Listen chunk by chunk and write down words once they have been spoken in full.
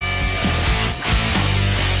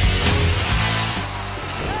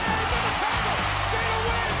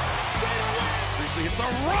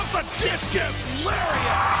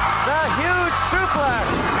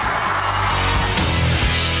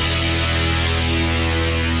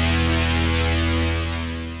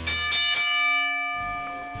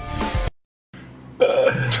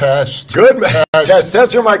Test. Good.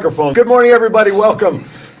 Test your microphone. Good morning, everybody. Welcome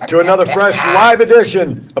to another fresh live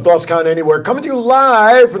edition of Thoughts Count Anywhere. Coming to you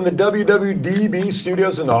live from the WWDB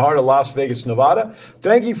studios in the heart of Las Vegas, Nevada.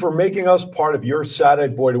 Thank you for making us part of your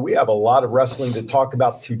Saturday. Boy, do we have a lot of wrestling to talk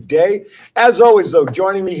about today. As always, though,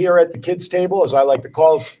 joining me here at the kids' table, as I like to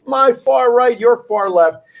call it, my far right, your far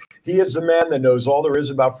left, he is the man that knows all there is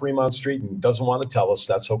about Fremont Street and doesn't want to tell us.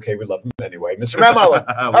 That's okay. We love him anyway. Mr. Matt Mullen,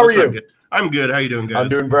 how are you? I'm good. How you doing, guys? I'm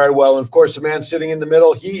doing very well. And, of course, the man sitting in the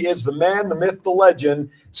middle, he is the man, the myth, the legend,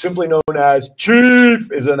 simply known as Chief,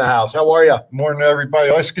 is in the house. How are you? Morning, everybody.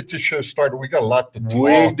 Let's get this show started. We got a lot to talk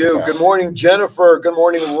We do. about. Good morning, Jennifer. Good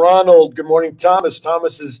morning, Ronald. Good morning, Thomas.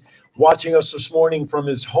 Thomas is watching us this morning from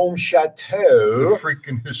his home chateau. The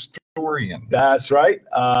freaking historian. That's right.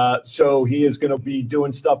 So he is going to be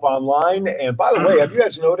doing stuff online. And by the way, have you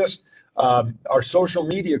guys noticed our social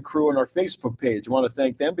media crew on our Facebook page? I want to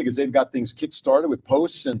thank them because they've got things kick-started with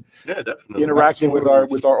posts and interacting with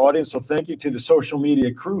our audience. So thank you to the social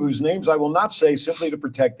media crew, whose names I will not say simply to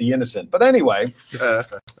protect the innocent. But anyway,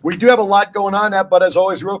 we do have a lot going on. But as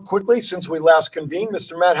always, real quickly, since we last convened,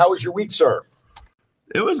 Mr. Matt, how was your week, sir?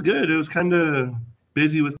 It was good. It was kind of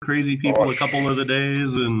busy with crazy people a couple of the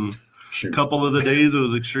days, and a couple of the days it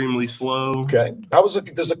was extremely slow. Okay.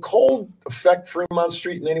 Does a cold affect Fremont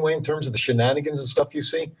Street in any way in terms of the shenanigans and stuff you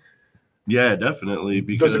see? Yeah, definitely.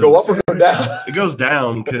 Because does it go up or go down? It goes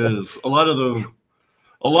down because a lot of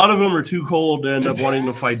them are too cold to end up wanting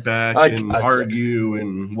to fight back and argue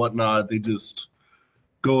and whatnot. They just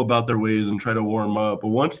go about their ways and try to warm up. But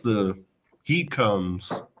once the heat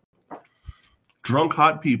comes, drunk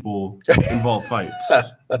hot people involve fights.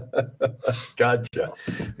 Gotcha.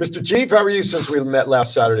 Mr. Chief, how are you since we met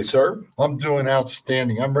last Saturday, sir? I'm doing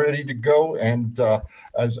outstanding. I'm ready to go. And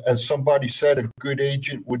as somebody said, a good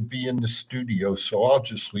agent would be in the studio. So I'll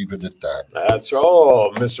just leave it at that. That's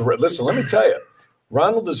all, Mr. Listen, let me tell you,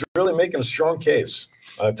 Ronald is really making a strong case.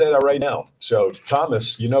 I'll tell you that right now. So,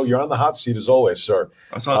 Thomas, you're on the hot seat as always, sir.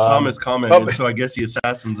 I saw Thomas commented, so I guess the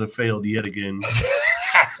assassins have failed yet again.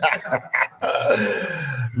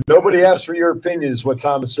 Nobody asked for your opinion, is what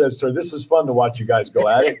Thomas says, sir. This is fun to watch you guys go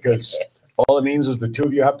at it because all it means is the two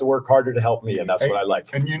of you have to work harder to help me, and that's what I like.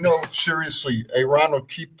 And seriously, hey, Ronald,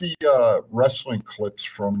 keep the wrestling clips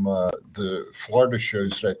from the Florida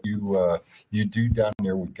shows that you do down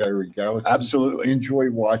there with Gary Galaxy. Absolutely. Enjoy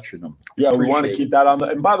watching them. Yeah, we want to keep that on.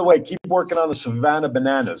 And by the way, keep working on the Savannah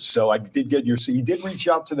Bananas. So I did get he did reach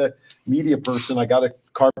out to the media person. I got a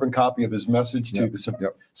carbon copy of his message to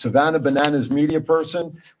the Savannah Bananas media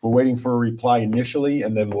person. We're waiting for a reply initially,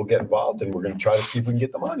 and then we'll get involved, and we're going to try to see if we can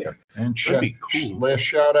get them on here. And that'd be cool. Last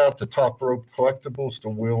shout out to Top Rope Collectibles, to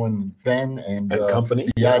Will and Ben and company,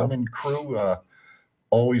 the admin crew.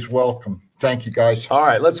 Always welcome. Thank you, guys. All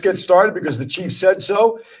right, let's get started because the chief said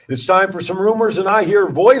so. It's time for some rumors, and I hear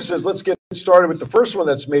voices. Let's get started with the first one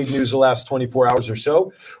that's made news the last 24 hours or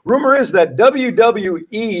so. Rumor is that WWE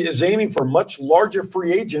is aiming for a much larger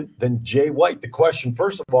free agent than Jay White. The question,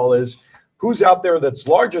 first of all, is who's out there that's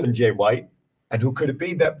larger than Jay White, and who could it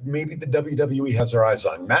be that maybe the WWE has their eyes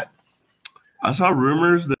on? Matt? I saw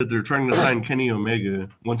rumors that they're trying to sign Kenny Omega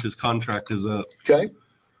once his contract is up. Okay.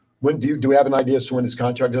 When do we have an idea as to when his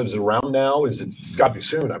contract is? Is it around now? It's got to be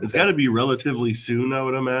soon. It's got to be relatively soon, I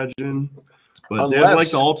would imagine. But they Unless, have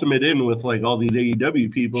like the ultimate in with like all these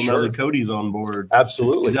AEW people. Sure. Now that Cody's on board.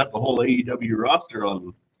 Absolutely. He's got the whole AEW roster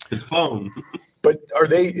on his phone. But are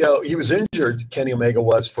they, he was injured, Kenny Omega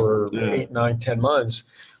was, for 8, 9, 10 months.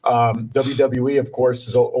 WWE, of course,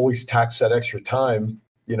 has always taxed that extra time,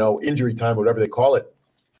 injury time, whatever they call it.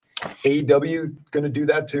 AEW going to do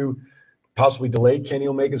that to possibly delay Kenny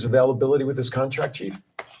Omega's availability with his contract, Chief?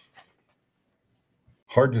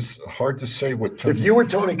 Hard to say what. If you were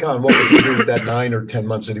Tony Khan, what would you do with that 9 or 10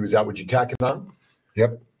 months that he was out? Would you tack it on?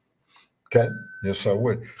 Yep. Okay. Yes, I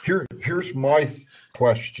would. Here's my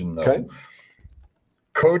question, though. Okay.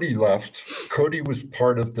 Cody left. Cody was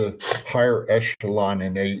part of the higher echelon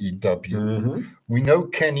in AEW. Mm-hmm. We know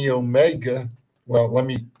Kenny Omega. Well, let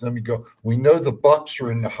me go. We know the Bucks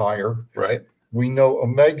are in the higher. Right. We know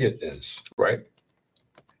Omega is. Right.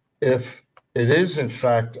 If it is, in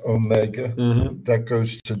fact, Omega Mm-hmm. that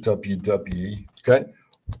goes to WWE, Okay.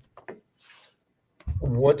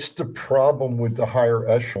 what's the problem with the higher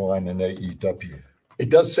echelon in AEW? It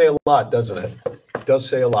does say a lot, doesn't it? It does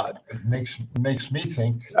say a lot. It makes me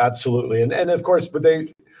think. Absolutely. And of course, but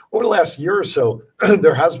over the last year or so,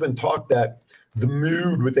 there has been talk that the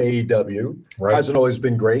mood with AEW hasn't always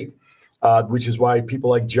been great. Which is why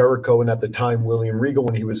people like Jericho and at the time William Regal,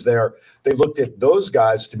 when he was there, they looked at those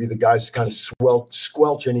guys to be the guys to kind of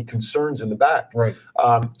squelch any concerns in the back. Right.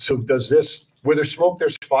 So does this where there's smoke,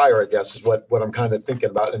 there's fire, I guess, is what I'm kind of thinking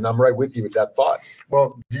about. And I'm right with you with that thought.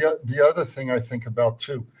 Well, the other thing I think about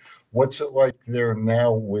too, what's it like there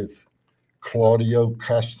now with Claudio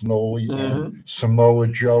Castagnoli and Samoa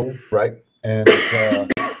Joe? Right. And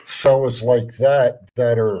fellas like that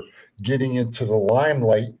are getting into the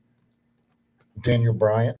limelight. Daniel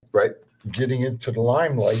Bryant. Right. Getting into the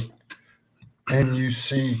limelight. And you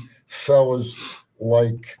see fellas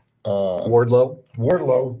like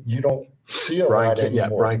Wardlow, you don't see a lot anymore. Yeah,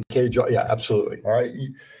 Brian Cage. Yeah, absolutely. All right.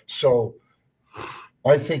 So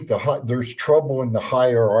I think there's trouble in the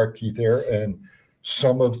hierarchy there, and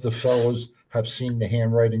some of the fellows have seen the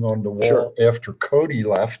handwriting on the wall after Cody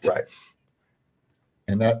left. Right.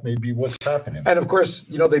 And that may be what's happening. And of course,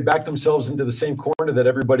 they backed themselves into the same corner that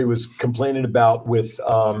everybody was complaining about with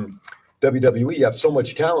WWE. You have so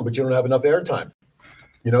much talent, but you don't have enough airtime.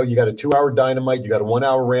 You got a 2-hour Dynamite, you got a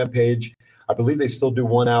 1-hour Rampage. I believe they still do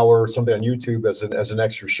 1 hour something on YouTube as an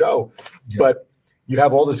extra show. Yeah. But you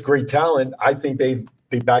have all this great talent. I think they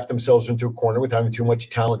backed themselves into a corner with having too much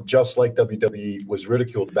talent, just like WWE was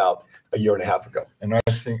ridiculed about a year and a half ago. And I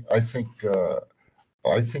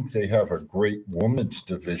think they have a great women's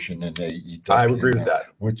division in AEW. I agree with that.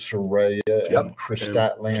 With Saraya and Chris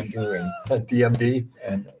Statlander and DMD.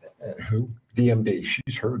 And who? DMD.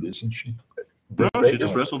 She's hurt, isn't she? No, she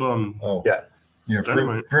just wrestled on. Oh, yeah.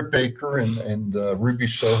 Britt Baker and Ruby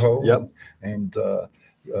Soho. Yep. And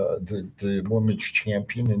the women's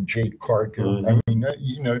champion and Jade Cargill. I mean,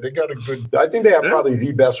 they got a good. I think they have probably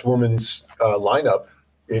the best women's lineup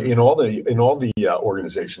in all the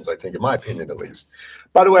organizations, I think, in my opinion, at least.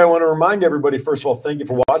 By the way, I want to remind everybody, first of all, thank you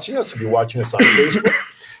for watching us. If you're watching us on Facebook,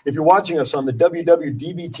 if you're watching us on the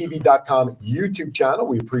www.dbtv.com YouTube channel,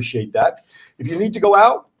 we appreciate that. If you need to go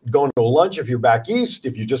out, going to lunch, if you're back east,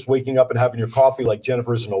 if you're just waking up and having your coffee like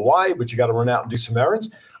Jennifer's in Hawaii, but you got to run out and do some errands,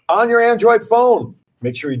 on your Android phone,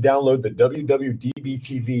 make sure you download the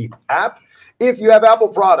WWDB-TV app. If you have Apple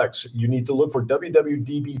products, you need to look for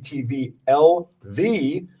WWDB-TV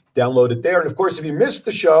LV. Download it there. And, of course, if you missed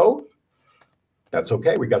the show, that's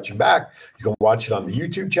okay. We got you back. You can watch it on the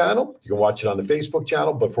YouTube channel. You can watch it on the Facebook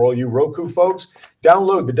channel. But for all you Roku folks,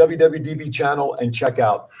 download the WWDB channel and check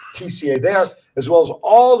out TCA there, as well as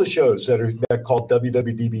all the shows that are called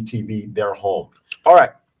WWDB TV, their home. All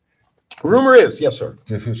right. Rumor is, yes, sir.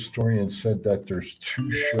 The historian said that there's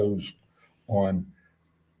 2 shows on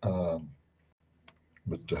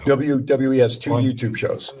WWE has 2 YouTube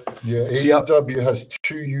shows. Yeah, AEW has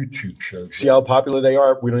 2 YouTube shows. See how popular they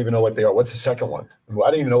are? We don't even know what they are. What's the second one? Well,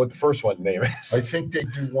 I don't even know what the first one name is. I think they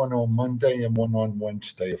do one on Monday and one on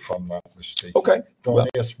Wednesday, if I'm not mistaken. Okay. Don't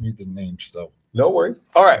ask me the names, though. No worry.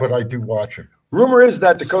 All right. But I do watch them. Rumor is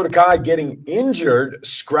that Dakota Kai getting injured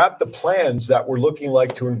scrapped the plans that were looking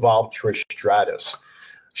like to involve Trish Stratus.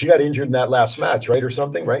 She got injured in that last match, right, or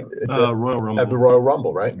something, right? Royal Rumble. At the Royal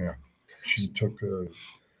Rumble, right? Yeah. She took a.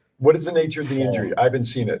 What is the nature of the injury? I haven't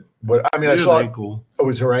seen it. But I mean, I saw ankle. Oh, it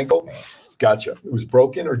was her ankle? Gotcha. It was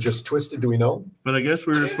broken or just twisted? Do we know? But I guess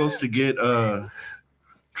we were supposed to get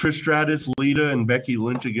Trish Stratus, Lita, and Becky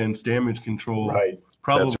Lynch against Damage Control. Right.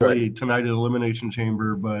 Probably tonight at Elimination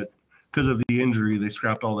Chamber, but because of the injury, they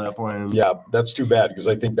scrapped all that plan. Yeah, that's too bad because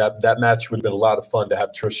I think that match would have been a lot of fun to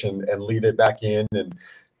have Trish and Lita back in and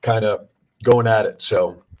kind of going at it.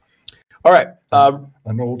 So, all right.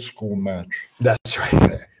 An old school match. That's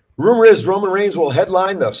right. Rumor is Roman Reigns will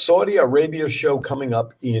headline the Saudi Arabia show coming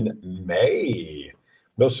up in May.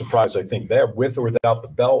 No surprise, I think, there, with or without the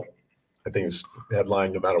belt. I think it's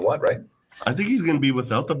headline no matter what, right? I think he's going to be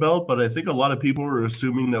without the belt, but I think a lot of people are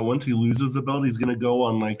assuming that once he loses the belt, he's going to go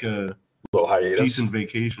on like a little hiatus, decent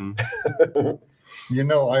vacation.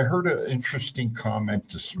 I heard an interesting comment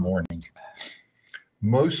this morning.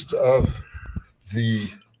 Most of the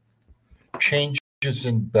changes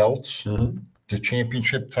in belts, the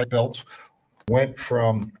championship type belts, went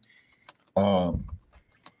from the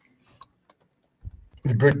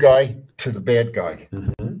good guy to the bad guy.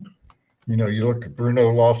 You look at Bruno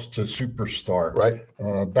lost to Superstar. Right.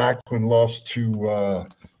 Backlund lost to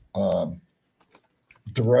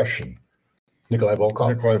the Russian. Nikolai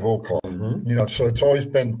Volkov. So it's always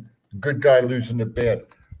been good guy losing to bad.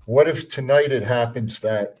 What if tonight it happens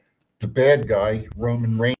that the bad guy,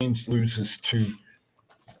 Roman Reigns, loses to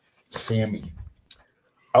Sammy?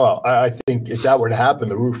 Oh, I think if that were to happen,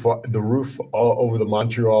 the roof over the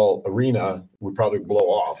Montreal arena would probably blow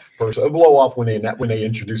off. First, it'll blow off when they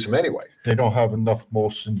introduce him anyway. They don't have enough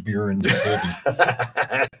Molson beer in the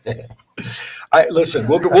city. Listen.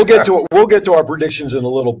 We'll get to our predictions in a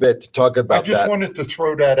little bit to talk about that. I just wanted to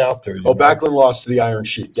throw that out there. Backlund lost to the Iron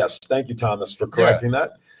Sheik. Yes, thank you, Thomas, for correcting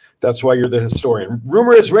that. That's why you're the historian.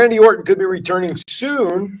 Rumor is Randy Orton could be returning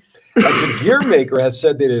soon, as the gear maker has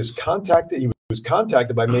said that he was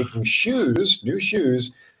contacted by making new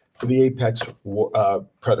shoes for the Apex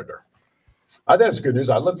Predator. I think that's good news.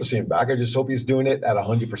 I'd love to see him back. I just hope he's doing it at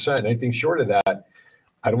 100%. Anything short of that,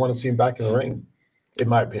 I don't want to see him back in the ring, in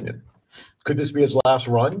my opinion. Could this be his last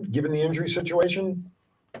run, given the injury situation?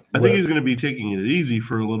 I think he's going to be taking it easy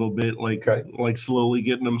for a little bit, like slowly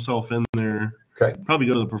getting himself in there. Okay. Probably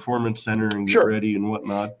go to the performance center and get ready and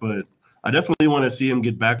whatnot. But I definitely want to see him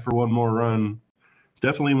get back for one more run. It's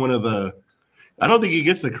definitely one of the – I don't think he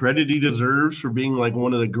gets the credit he deserves for being like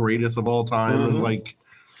one of the greatest of all time and like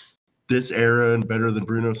this era and better than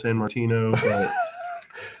Bruno Sammartino. But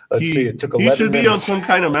Let's see. It took 11 he should minutes. be on some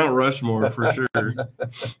kind of Mount Rushmore for sure.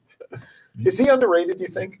 Is he underrated, do you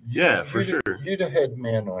think? Yeah, for sure. You're the head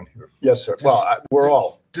man on here. Yes, sir. We're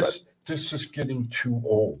all. This is getting too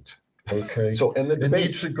old. Okay. So end the It debate.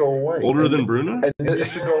 needs to go away. Older than Bruno? It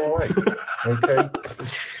needs to go away. Okay.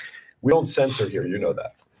 We don't censor here. You know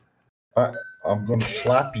that. I'm going to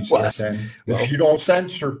slap you Well, then well, if you don't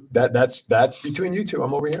censor. That's between you two.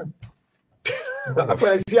 I'm over here.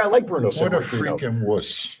 But see, I like Bruno What a Sammartino. freaking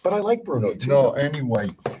wuss. But I like Bruno too. No, anyway,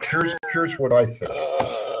 here's what I think.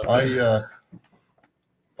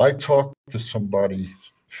 I talked to somebody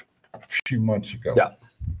a few months ago. Yeah.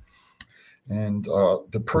 And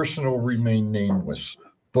the person will remain nameless,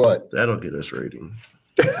 but That'll get us rating.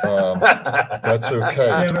 that's okay.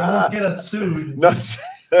 Yeah, we won't get us sued.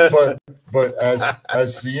 But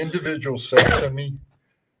as the individual said to me,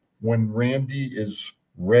 when Randy is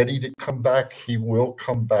ready to come back, he will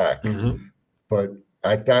come back. Mhm. But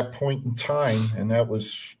at that point in time, and that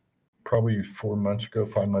was probably 4 months ago,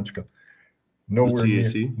 5 months ago, nowhere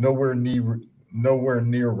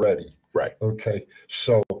near ready. Right. Okay.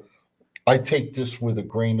 So I take this with a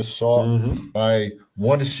grain of salt. Mhm. I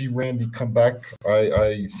want to see Randy come back.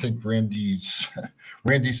 I think Randy's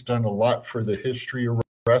done a lot for the history of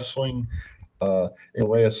wrestling in the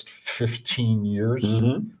last 15 years.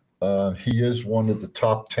 Mhm. He is one of the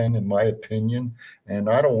top 10 in my opinion, and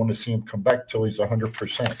I don't want to see him come back till he's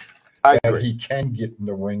 100%. I And agree. he can get in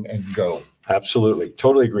the ring and go. Absolutely.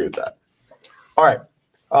 Totally agree with that. All right.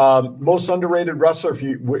 Most underrated wrestler. If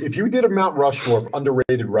you did a Mount Rushmore of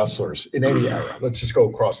underrated wrestlers in any era, let's just go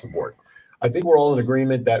across the board. I think we're all in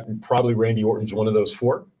agreement that probably Randy Orton's one of those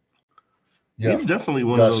four. Yeah. He's definitely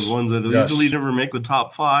one of those ones that Yes. usually never make the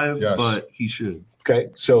top 5, Yes. but he should. Okay.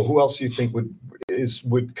 So who else do you think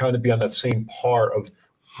would kind of be on that same par of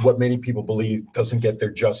what many people believe doesn't get their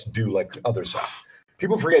just due like others have?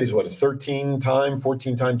 People forget he's what, a 13-time,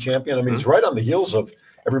 14-time champion. I mean, he's right on the heels of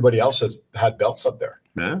everybody else that's had belts up there.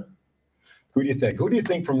 Yeah. Who do you think? Who do you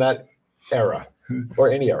think from that era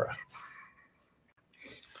or any era?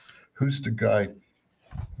 Who's the guy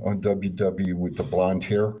on WWE with the blonde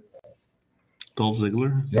hair? Dolph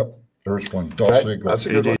Ziggler, Yep, there's one. Dolph Okay, Ziggler. that's a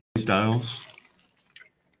good AJ one. Styles.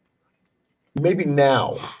 Maybe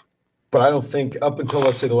now, but I don't think up until,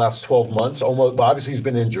 let's say, the last 12 months, almost, well, obviously he's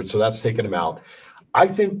been injured, so that's taken him out. I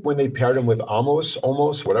think when they paired him with almost,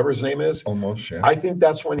 whatever his name is, Almost, yeah. I think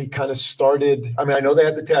that's when he kind of started. I mean, I know they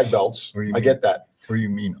had the tag belts. What do you I mean? get that. What do you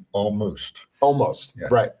mean almost? Almost. Yeah.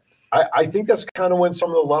 Right. I think that's kind of when some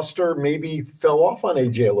of the luster maybe fell off on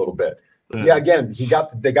AJ a little bit. Yeah, again, they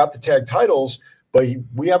got the tag titles, but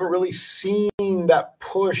we haven't really seen that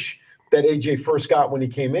push that AJ first got when he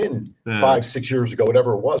came in 5-6 years ago,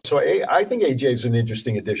 whatever it was. So I think AJ is an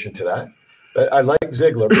interesting addition to that. I like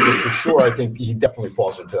Ziggler, but for sure, I think he definitely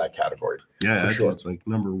falls into that category. Yeah, I sure. think it's like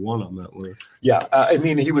number 1 on that list. Yeah, I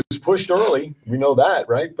mean, he was pushed early. We know that,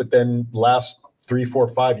 right? But then last 3, 4,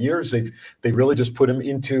 5 years, they've really just put him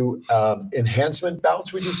into enhancement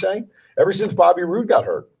bouts, would you say? Ever since Bobby Roode got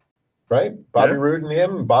hurt, right? Bobby Roode and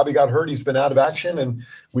him. Bobby got hurt. He's been out of action, and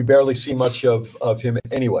we barely see much of him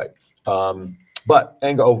anyway. But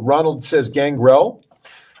Ronald says Gangrel.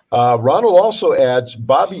 Ronald also adds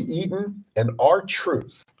Bobby Eaton and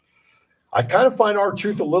R-Truth. I kind of find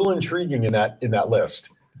R-Truth a little intriguing in that list.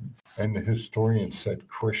 And the historian said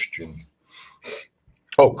Christian.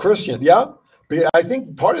 Oh, Christian, yeah. But I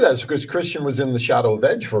think part of that is because Christian was in the shadow of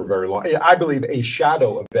Edge for a very long. I believe a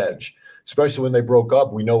shadow of Edge, especially when they broke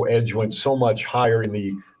up. We know Edge went so much higher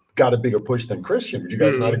got a bigger push than Christian. Would you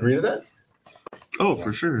guys not agree to that? Oh,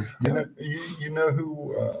 for sure. You know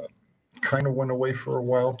who kind of went away for a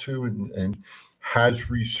while too and has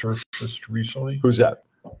resurfaced recently? Who's that?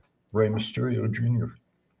 Rey Mysterio Jr.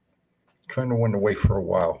 Kind of went away for a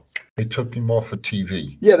while. They took him off of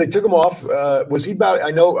TV. Yeah, they took him off. Was he about? I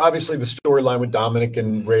know, obviously, the storyline with Dominic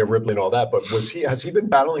and Rhea Ripley and all that, but has he been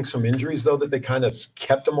battling some injuries though that they kind of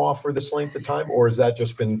kept him off for this length of time, or has that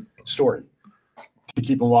just been story to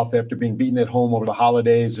keep him off after being beaten at home over the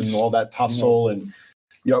holidays and all that tussle? And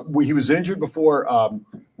he was injured before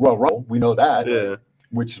Royal Rumble. We know that,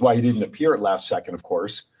 which is why he didn't appear at last second, of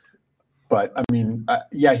course. But I mean,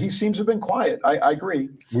 he seems to have been quiet. I agree.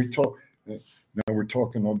 Now we're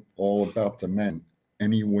talking all about the men.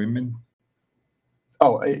 Any women?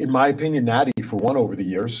 Oh, in my opinion, Natty for one over the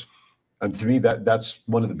years, and to me that's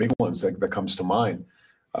one of the big ones that comes to mind.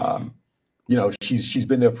 She's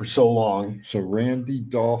been there for so long. So Randy,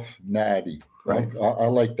 Dolph, Natty, right? I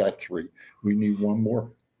like that three. We need one more.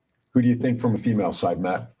 Who do you think from a female side,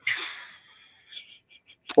 Matt?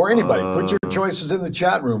 Or anybody? Put your choices in the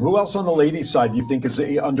chat room. Who else on the ladies' side do you think is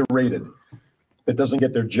underrated that doesn't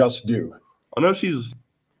get their just due?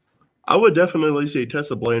 I would definitely say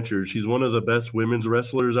Tessa Blanchard. She's one of the best women's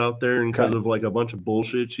wrestlers out there, and because of like a bunch of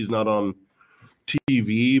bullshit, she's not on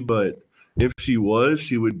TV. But if she was,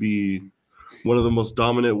 she would be one of the most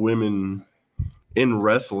dominant women in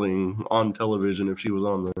wrestling on television if she was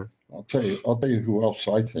on there. I'll tell you who else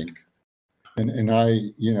I think. And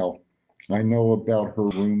I know about her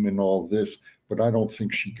room and all this, but I don't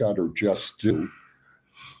think she got her just due.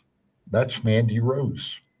 That's Mandy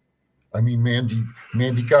Rose. I mean,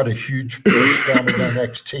 Mandy got a huge push down at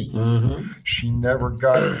NXT. Mm-hmm. She never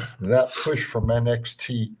got that push from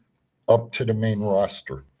NXT up to the main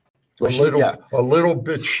roster. A little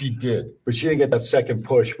bit she did. But she didn't get that second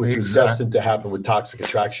push, which was destined to happen with Toxic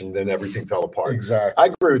Attraction. Then everything fell apart. Exactly. I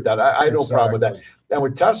agree with that. I have no problem with that. And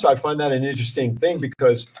with Tessa, I find that an interesting thing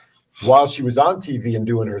because while she was on TV and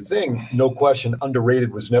doing her thing, no question,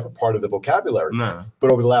 underrated was never part of the vocabulary. No.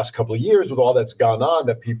 But over the last couple of years, with all that's gone on,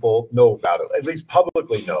 that people know about it, at least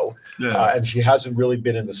publicly know, and she hasn't really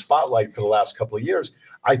been in the spotlight for the last couple of years.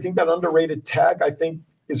 I think that underrated tag,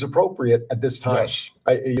 is appropriate at this time. Yes.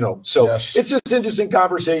 It's just interesting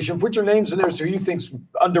conversation. Put your names in there so who you think's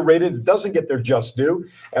underrated, that doesn't get their just due,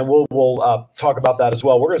 and we'll talk about that as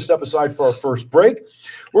well. We're going to step aside for our first break.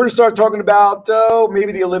 We're going to start talking about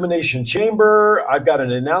maybe the Elimination Chamber. I've got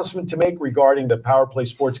an announcement to make regarding the Power Play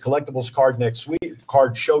Sports Collectibles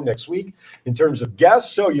card show next week in terms of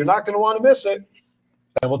guests, so you're not going to want to miss it.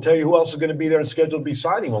 And we'll tell you who else is going to be there and scheduled to be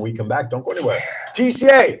signing when we come back. Don't go anywhere.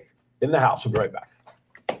 TCA in the house. We'll be right back.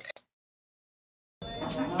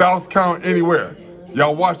 Thoughts Count Anywhere.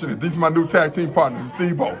 Y'all watching it. This is my new tag team partner,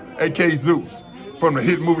 Steve-O, a.k.a. Zeus, from the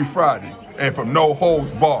hit movie Friday, and from No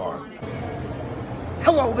Holds Barred.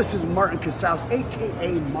 Hello, this is Martin Casals,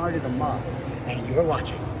 a.k.a. Marty the Mob, and you're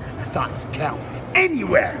watching the Thoughts Count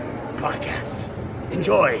Anywhere podcast.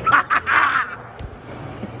 Enjoy.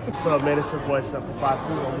 What's up, man? It's your boy, Stephen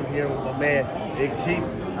Fatu. I'm here with my man, Big Chief.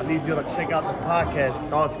 I need you to check out the podcast,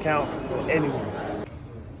 Thoughts Count Anywhere.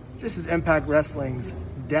 This is Impact Wrestling's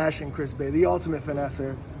Dash and Chris Bay, the ultimate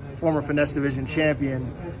finesser, former Finesse Division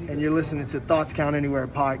champion, and you're listening to Thoughts Count Anywhere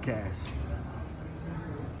podcast.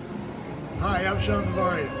 Hi, I'm Sean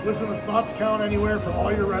Davaria. Listen to Thoughts Count Anywhere for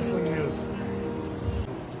all your wrestling news.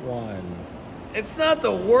 It's not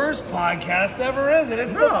the worst podcast ever, is it?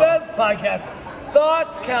 It's the best podcast.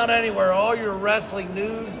 Thoughts Count Anywhere. All your wrestling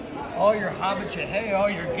news, all your hobbit-cha-hey, all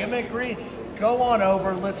your gimmickry. Go on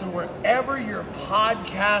over, listen wherever your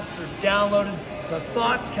podcasts are downloaded. The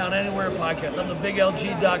Thoughts Count Anywhere podcast. I'm the big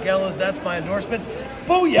LG Doc Ellis. That's my endorsement.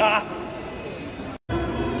 Booyah!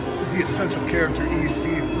 This is the Essential Character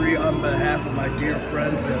EC3 on behalf of my dear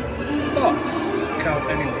friends at Thoughts Count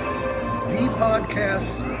Anywhere. The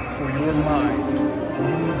podcast for your mind when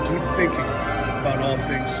you need deep thinking about all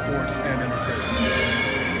things sports and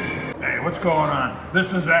entertainment. Hey, what's going on?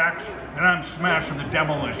 This is Axe, and I'm smashing the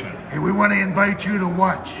demolition. Hey, we want to invite you to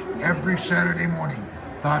watch every Saturday morning,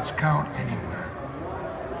 Thoughts Count Anywhere.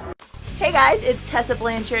 Hey guys, it's Tessa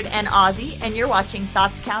Blanchard and Ozzy, and you're watching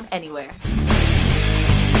Thoughts Count Anywhere.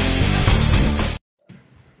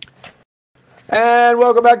 And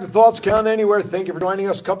welcome back to Thoughts Count Anywhere. Thank you for joining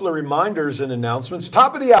us. A couple of reminders and announcements.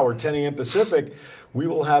 Top of the hour, 10 a.m. Pacific, we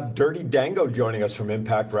will have Dirty Dango joining us from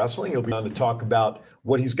Impact Wrestling. He'll be on to talk about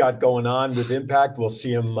what he's got going on with Impact. We'll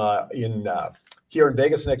see him here in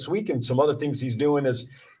Vegas next week, and some other things he's doing. Is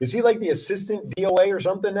he like the assistant DOA or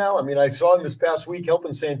something now? I mean, I saw him this past week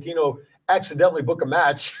helping Santino accidentally book a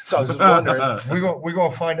match, so I was just wondering. We're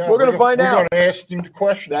going to find out. We're going to find out. We're going to ask him the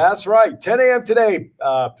question. That's right. 10 a.m. today,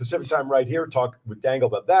 Pacific time right here. Talk with Dangle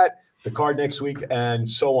about that, the card next week, and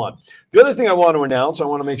so on. The other thing I want to announce, I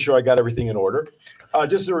want to make sure I got everything in order.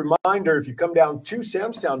 Just a reminder, if you come down to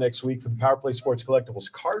Samstown next week for the Power Play Sports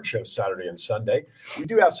Collectibles card show Saturday and Sunday, we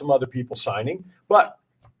do have some other people signing. But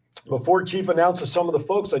before Chief announces some of the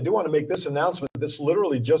folks, I do want to make this announcement. This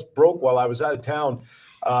literally just broke while I was out of town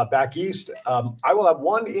back east. I will have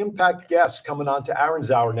one Impact guest coming on to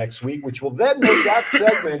Aaron's Hour next week, which will then make that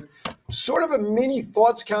segment sort of a mini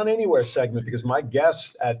Thoughts Count Anywhere segment, because my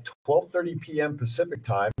guest at 12:30 p.m. Pacific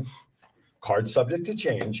time, card subject to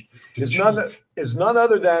change, is none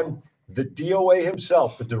other than the DOA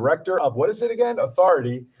himself, the director of, what is it again?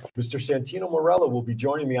 Authority, Mr. Santino Morello will be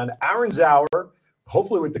joining me on Aaron's Hour,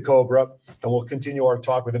 hopefully with the Cobra, and we'll continue our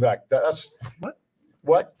talk with him back. That's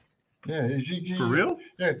what? Yeah, for real?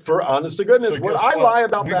 Yeah, for honest to goodness. So Would I lie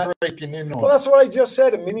about that? Breaking in on. Well, that's what I just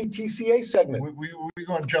said. A mini TCA segment. We're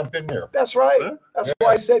going to jump in there. That's right. That's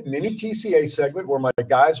why I said mini TCA segment where my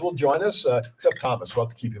guys will join us, except Thomas. We'll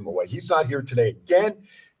have to keep him away. He's not here today again,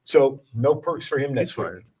 so no perks for him next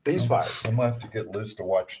week. He's fired. I'm going to have to get Liz to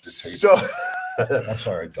watch the tape. So. I'm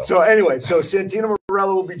sorry, Doug. So anyway, Santino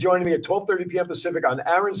Morello will be joining me at 12:30 p.m. Pacific on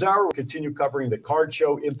Aaron's Hour. We'll continue covering the card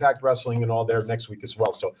show, Impact Wrestling, and all there next week as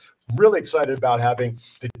well. So really excited about having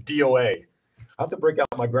the DOA. I'll have to break out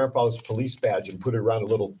my grandfather's police badge and put it around a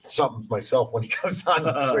little something myself when he comes on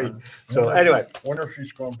the street. So anyway. Wonder if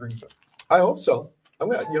he's going to bring it. I hope so.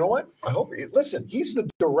 You know what? I hope. Listen, he's the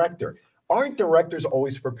director. Aren't directors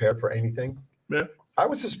always prepared for anything? Yeah. I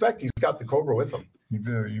would suspect he's got the Cobra with him. You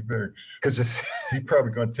better, because if he's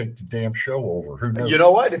probably going to take the damn show over. Who knows? You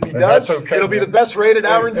know what? If he does, okay, it'll be the best rated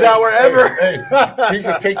Aaron's Hour ever. He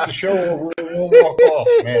can take the show over and we'll walk off,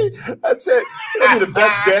 man. That's it. It'll be the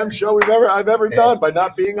best damn show I've ever done by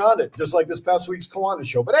not being on it, just like this past week's Kiwanis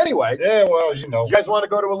show. But anyway, yeah, well, you know, you guys want to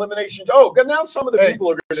go to elimination? Oh, now some of the people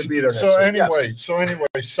are going to be there. So anyway,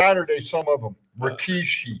 Saturday, some of them: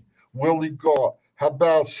 Rikishi, Willie Gaw. How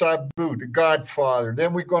about Sabu, the Godfather?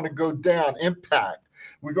 Then we're going to go down, Impact.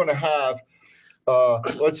 We're going to have,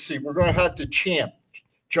 let's see, we're going to have the champ,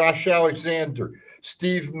 Josh Alexander,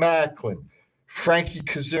 Steve Macklin, Frankie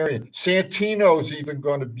Kazarian. Santino's even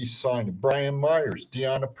going to be signed. Brian Myers,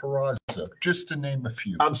 Deonna Purrazzo, just to name a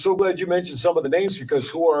few. I'm so glad you mentioned some of the names, because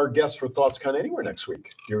who are our guests for Thoughts Count Anywhere next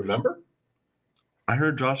week? Do you remember? I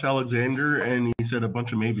heard Josh Alexander, and he said a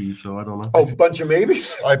bunch of maybes, so I don't know. Oh, a bunch of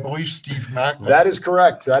maybes? I believe Steve Macklin. That is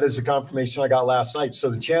correct. That is the confirmation I got last night. So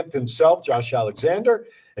the champ himself, Josh Alexander,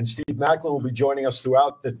 and Steve Macklin will be joining us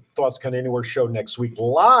throughout the Thoughts Count Anywhere show next week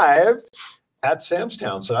live at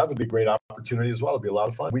Samstown. So that would be a great opportunity as well. It'll be a lot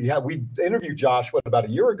of fun. We interviewed Josh, about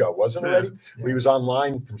a year ago, wasn't it already? Yeah. He was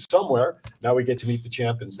online from somewhere. Now we get to meet the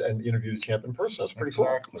champions and interview the champ in person. That's pretty cool.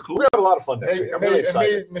 It's cool. We're going to have a lot of fun next week. I'm really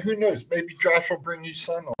excited. Who knows? Maybe Josh will bring his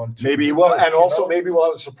son on. Maybe he will. And also maybe we'll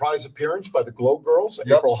have a surprise appearance by the Glow Girls.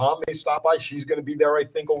 Yep. April Hahn may stop by. She's going to be there, I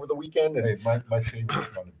think, over the weekend. And my favorite is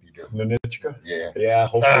going to be there. Nanichka? Yeah,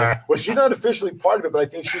 hopefully. Well, she's not officially part of it, but I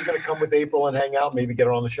think she's going to come with April and hang out, maybe get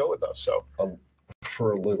her on the show with us. So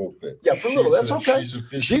for a little bit. Yeah, for a little. That's okay.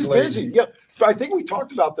 She's busy. Yeah. But I think we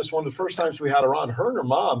talked about this one of the first times we had her on. Her and her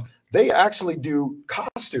mom, they actually do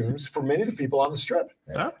costumes for many of the people on the strip.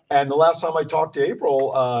 Yeah. And the last time I talked to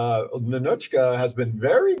April, Nanuchka has been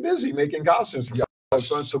very busy making costumes for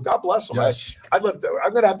folks. So God bless them. Yes. I'm going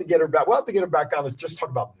to have to get her back. We'll have to get her back on to just talk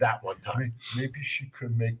about that one time. Maybe she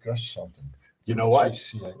could make us something. You know what?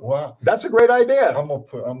 Wow, that's a great idea. I'm gonna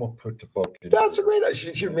put the book in. That's a great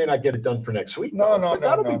idea. She may not get it done for next week.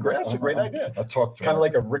 That'll be great. That's a great idea. I'll talk to her. Kind of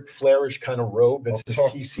like a Ric Flairish kind of robe that's just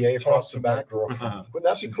TCA across the back. Wouldn't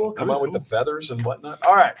that be cool? Come out with the feathers and whatnot.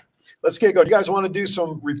 All right, let's get going. You guys want to do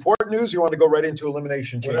some report news? Or you want to go right into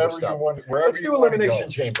Elimination Chamber stuff? Let's do Elimination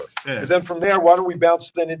Chamber. Because then from there, why don't we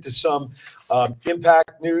bounce then into some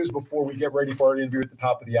Impact news before we get ready for our interview at the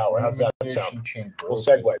top of the hour? How's that sound? We'll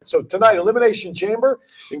segue. So tonight, Elimination Chamber,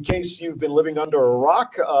 in case you've been living under a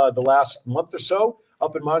rock the last month or so,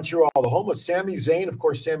 up in Montreal, the home of Sami Zayn. Of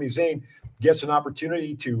course, Sami Zayn gets an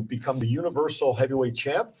opportunity to become the Universal Heavyweight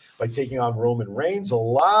Champ by taking on Roman Reigns. A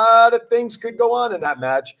lot of things could go on in that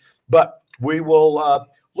match, but we will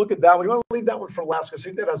look at that one. You want to leave that one for last because I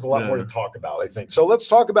think that has a lot more to talk about, I think. So let's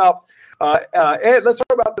talk about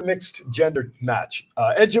the mixed gender match.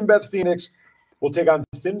 Edge and Beth Phoenix will take on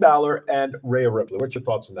Finn Balor and Rhea Ripley. What's your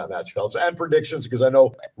thoughts on that match, fellas? And predictions, because I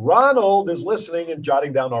know Ronald is listening and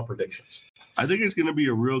jotting down our predictions. I think it's going to be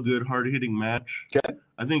a real good, hard-hitting match. Okay.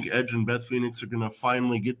 I think Edge and Beth Phoenix are going to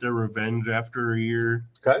finally get their revenge after a year.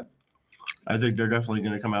 Okay. I think they're definitely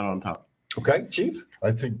going to come out on top. Okay, Chief?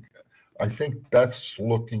 I think Beth's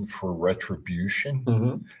looking for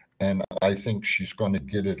retribution, and I think she's going to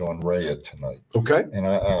get it on Rhea tonight. Okay. And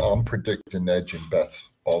I'm predicting Edge and Beth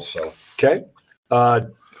also. Okay.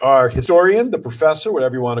 Our historian, the professor,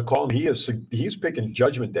 whatever you want to call him, he's picking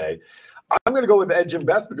Judgment Day. I'm going to go with Edge and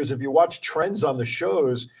Beth because if you watch trends on the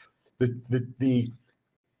shows, the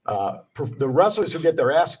wrestlers who get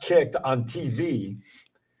their ass kicked on TV,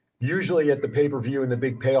 usually at the pay-per-view and the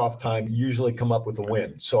big payoff time, usually come up with a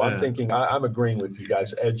win. So I'm thinking, I'm agreeing with you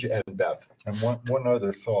guys, Edge and Beth. And one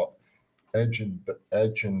other thought, Edge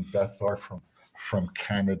and Beth are from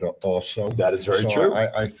Canada also. That is very true.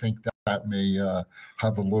 I think that may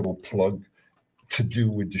have a little plug to do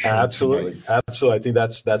with the show. Absolutely. Tonight. Absolutely. I think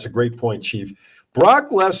that's a great point, Chief. Brock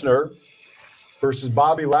Lesnar versus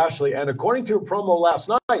Bobby Lashley. And according to a promo last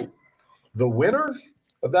night, the winner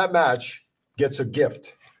of that match gets a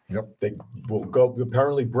gift. Yep. They will go.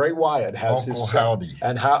 Apparently, Bray Wyatt has Uncle Howdy.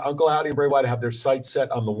 Uncle Howdy and Bray Wyatt have their sights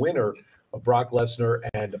set on the winner of Brock Lesnar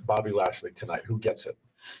and Bobby Lashley tonight. Who gets it?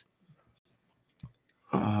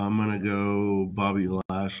 I'm going to go Bobby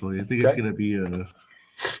Lashley. I think it's going to be a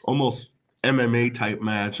almost MMA type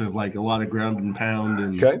match of like a lot of ground and pound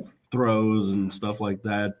and throws and stuff like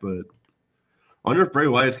that. But I wonder if Bray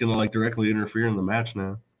Wyatt's going to like directly interfere in the match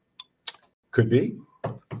now. Could be.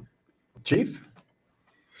 Chief?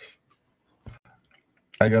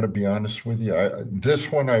 I got to be honest with you.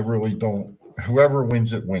 This one, I really don't. Whoever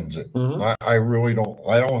wins it, wins it. Mm-hmm. I really don't.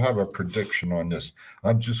 I don't have a prediction on this.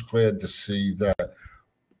 I'm just glad to see that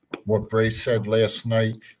what Bray said last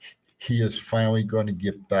night, he is finally going to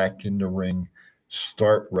get back in the ring,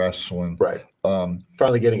 start wrestling. Right.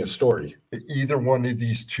 Finally getting a story. Either one of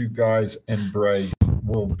these two guys and Bray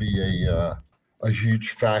will be a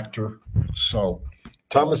huge factor. So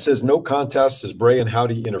Thomas says no contest as Bray and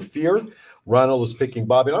Howdy interfere. Ronald is picking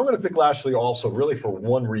Bobby. And I'm going to pick Lashley also, really for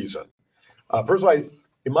one reason. First of all,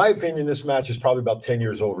 in my opinion, this match is probably about 10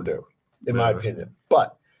 years overdue, in my opinion.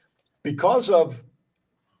 But because of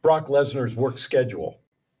Brock Lesnar's work schedule,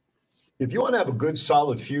 if you want to have a good,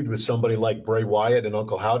 solid feud with somebody like Bray Wyatt and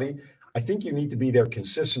Uncle Howdy, I think you need to be there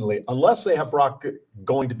consistently, unless they have Brock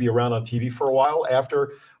going to be around on TV for a while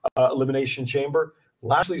after Elimination Chamber.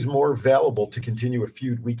 Lashley's more available to continue a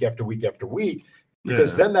feud week after week after week,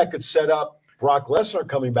 because then that could set up Brock Lesnar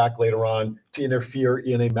coming back later on to interfere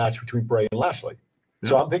in a match between Bray and Lashley. Yeah.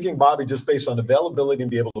 So I'm picking Bobby just based on availability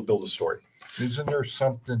and be able to build a story. Isn't there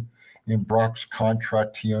something in Brock's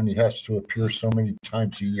contract? He only has to appear so many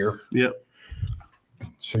times a year. Yep.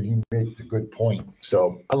 So you make the good point.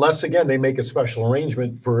 So unless, again, they make a special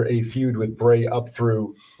arrangement for a feud with Bray up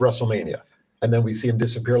through WrestleMania, and then we see him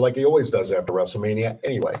disappear like he always does after WrestleMania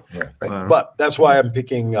anyway. Yeah. Right? But that's why I'm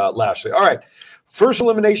picking Lashley. All right. First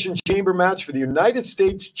Elimination Chamber match for the United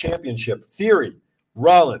States Championship. Theory,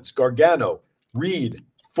 Rollins, Gargano, Reed,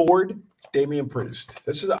 Ford, Damian Priest.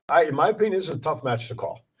 This is, in my opinion, this is a tough match to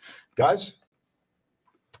call. Guys,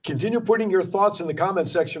 continue putting your thoughts in the comment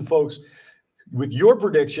section, folks, with your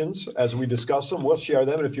predictions as we discuss them. We'll share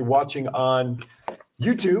them. And if you're watching on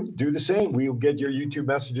YouTube, do the same. We'll get your YouTube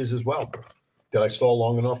messages as well. Did I stall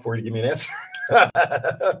long enough for you to give me an answer?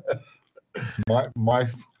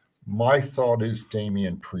 My thought is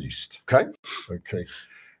Damian Priest. Okay.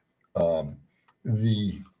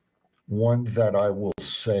 The one that I will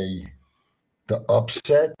say the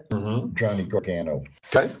upset, Johnny Gargano.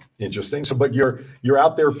 Okay. Interesting. So, but you're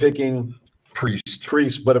out there picking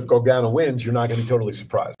Priest, but if Gargano wins, you're not going to be totally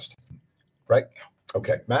surprised. Right?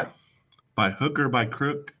 Okay. Matt? By hook or by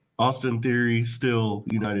crook, Austin Theory still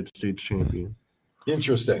United States champion.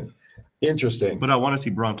 Interesting. But I want to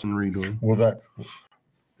see Bronson Reed win. Well,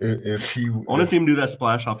 if he, I want to see him do that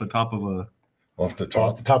splash off the top of the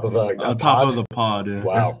top of the pod. Yeah.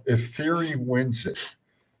 Wow. If Theory wins it,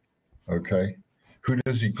 okay, who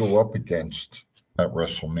does he go up against at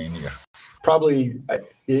WrestleMania? Probably.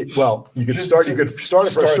 You could start it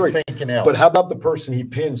for a story. Thinking out. But how about the person he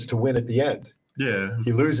pins to win at the end? Yeah.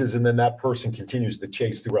 He loses, and then that person continues the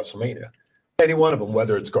chase through WrestleMania. Any one of them,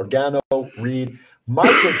 whether it's Gargano, Reed. My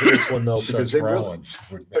pick for this one, though, because they've Rollins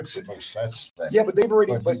would make the most sense then. Yeah, but they've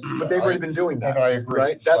already been doing that. And I agree.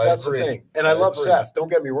 Right? That's the thing. And I love Seth. Don't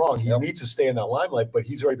get me wrong. He needs to stay in that limelight, but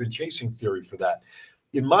he's already been chasing Theory for that.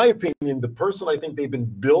 In my opinion, the person I think they've been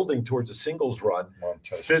building towards a singles run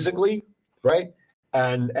physically, right?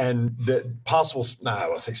 And the possible, I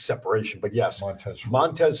won't say separation, but yes,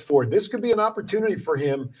 Montez Ford. This could be an opportunity for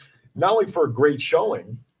him, not only for a great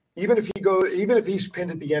showing, even if he's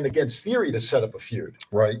pinned at the end against Theory to set up a feud.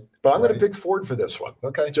 Right. But I'm going to pick Ford for this one.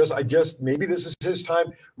 Okay. Maybe this is his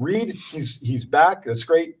time. Reed, he's back. That's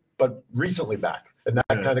great, but recently back. And that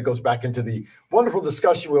kind of goes back into the wonderful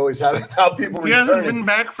discussion we always have about people He returning. hasn't been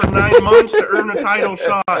back for 9 months to earn a title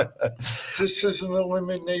shot. This is an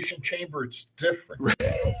elimination chamber. It's different.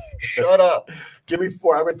 Shut up. Give me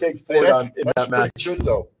 4. I'm going to take 4 in that match. Good,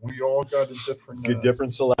 though. We all got a different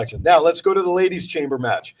different selection. Now, let's go to the ladies' chamber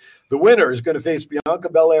match. The winner is going to face Bianca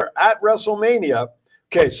Belair at WrestleMania.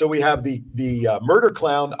 Okay, so we have the murder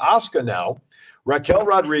clown, Asuka now, Raquel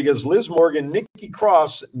Rodriguez, Liz Morgan, Nikki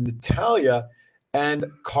Cross, Natalya, and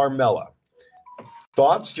Carmella.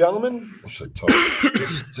 Thoughts, gentlemen? This is tough.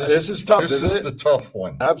 This is tough, This isn't is it? the tough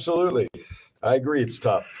one. Absolutely. I agree. It's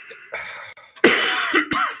tough.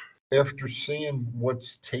 After seeing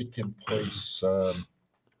what's taken place the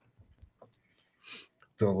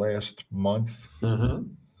last month,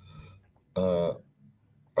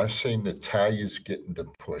 I say Natalya's getting the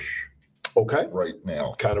push. Okay. Right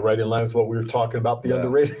now. Kind of right in line with what we were talking about, the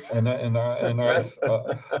underrated.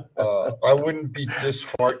 I wouldn't be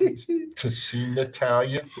disheartened to see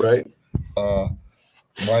Natalya. Right.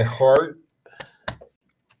 My heart,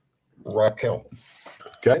 Raquel.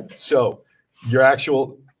 Okay. So your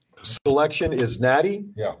actual selection is Natty.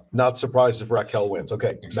 Yeah. Not surprised if Raquel wins.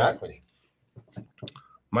 Okay. Exactly.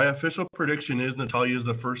 My official prediction is Natalya is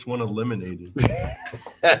the first one eliminated.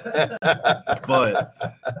 But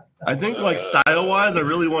I think, like, style-wise, I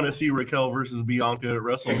really want to see Raquel versus Bianca at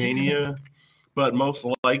WrestleMania. But most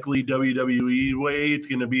likely WWE way, it's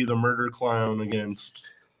going to be the murder clown against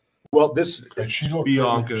Bianca. She looked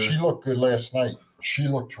good last night. She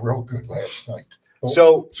looked real good last night.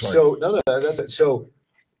 So that's it. So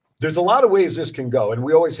there's a lot of ways this can go, and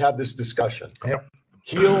we always have this discussion. Yep.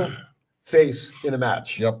 Heel, face in a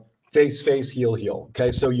match. Yep. Face, heel.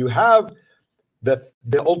 Okay, so you have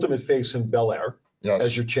the ultimate face in Belair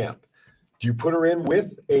as your champ. Do you put her in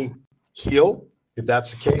with a heel? If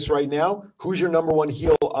that's the case right now, who's your number one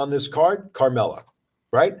heel on this card? Carmella,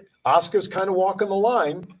 right? Asuka's kind of walking the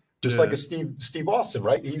line, just like a Steve Austin,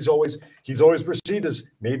 right? He's always perceived as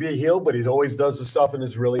maybe a heel, but he always does the stuff and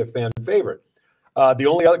is really a fan favorite. The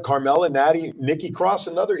only other, Carmella, Natty, Nikki Cross,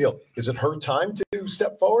 another heel. Is it her time to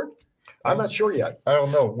step forward? I'm not sure yet. I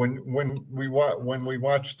don't know. When we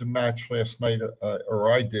watched the match last night,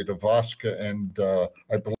 or I did, of Asuka and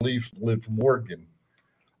I believe Liv Morgan,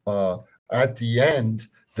 at the end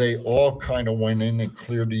they all kind of went in and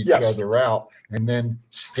cleared each other out, and then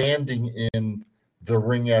standing in the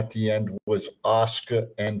ring at the end was Asuka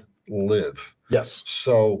and Liv. Yes.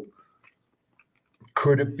 So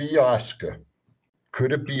could it be Asuka?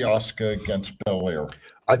 Could it be Asuka against Belair?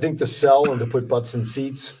 I think to sell and to put butts in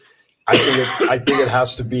seats, I think it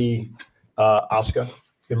has to be Asuka,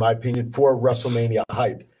 in my opinion, for WrestleMania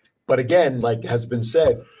hype. But again, like has been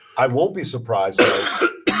said, I won't be surprised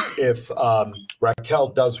if Raquel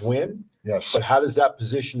does win. Yes. But how does that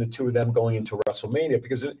position the two of them going into WrestleMania?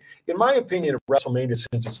 Because in my opinion, WrestleMania,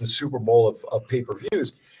 since it's the Super Bowl of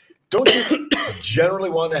pay-per-views, don't you generally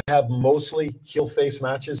want to have mostly heel face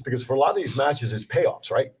matches? Because for a lot of these matches, it's payoffs,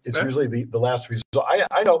 right? It's usually the last result.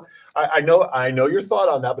 I know your thought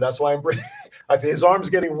on that, but that's why his arm's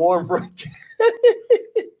getting warm for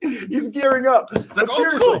he's gearing up. But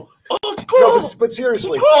seriously, but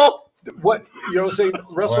seriously, what say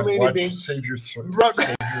WrestleMania being save your throat.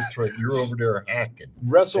 Save your throat. You're over there hacking.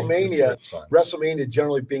 WrestleMania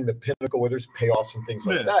generally being the pinnacle where there's payoffs and things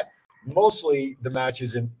like that. Mostly the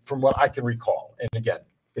matches, from what I can recall, and again,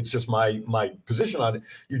 it's just my position on it.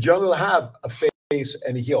 You generally have a face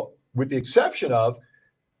and a heel, with the exception of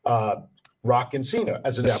Rock and Cena,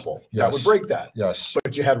 as an example. Yes. That would break that. Yes.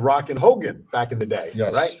 But you had Rock and Hogan back in the day,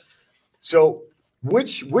 right? So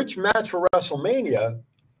which match for WrestleMania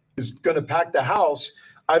is going to pack the house?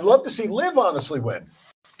 I'd love to see Liv honestly win,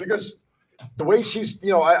 because the way she's,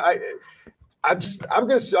 I'm just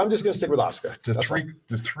gonna stick with Asuka.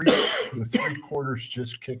 The three quarters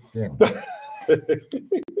just kicked in.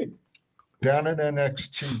 Down in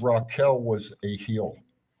NXT, Raquel was a heel.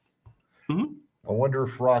 Mm-hmm. I wonder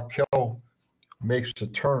if Raquel makes a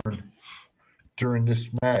turn during this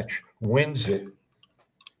match, wins it,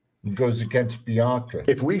 and goes against Bianca.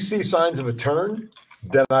 If we see signs of a turn,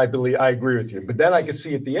 then I agree with you. But then I can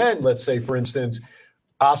see at the end, let's say, for instance,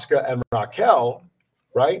 Asuka and Raquel,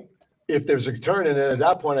 right? If there's a turn, and then at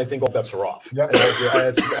that point, I think all bets are off. Yep.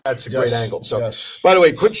 That's a great angle. So, by the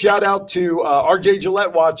way, quick shout out to RJ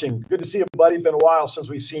Gillette watching. Good to see you, buddy. Been a while since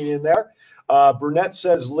we've seen you in there. Brunette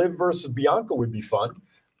says Liv versus Bianca would be fun.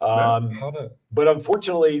 But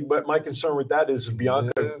unfortunately, my concern with that is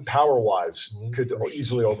Bianca, power-wise, could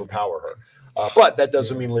easily overpower But that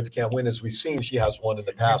doesn't mean Liv can't win. As we've seen, she has won in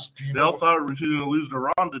the past. They all thought she was going to lose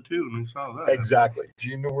to Ronda, too, and we saw that. Exactly. Do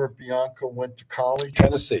you know where Bianca went to college?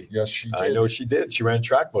 Tennessee. Yes, she did. I know she did. She ran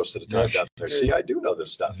track most of the time down there. did. See, I do know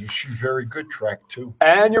this stuff. She's very good track, too.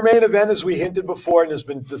 And your main event, as we hinted before and has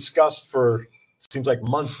been discussed for, seems like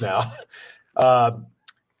months now,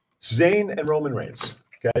 Zayn and Roman Reigns.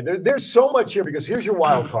 Okay, there's so much here because here's your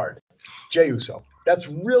wild card, Jey Uso. That's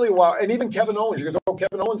really wild. And even Kevin Owens, you can throw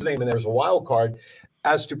Kevin Owens' name in there as a wild card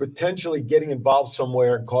as to potentially getting involved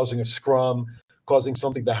somewhere and causing a scrum, causing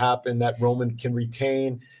something to happen that Roman can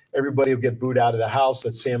retain. Everybody will get booed out of the house,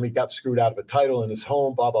 that Sami got screwed out of a title in his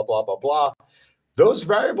home, blah, blah, blah, blah, blah. Those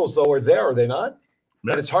variables, though, are there, are they not?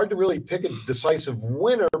 And it's hard to really pick a decisive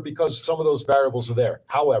winner because some of those variables are there.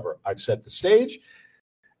 However, I've set the stage.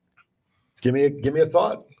 Give me a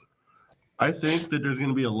thought. I think that there's going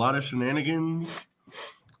to be a lot of shenanigans.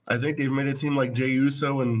 I think they've made it seem like Jey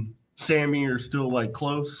Uso and Sami are still like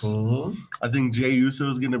close. Mm-hmm. I think Jey Uso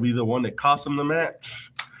is going to be the one that costs him the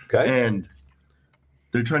match. Okay. And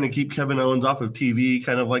they're trying to keep Kevin Owens off of TV,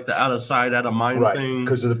 kind of like the out of sight, out of mind thing.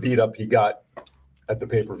 Because of the beat up he got at the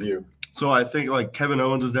pay-per-view. So I think like Kevin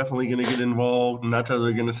Owens is definitely going to get involved, and that's how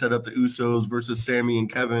they're going to set up the Usos versus Sami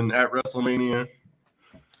and Kevin at WrestleMania.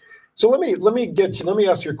 So let me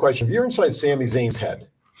ask you a question. If you're inside Sami Zayn's head,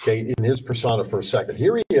 okay, in his persona for a second,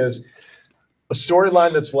 here he is, a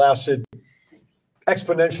storyline that's lasted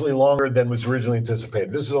exponentially longer than was originally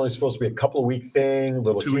anticipated. This is only supposed to be a couple of week thing,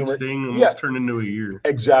 little 2 humor weeks thing, almost turned into a year.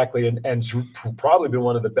 Exactly, and it's probably been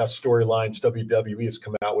one of the best storylines WWE has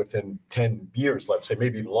come out with in 10 years, let's say,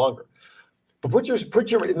 maybe even longer. But put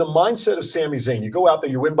your in the mindset of Sami Zayn. You go out there,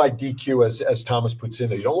 you win by DQ, as Thomas puts in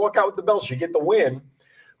there. You don't walk out with the belts, you get the win.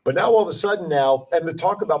 But now all of a sudden and the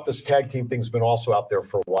talk about this tag team thing's been also out there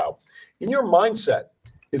for a while. In your mindset,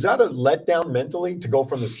 is that a letdown mentally to go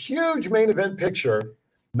from this huge main event picture,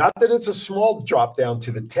 not that it's a small drop down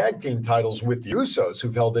to the tag team titles with the Usos,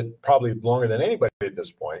 who've held it probably longer than anybody at this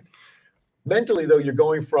point. Mentally, though, you're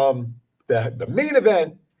going from the main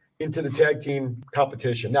event into the tag team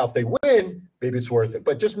competition. Now, if they win, maybe it's worth it.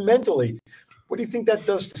 But just mentally, what do you think that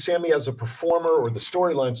does to Sami as a performer or the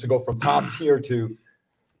storylines to go from top tier to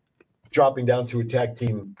dropping down to a tag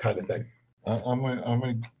team kind of thing? I'm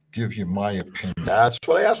going to give you my opinion. That's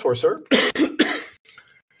what I asked for, sir.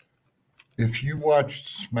 If you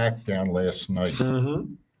watched SmackDown last night,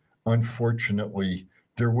 unfortunately,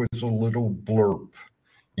 there was a little blurb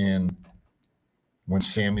in when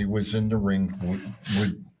Sami was in the ring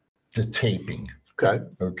with the taping.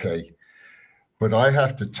 Okay. But I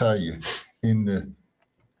have to tell you, in the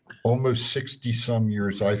almost 60-some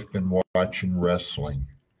years I've been watching wrestling,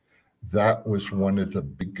 that was one of the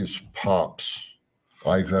biggest pops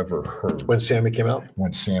I've ever heard. When Sami came out?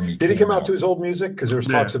 When Sami Did he come out to his old music? Because there was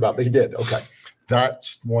talks about that. He did. Okay.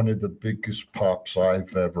 That's one of the biggest pops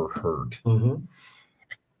I've ever heard. Mm-hmm.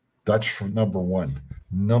 That's for number one.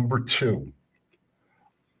 Number two,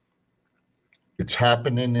 it's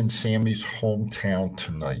happening in Sami's hometown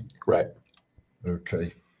tonight. Right.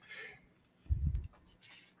 Okay.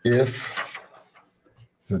 If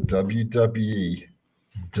the WWE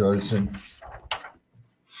doesn't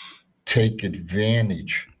take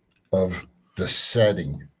advantage of the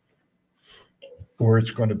setting, or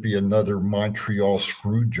it's going to be another Montreal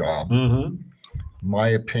screw job. My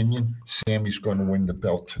opinion, Sami's going to win the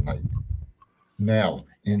belt tonight. Now,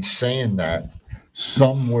 in saying that,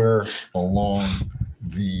 somewhere along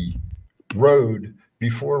the road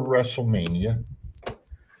before WrestleMania,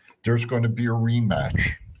 there's going to be a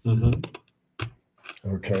rematch.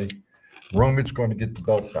 Okay. Roman's going to get the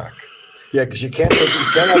belt back. Yeah, because you can't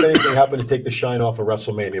have anything happen to take the shine off of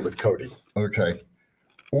WrestleMania with Cody. Okay.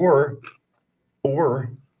 Or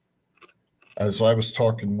as I was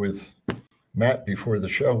talking with Matt before the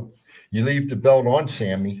show, you leave the belt on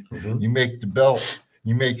Sami, you make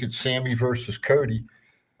it Sami versus Cody.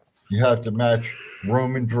 You have the match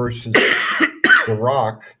Roman versus The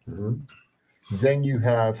Rock. Then you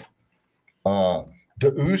have the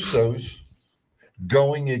Usos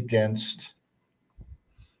going against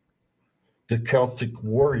the Celtic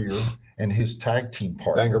Warrior and his tag team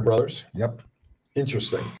partner. Banger Brothers? Yep.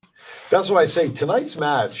 Interesting. That's why I say tonight's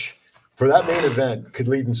match for that main event could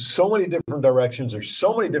lead in so many different directions. There's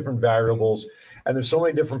so many different variables, and there's so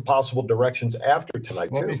many different possible directions after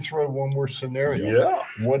tonight, Let me throw one more scenario. Yeah.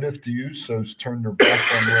 What if the Usos turn their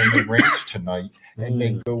back on Roman Reigns tonight and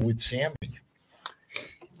they go with Sami?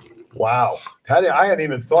 Wow. I hadn't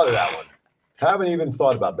even thought of that one. Haven't even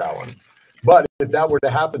thought about that one. But if that were to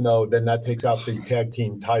happen, though, then that takes out the tag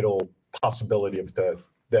team title possibility of the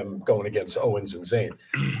them going against Owens and Zayn.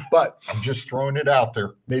 But I'm just throwing it out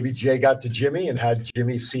there. Maybe Jay got to Jimmy and had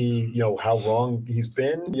Jimmy see, how wrong he's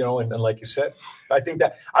been, and like you said, I think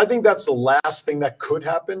that's the last thing that could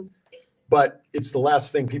happen, but it's the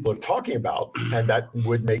last thing people are talking about, and that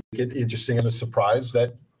would make it interesting and a surprise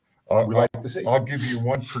that we like to see. I'll give you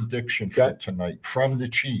one prediction for tonight from the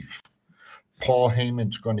Chief. Paul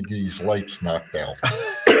Heyman's going to get his lights knocked out.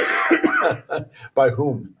 By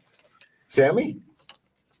whom? Sammy?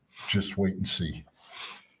 Just wait and see.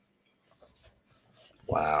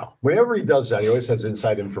 Wow. Whenever he does that, he always has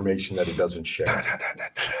inside information that he doesn't share.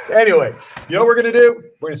 Anyway, you know what we're going to do?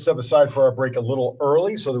 We're going to step aside for our break a little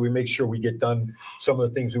early so that we make sure we get done some of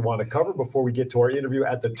the things we want to cover before we get to our interview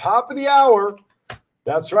at the top of the hour.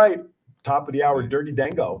 That's right. Top of the hour, Dirty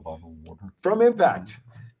Dango from Impact.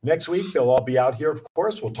 Next week, they'll all be out here, of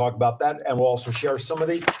course. We'll talk about that, and we'll also share some of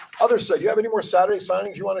the other stuff. Do you have any more Saturday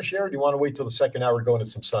signings you want to share, or do you want to wait till the second hour to go into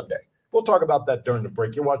some Sunday? We'll talk about that during the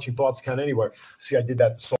break. You're watching Thoughts Count Anywhere. See, I did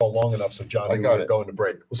that so long enough, so John, we're going to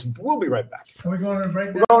break. We'll be right back. Are we going to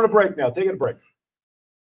break now? We're going to break now. Take a break.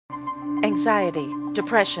 Anxiety,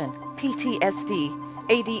 depression, PTSD,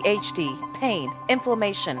 ADHD, pain,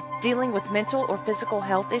 inflammation, dealing with mental or physical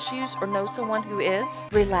health issues, or know someone who is?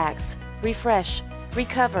 Relax, refresh,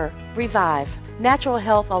 recover, revive. Natural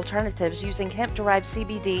health alternatives using hemp-derived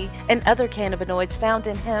CBD and other cannabinoids found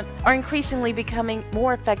in hemp are increasingly becoming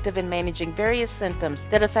more effective in managing various symptoms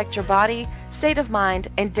that affect your body, state of mind,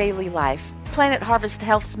 and daily life. Planet Harvest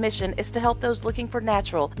Health's mission is to help those looking for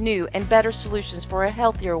natural, new, and better solutions for a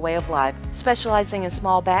healthier way of life, specializing in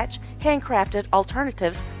small batch, handcrafted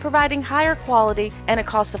alternatives, providing higher quality and a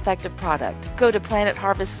cost-effective product. Go to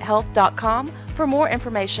planetharvesthealth.com for more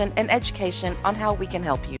information and education on how we can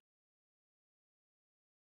help you.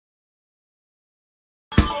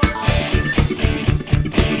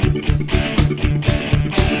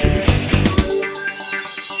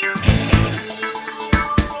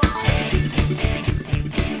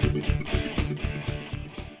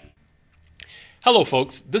 Hello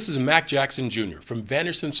folks, this is Mac Jackson Jr. from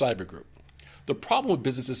Vanderson Cyber Group. The problem with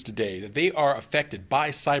businesses today is that they are affected by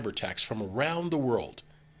cyber attacks from around the world,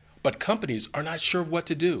 but companies are not sure of what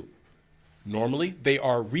to do. Normally, they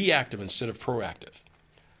are reactive instead of proactive.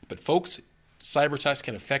 But folks, cyber attacks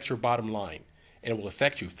can affect your bottom line, and it will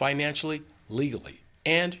affect you financially, legally,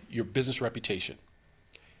 and your business reputation.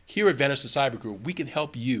 Here at Vanderson Cyber Group, we can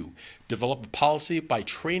help you develop a policy by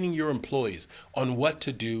training your employees on what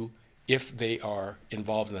to do if they are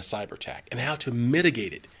involved in a cyber attack and how to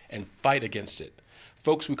mitigate it and fight against it.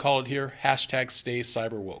 Folks, we call it here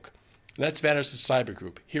 #StayCyberWoke. And that's Vanderson Cyber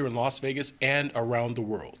Group here in Las Vegas and around the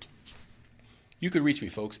world. You can reach me,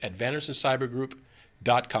 folks, at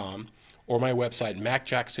VandersonCyberGroup.com or my website,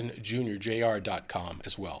 MacJacksonJr.com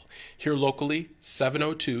as well. Here locally,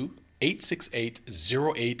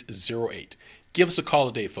 702-868-0808. Give us a call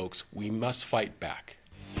today, folks. We must fight back.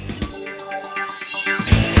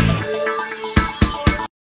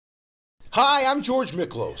 Hi, I'm George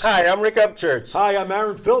Miklos. Hi, I'm Rick Upchurch. Hi, I'm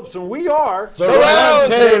Aaron Phillips, and we are The Round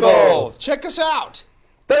Table. Check us out.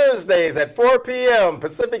 Thursdays at 4 p.m.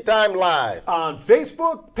 Pacific Time Live. On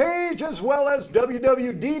Facebook page as well as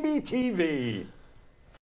WWDB TV.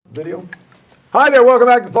 Video. Hi there, welcome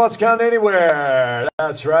back to Thoughts Count Anywhere.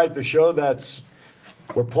 That's right, the show that's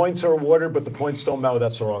where points are awarded, but the points don't matter.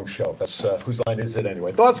 That's the wrong show. That's whose line is it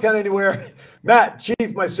anyway? Thoughts Count Anywhere. Matt,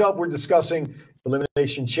 Chief, myself, we're discussing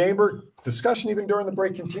Elimination Chamber. Discussion even during the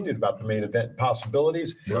break continued about the main event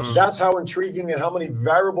possibilities. Yes. That's how intriguing and how many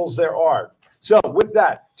variables there are. So with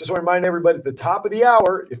that, just want to remind everybody at the top of the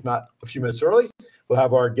hour, if not a few minutes early, we'll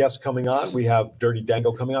have our guest coming on. We have Dirty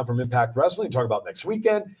Dango coming on from Impact Wrestling, talk about next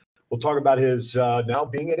weekend. We'll talk about his now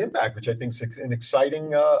being at Impact, which I think is an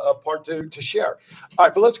exciting part to share. All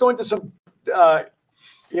right, but let's go into some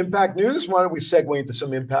Impact news. Why don't we segue into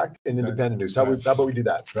some Impact and independent news? How about we do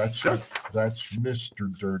that? That's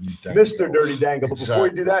Mr. Dirty Dango. Mr. Dirty Dango. But before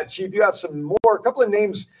we do that, Chief, you have a couple of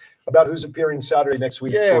names about who's appearing Saturday next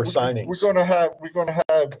week for signings. We're gonna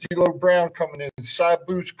have D'Lo Brown coming in,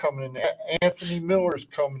 Sabu's coming in, Anthony Miller's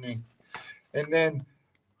coming in, and then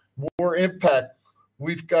more Impact.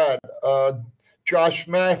 We've got Josh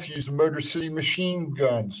Matthews, the Motor City Machine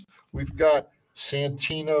Guns. We've got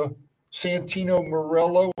Santino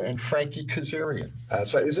Morello and Frankie Kazarian.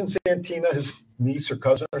 So isn't Santina his niece or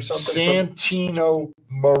cousin or something? Santino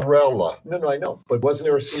Morella. No, I know. But wasn't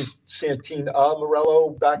there a Santina Morello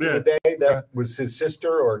back in the day that was his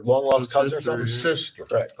sister or long-lost cousin or something? His sister.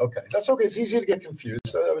 Right, okay. That's okay. It's easy to get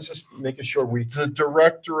confused. I was just making sure The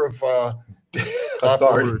director of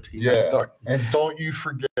Authority. Yeah. Authority. And don't you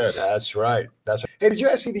forget it. That's right. That's right. Hey, did you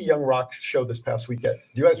guys see the Young Rock show this past weekend?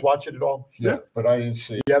 Do you guys watch it at all? Yeah, but I didn't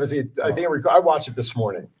see it. You haven't seen it? I think I watched it this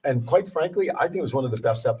morning. And quite frankly, I think it was one of the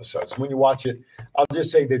best episodes. When you watch it, I'll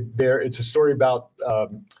just say that it's a story about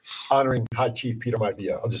honoring High Chief Peter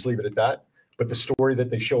Maivia. I'll just leave it at that. But the story that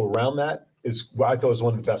they show around that I thought was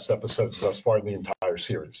one of the best episodes thus far in the entire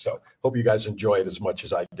series. So hope you guys enjoy it as much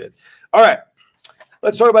as I did. All right.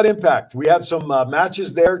 Let's talk about Impact. We have some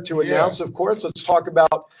matches there to announce, of course. Let's talk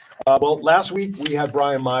about, last week we had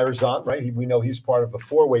Brian Myers on, right? We know he's part of the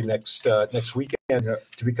four-way next weekend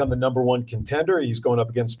to become the #1 contender. He's going up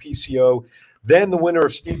against PCO. Then the winner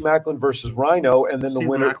of Steve Macklin versus Rhino, and then the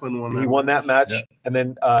winner, he won that match. Yeah. And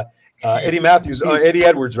then Eddie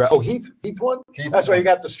Edwards, right? Oh, Heath won? That's right. He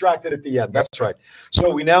got distracted at the end. That's right.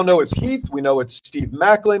 So we now know it's Heath. We know it's Steve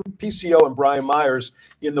Macklin, PCO, and Brian Myers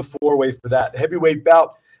in the four-way for that. Heavyweight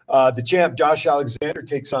bout, the champ, Josh Alexander,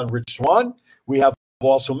 takes on Rich Swann. We have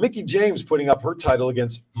also Mickie James putting up her title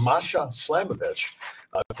against Masha Slamovich.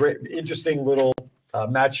 A great, interesting little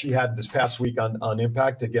match she had this past week on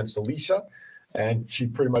Impact against Alicia. And she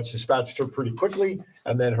pretty much dispatched her pretty quickly.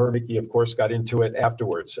 And then her, Mickie, of course, got into it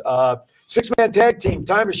afterwards. Six-man tag team,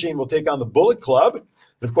 Time Machine will take on the Bullet Club. And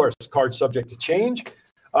of course, card subject to change.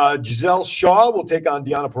 Giselle Shaw will take on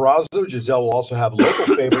Deonna Purrazzo. Giselle will also have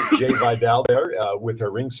local favorite Jay Vidal there with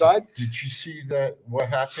her ringside. Did you see that? What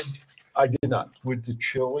happened? I did not. With the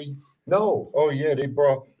chili? No. Oh, yeah.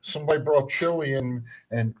 Somebody brought chili in,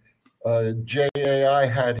 and JAI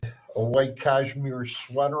had a white cashmere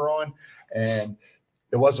sweater on. And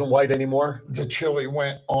it wasn't white anymore. The chili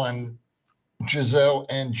went on Giselle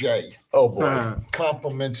and Jay. Oh boy!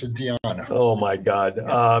 Compliments of Deonna. Oh my God!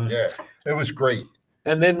 Yeah, it was great.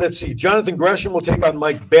 And then let's see, Jonathan Gresham will take on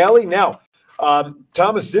Mike Bailey. Now,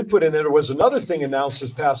 Thomas did put in there was another thing announced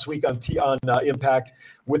this past week on Impact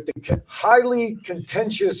with the highly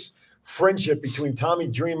contentious friendship between Tommy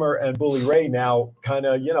Dreamer and Bully Ray. Now, kind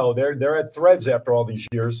of, they're at threads after all these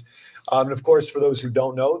years. And of course, for those who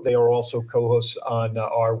don't know, they are also co-hosts on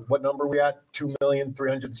our, what number are we at?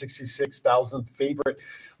 2,366,000 favorite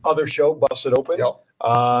other show, Busted Open. Yep.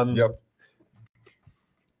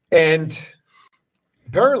 And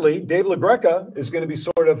apparently, Dave LaGreca is going to be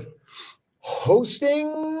sort of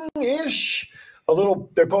hosting-ish.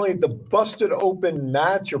 They're calling it the Busted Open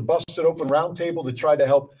match or Busted Open roundtable to try to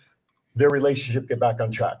help their relationship get back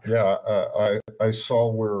on track. Yeah, I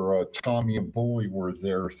saw where Tommy and Bully were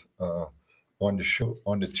there on the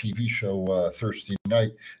TV show Thursday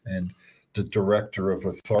night, and the director of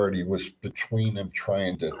Authority was between them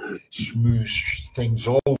trying to smooth things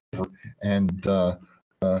over, and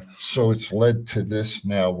so it's led to this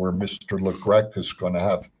now where Mr. LaGreca is going to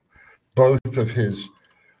have both of his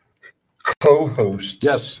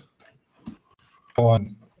co-hosts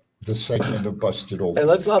on the segment of Busted Open. And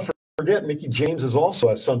let's not forget, Mickie James is also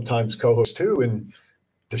a sometimes co-host too. And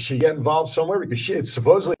does she get involved somewhere? Because it's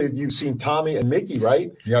supposedly you've seen Tommy and Mickie,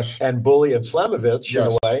 right? Yes. And Bully and Slamovich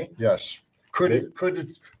in a way. Yes. Could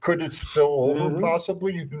it spill over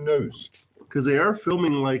possibly? Who knows? Because they are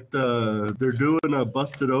filming they're doing a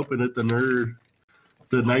Busted Open at the Nerd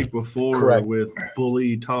the night before with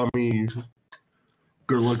Bully, Tommy,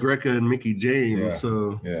 LaGreca, and Mickie James. Yeah.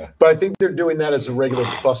 So but I think they're doing that as a regular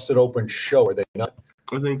Busted Open show. Are they not?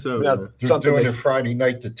 I think so. They're doing it Friday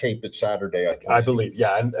night to tape it Saturday. I believe,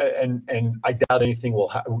 yeah, and I doubt anything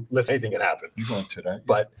will listen. Anything can happen. You going to that?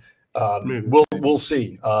 But we'll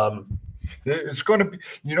see. It's going to be.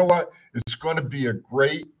 You know what? It's going to be a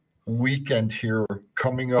great weekend here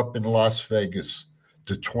coming up in Las Vegas,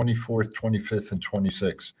 the 24th, 25th, and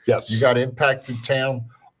 26th. Yes, you got Impact in town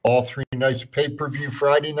all 3 nights. Pay-per-view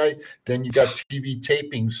Friday night. Then you got TV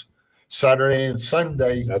tapings Saturday and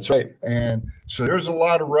Sunday. That's right. And so there's a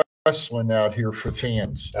lot of wrestling out here for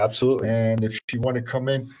fans. Absolutely. And if you want to come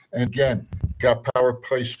in, and again, got Power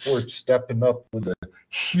Play Sports stepping up with a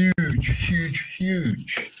huge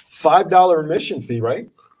 $5 admission fee, right?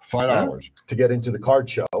 $5 to get into the card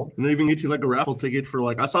show. And they even get you like a raffle ticket for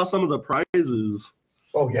I saw some of the prizes.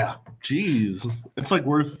 Oh yeah. Jeez. It's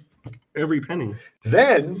worth every penny.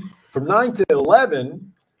 Then from 9 to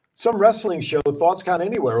 11, some wrestling show, Thoughts Count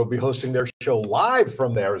Anywhere, will be hosting their show live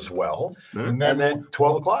from there as well. And then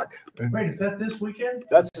 12 o'clock. Wait, is that this weekend?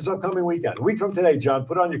 That's this upcoming weekend. A week from today, John.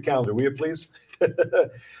 Put it on your calendar, will you please?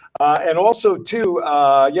 And also, too,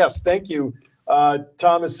 yes, thank you,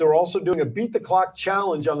 Thomas. They're also doing a Beat the Clock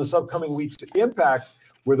challenge on this upcoming week's Impact,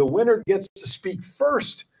 where the winner gets to speak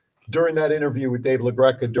first during that interview with Dave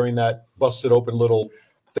LaGreca during that Busted Open little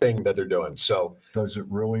thing that they're doing. So, does it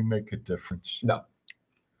really make a difference? No.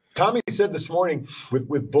 Tommy said this morning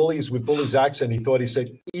with Bully's accent, he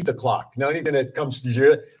said, eat the clock. Now, anything that comes to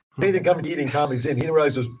eating, Tommy's in. He didn't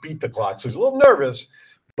realize it was beat the clock. So he's a little nervous,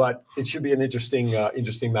 but it should be an interesting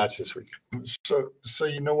match this week. So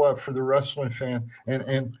you know what, for the wrestling fan,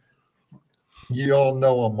 and you all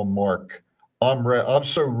know I'm a mark. I'm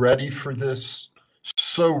so ready for this.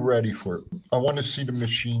 So ready for it. I want to see the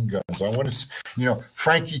machine guns. I want to see,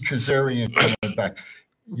 Frankie Kazarian coming back.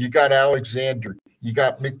 You got Alexander. You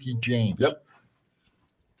got Mickey James. Yep.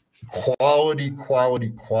 Quality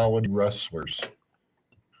wrestlers.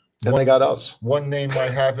 And they got us. One name I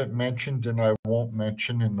haven't mentioned and I won't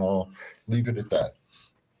mention, and I'll leave it at that.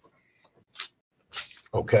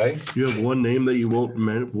 Okay. You have one name that you won't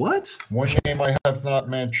mention. What? One name I have not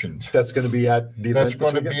mentioned. That's going to be at the event. That's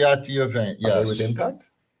going to be at the event, yes. Are they with Impact?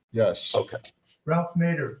 Yes. Okay. Ralph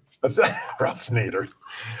Nader. Ralph Nader.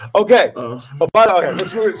 Okay. Okay,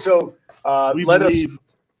 let's move it. So let us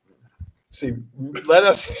see. Let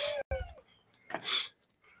us.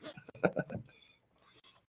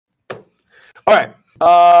 All right.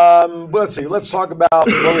 Let's see. Let's talk about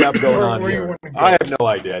what we have going on here. I have no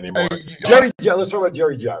idea anymore. Let's talk about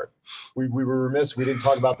Jerry Jarrett. We were remiss. We didn't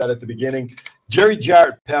talk about that at the beginning. Jerry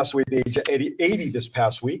Jarrett passed away at the age of 80 this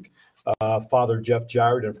past week. Father Jeff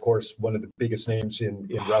Jarrett, and of course, one of the biggest names in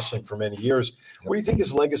wrestling for many years. What do you think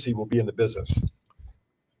his legacy will be in the business?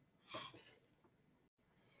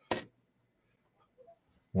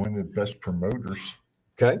 One of the best promoters.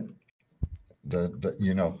 Okay.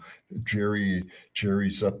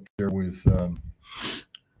 Jerry's up there with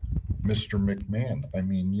Mr. McMahon. I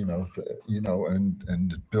mean,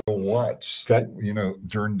 and Bill Watts. Okay.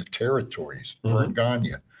 During the territories,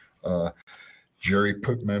 Vergania. Jerry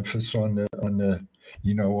put Memphis on the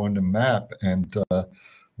map, and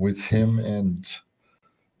with him and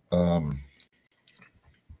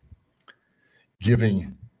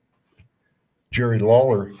giving Jerry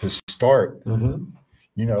Lawler his start, and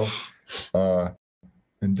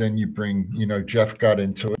then you bring, Jeff got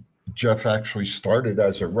into it. Jeff actually started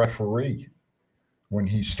as a referee when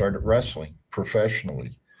he started wrestling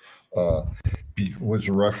professionally. Was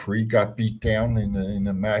a referee, got beat down in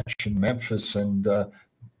a match in Memphis, and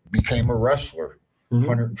became a wrestler,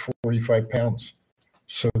 145 pounds,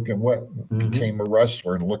 soaking wet, became a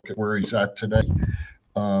wrestler, and look at where he's at today.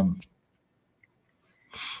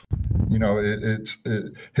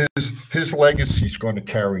 His legacy is going to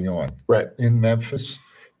carry on. Right. In Memphis,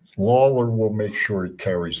 Lawler will make sure it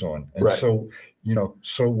carries on, and right. so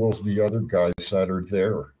will the other guys that are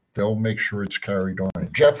there. They'll make sure it's carried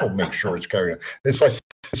on. Jeff will make sure it's carried on. It's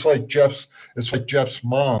like Jeff's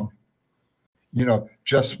mom.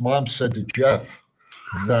 Jeff's mom said to Jeff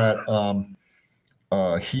that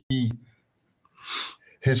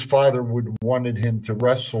his father wanted him to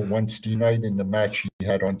wrestle Wednesday night in the match he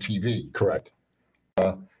had on TV. Correct.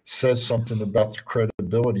 Says something about the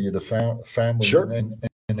credibility of the family, sure.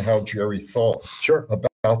 and how Jerry thought, sure,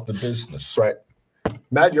 about the business. Right.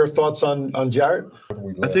 Matt, your thoughts on Jarrett?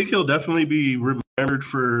 I think he'll definitely be remembered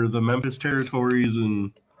for the Memphis territories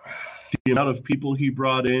and the amount of people he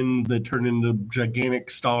brought in that turned into gigantic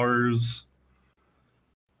stars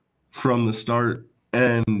from the start,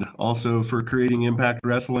 and also for creating Impact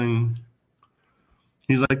Wrestling.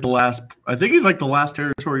 He's like the last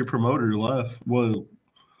territory promoter left.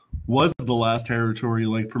 Was the last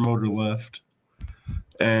territory promoter left.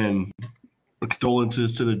 And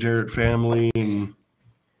condolences to the Jarrett family and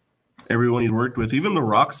everyone he's worked with. Even The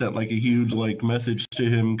Rock sent a huge message to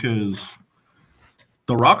him, because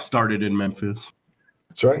The Rock started in Memphis.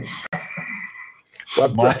 That's right.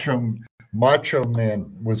 Macho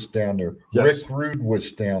Man was down there. Yes. Rick Rude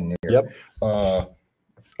was down there. Yep.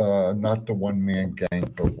 Not the One Man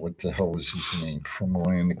Gang, but what the hell was his name, from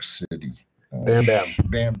Atlantic City? Bam Bam.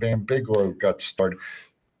 Bam Bam Bigelow got started.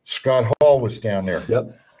 Scott Hall was down there.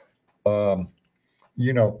 Yep.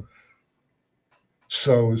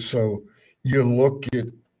 So you look at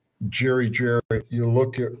Jerry Jarrett, you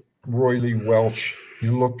look at Roy Lee Welch,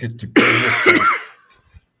 you look at the greatest.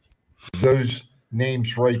 Those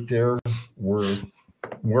names right there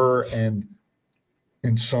were and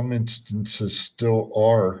in some instances still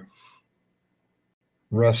are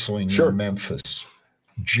wrestling in Memphis.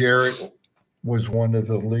 Jarrett was one of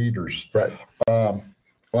the leaders. Right.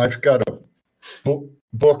 I've got a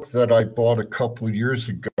book that I bought a couple of years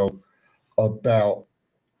ago about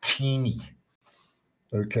Teenie,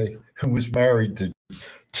 who was married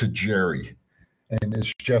to Jerry, and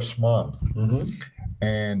is Jeff's mom.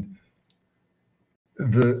 And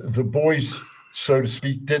the boys, so to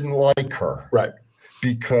speak, didn't like her. Right.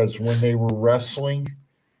 Because when they were wrestling,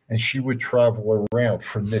 and she would travel around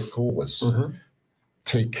for Nick Goulas,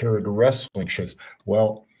 take care of the wrestling shows.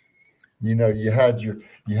 Well, you know, you had your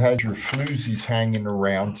floozies hanging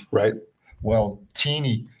around. Right. Well,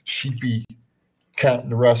 Teeny, she'd be counting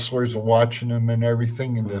the wrestlers and watching them and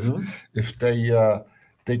everything. And if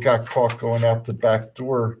they got caught going out the back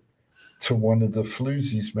door to one of the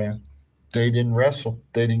floozies, man, they didn't wrestle.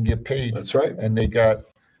 They didn't get paid. That's right. And they got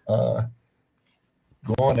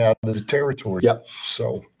gone out of the territory. Yep.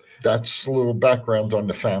 So that's a little background on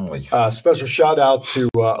the family. Special shout out to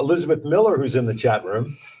Elizabeth Miller, who's in the chat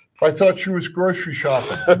room. I thought she was grocery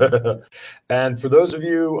shopping. And for those of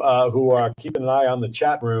you who are keeping an eye on the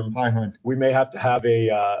chat room, hi, hon. We may have to have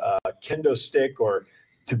a kendo stick or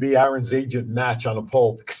to be Aaron's agent match on a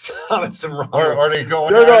poll because Thomas and Ron are they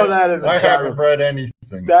going? They're going at it. In the I chat haven't room. read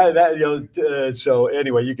anything. That you know. So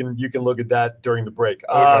anyway, you can look at that during the break.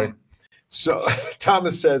 Okay. So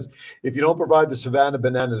Thomas says, if you don't provide the Savannah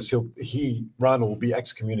bananas, Ron will be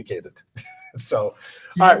excommunicated. So,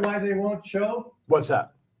 You all know right, why they won't show? what's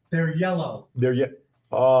that? They're yellow. The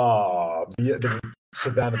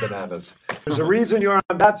Savannah bananas. There's a reason you're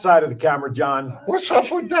on that side of the camera, John. What's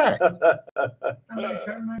up with that?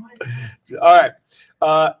 All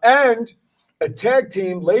right. And a tag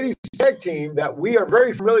team, ladies tag team that we are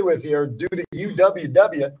very familiar with here due to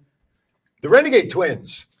UWW, the Renegade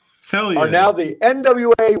Twins Hell yeah. are now the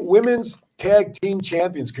NWA Women's Tag Team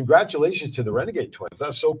Champions. Congratulations to the Renegade Twins.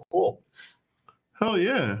 That's so cool. Hell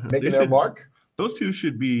yeah. Making their mark. Those two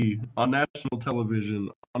should be on national television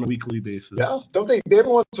on a weekly basis. Yeah. Don't they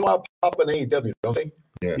every once in a while pop an AEW, don't they?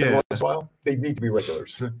 Yeah. Every once in a while. They need to be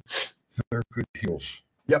regulars. They're good heels.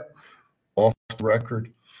 Yep. Off the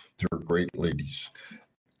record, they're great ladies.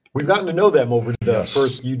 We've gotten to know them over the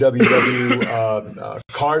first UWW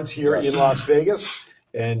cards here in Las Vegas.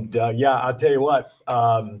 And I'll tell you what,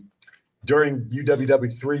 during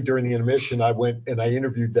UWW 3, during the intermission, I went and I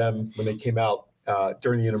interviewed them when they came out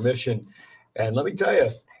during the intermission. And let me tell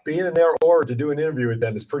you, being in their aura to do an interview with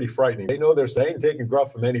them is pretty frightening. They know they ain't taking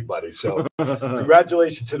gruff from anybody. So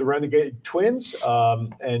congratulations to the Renegade Twins.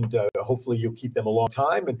 And hopefully you'll keep them a long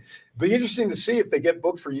time. And it'll be interesting to see if they get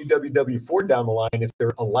booked for UWW 4 down the line, if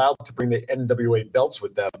they're allowed to bring the NWA belts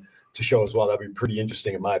with them to show as well. That'd be pretty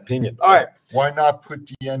interesting in my opinion. All right. Why not put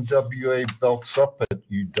the NWA belts up at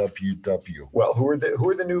UWW? Well, who are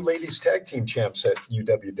the new ladies tag team champs at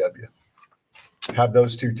UWW? Have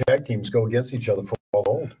those two tag teams go against each other for all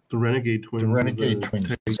gold. The Renegade Twins. The Renegade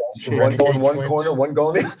Twins. One going one corner, one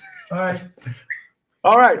going the other.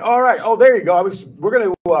 All right. All right. Oh, there you go. We're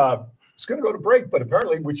gonna go to break, but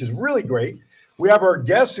apparently, which is really great, we have our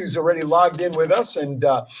guest who's already logged in with us, and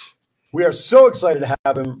we are so excited to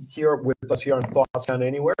have him here with us here on Thoughts Count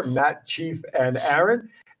Anywhere, Matt, Chief, and Aaron.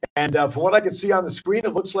 And from what I can see on the screen,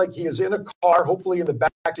 it looks like he is in a car, hopefully in the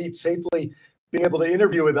back seat, safely being able to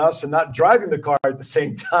interview with us and not driving the car at the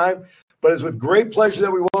same time. But it's with great pleasure that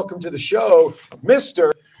we welcome to the show,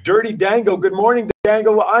 Mr. Dirty Dango. Good morning,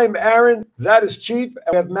 Dango. I'm Aaron. That is Chief.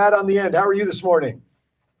 And we have Matt on the end. How are you this morning?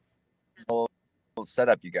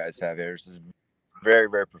 Setup you guys have here. This is very,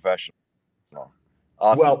 very professional.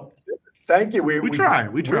 Awesome. Well, thank you. We try.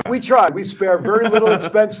 We spare very little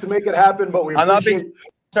expense to make it happen, but I'm not being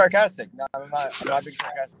sarcastic. No, I'm not being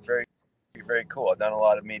sarcastic. Very, very cool. I've done a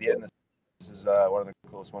lot of media, and this is one of the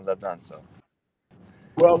coolest ones I've done. So,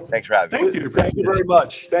 well, thanks for having me. Thank you very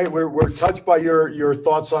much. We're touched by your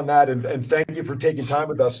thoughts on that, and thank you for taking time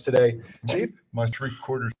with us today, Chief. My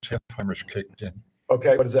 3/4 half-timers kicked in.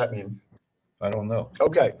 Okay, what does that mean? I don't know.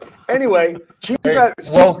 Okay. Anyway, Chief. Hey,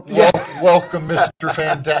 welcome, Mr.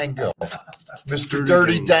 Fandango. Mr.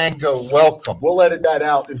 Dirty Dango, welcome. We'll edit that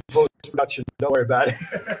out in post-production. Don't worry about it.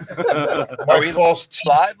 My false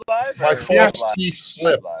teeth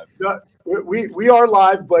slipped. No, we are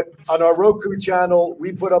live, but on our Roku channel,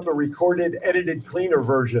 we put up a recorded, edited, cleaner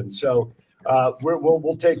version. So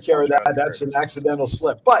we'll take care of that. That's an accidental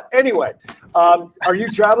slip. But anyway, are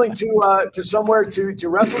you traveling to somewhere to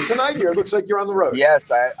wrestle tonight? Here, it looks like you're on the road.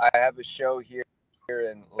 Yes, I have a show here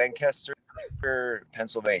in Lancaster,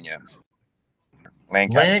 Pennsylvania.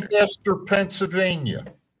 Lancaster, Pennsylvania.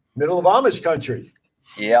 Middle of Amish country.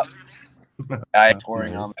 Yep. I'm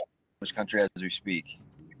touring Amish country as we speak.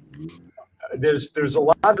 There's a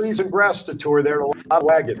lot of leaves and grass to tour there, a lot of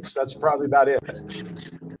wagons. That's probably about it.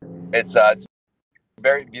 It's a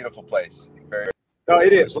very beautiful place. No,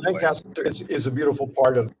 it is. Lancaster is a beautiful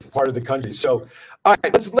part of the country. So, all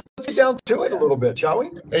right, let's get down to it a little bit, shall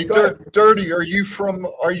we? Hey, Dirty, are you from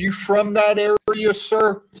that area,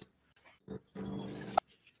 sir?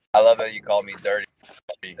 I love that you call me dirty.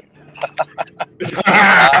 You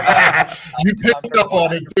picked up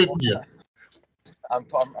on it, didn't you? I'm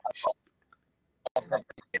from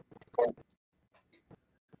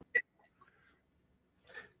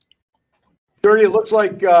Dirty, it looks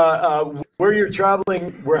like where you're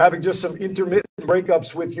traveling, we're having just some intermittent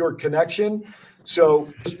breakups with your connection.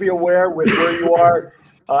 So just be aware with where you are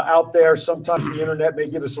out there. Sometimes the internet may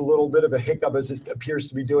give us a little bit of a hiccup as it appears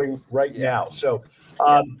to be doing right now. So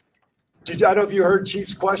I don't know if you heard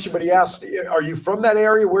Chief's question, but he asked, are you from that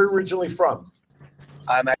area? Where are you originally from?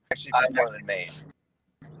 I'm actually from Portland, Maine.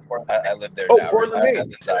 I live there now. Oh, Portland, Maine. I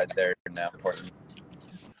reside there now, Portland.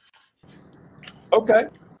 Okay.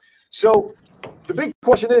 So the big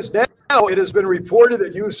question is, now it has been reported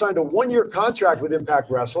that you signed a 1-year contract with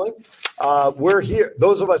Impact Wrestling. We're here.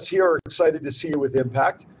 Those of us here are excited to see you with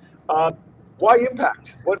Impact. Why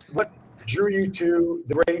Impact? What drew you to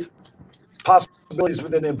the great possibilities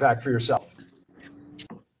within Impact for yourself?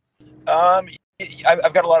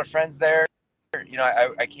 I've got a lot of friends there. You know,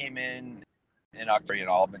 I came in October in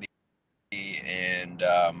Albany, and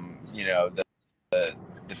you know, the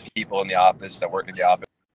people in the office that work in the office,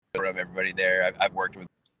 everybody there, I've worked with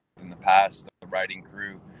in the past, the writing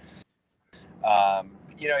crew.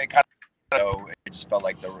 You know, it kind of, it just felt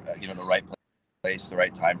like the right place, the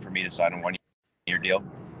right time for me to sign a 1-year deal.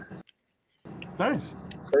 Nice,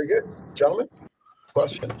 very good, gentlemen.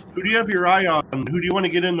 Question: Who do you have your eye on? Who do you want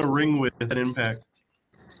to get in the ring with at Impact?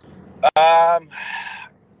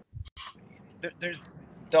 There's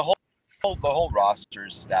the whole roster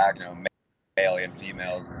is stacked, you know, male and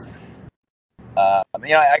female. You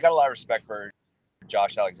know, I got a lot of respect for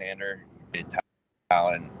Josh Alexander,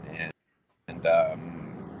 talent, and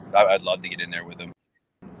I'd love to get in there with him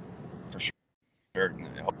for sure.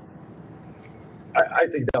 I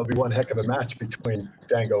think that would be one heck of a match between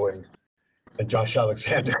Dango and Josh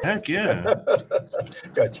Alexander. Heck yeah!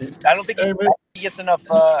 Got you. I don't think he gets enough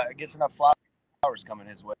flowers coming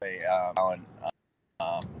his way.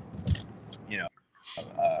 You know,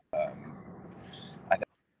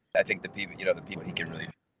 I think the people he can really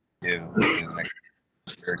do in the next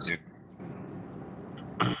year or two.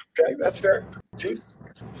 Okay, that's fair. Chief?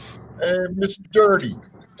 Mr. Dirty,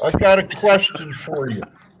 I got a question for you.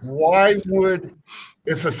 Why would,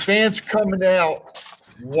 if a fan's coming out,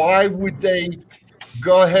 why would they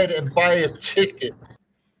go ahead and buy a ticket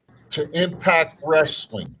to Impact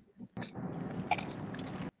Wrestling?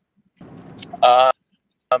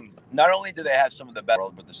 Not only do they have some of the better,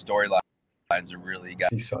 but the storylines have really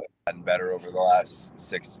gotten better over the last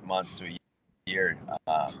 6 months to a year.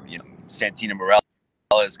 You know, Santina Morella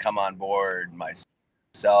has come on board.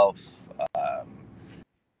 Myself,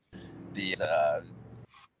 they're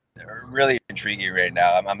really intriguing right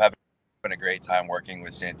now. I'm having a great time working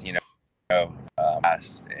with Santino, and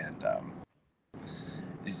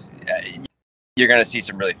you're going to see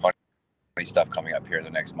some really funny stuff coming up here in the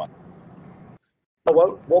next month.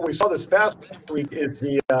 What we saw this past week is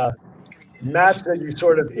the match that you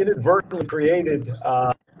sort of inadvertently created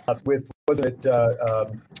with, wasn't it?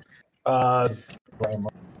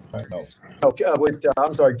 With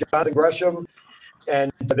I'm sorry, Jonathan Gresham,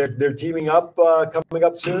 and they're teaming up coming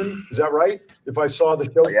up soon. Is that right? If I saw the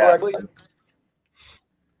show correctly.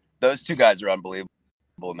 Those two guys are unbelievable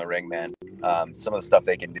in the ring, man. Some of the stuff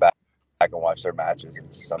they can do, back and watch their matches,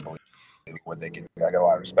 it's just unbelievable what they can do. I got a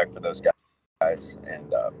lot of respect for those guys.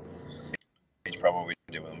 And each promo we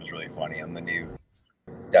did with them was really funny. I'm the new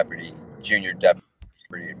junior deputy.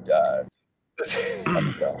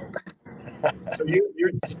 So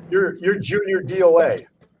you're junior DOA.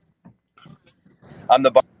 I'm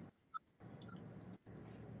the.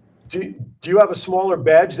 Do you have a smaller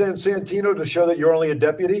badge than Santino to show that you're only a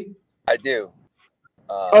deputy? I do.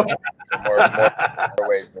 Okay.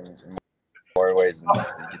 More ways than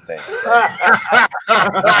you think.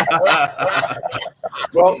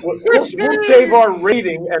 Well, we'll save our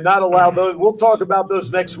rating and not allow those. We'll talk about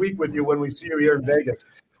those next week with you when we see you here in Vegas.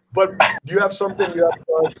 But do you have something you have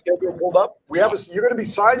scheduled pulled up? You're going to be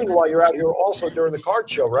signing while you're out here also during the card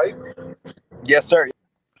show, right? Yes, sir.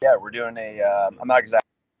 Yeah, we're doing I'm not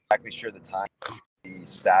exactly sure the time.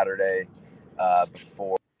 Saturday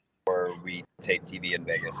before we tape TV in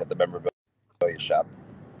Vegas at the memorabilia shop.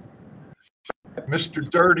 Mr.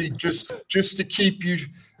 Dirty, just to keep you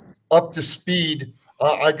up to speed,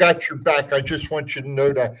 I got your back. I just want you to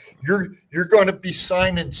know that you're going to be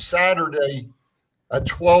signing Saturday at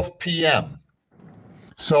 12 p.m.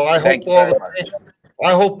 So I hope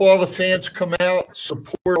all the fans come out,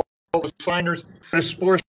 support all the signers,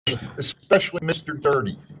 especially Mr.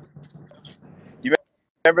 Dirty. You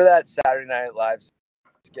remember that Saturday Night Live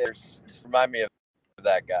sketch? Just remind me of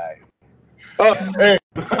that guy. Oh, hey.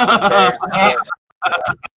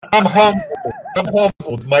 I'm humbled. I'm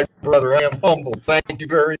humbled, my brother. I am humbled. Thank you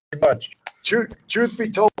very much. truth be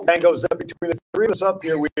told, Mangos, that between the three of us up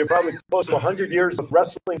here, we have probably close to 100 years of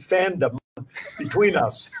wrestling fandom between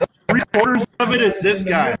us. 3/4 of it is this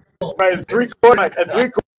guy. Right, and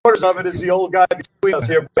three-quarters of it is the old guy between us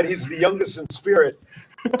here, but he's the youngest in spirit.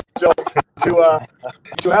 So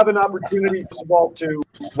to have an opportunity, first of all, to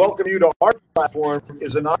welcome you to our platform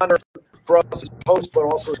is an honor for us as hosts, but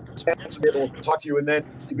also as fans to be able to talk to you, and then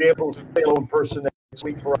to be able to say hello in person next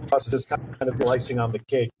week for us is just kind of the icing on the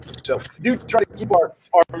cake. So do try to keep our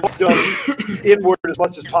work done inward as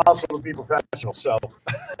much as possible to be professional. So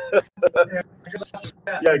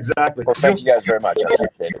yeah, exactly. Well, thank you guys very much. I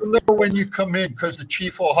appreciate it. Remember when you come in, because the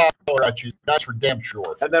chief will holler at you. That's for damn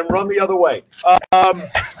sure. And then run the other way.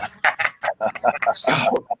 So,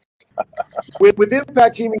 with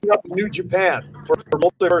Impact teaming up with New Japan for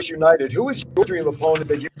Multiverse United, who is your dream opponent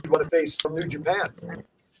that you want to face from New Japan?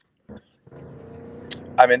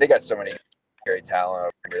 I mean, they got so many great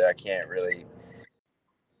talent over there. I can't really.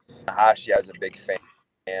 Hashi, I was a big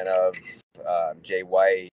fan of Jay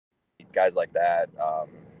White, guys like that.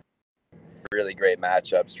 Really great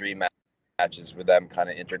matchups, dream matches with them, kind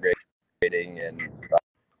of integrating, and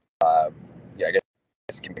yeah, I guess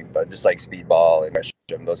but just like Speedball and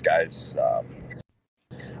Gresham, those guys.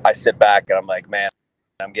 I sit back and I'm like, man,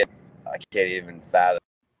 I can't even fathom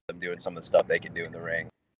them doing some of the stuff they can do in the ring.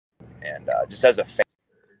 And just as a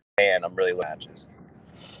fan, I'm really matches.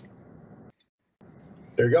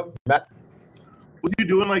 There you go, Matt. With you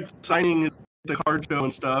doing like signing at the card show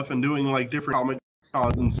and stuff, and doing like different comic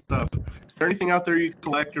cons and stuff, is there anything out there you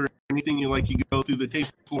collect or anything you go through the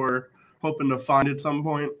taste floor hoping to find at some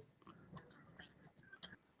point?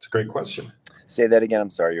 It's a great question. Say that again. I'm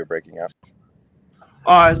sorry, you're breaking up.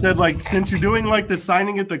 I said, like, since you're doing like the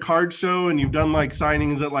signing at the card show and you've done like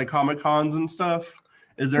signings at like Comic Cons and stuff,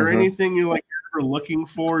 is there anything you like you're looking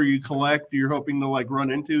for, you collect, you're hoping to like run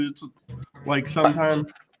into like sometime?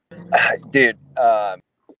 Dude,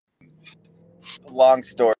 long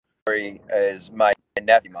story is my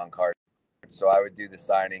nephew on cards. So I would do the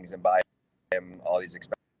signings and buy him all these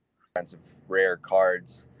expensive rare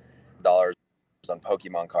cards, dollars on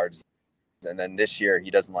Pokemon cards. And then this year he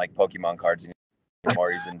doesn't like Pokemon cards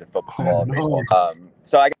anymore. He's into football and baseball.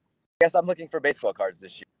 So I guess I'm looking for baseball cards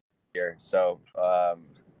this year. So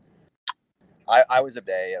I was a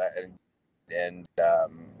day and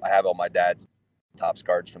I have all my dad's Topps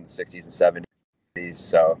cards from the 60s and 70s.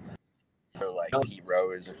 So for like Pete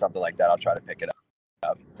Rose or something like that, I'll try to pick it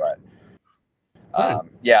up. But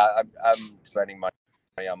yeah, I'm spending money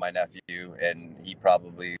on my nephew, and he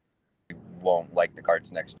probably won't like the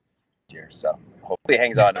cards next year. So hopefully he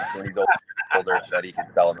hangs on until he's older that he can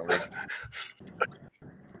sell them at least.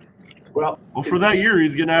 Well, for that year,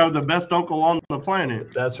 he's going to have the best uncle on the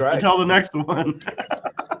planet. That's right. Until the next one.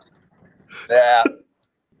 Yeah.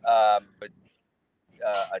 But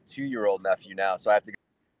a 2-year-old nephew now, so I have to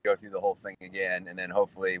go through the whole thing again, and then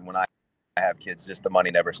hopefully when I have kids, just the money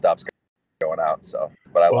never stops going out. So,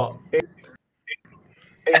 but I love them.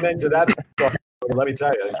 Amen to that. Let me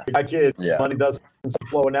tell you, my kids, money doesn't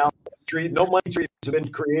flow out. No money trees have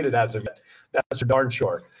been created as of yet. That's for darn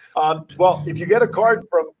sure. Well, if you get a card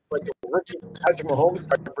from like Ricky Patrick Mahomes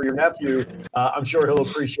for your nephew, I'm sure he'll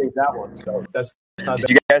appreciate that one. So that's. Did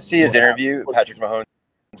you guys see his interview, Patrick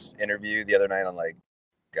Mahomes' interview the other night on like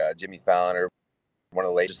Jimmy Fallon or one of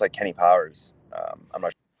the late, just like Kenny Powers? I'm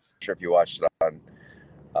not sure if you watched it on.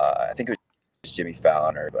 I think it was Jimmy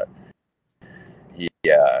Fallon, but he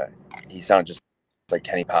sounded just like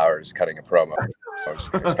Kenny Powers cutting a promo.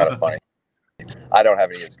 It was kind of funny. I don't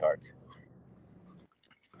have any of his cards.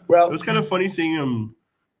 Well, it was kind of funny seeing him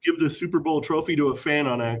give the Super Bowl trophy to a fan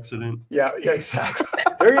on accident. Yeah, exactly.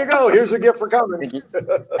 There you go. Here's a gift for coming. You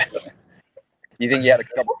think you had a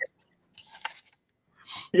couple?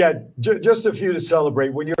 Yeah, just a few to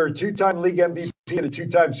celebrate. When you're a 2-time league MVP and a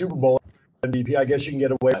 2-time Super Bowl MVP, I guess you can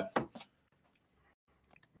get away with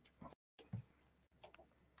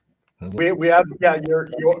that. We have your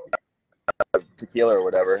tequila or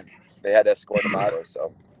whatever. They had to escort them out of,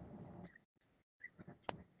 so.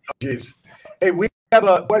 Jeez. Hey, we have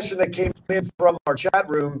a question that came in from our chat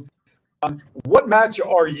room. What match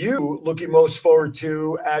are you looking most forward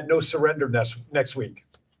to at No Surrender next week?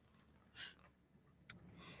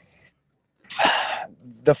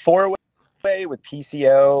 The 4-way with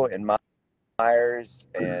PCO and Myers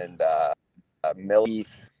and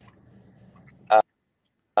Millheath.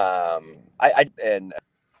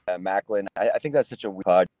 Macklin. I think that's such a weird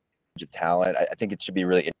bunch of talent. I think it should be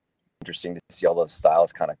really interesting to see all those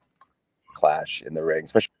styles kind of clash in the ring,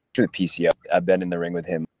 especially with PCO. I've been in the ring with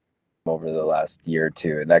him over the last year or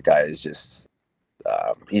two, and that guy is just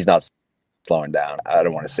he's not slowing down. I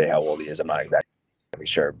don't want to say how old he is. I'm not exactly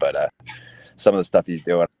sure, but some of the stuff he's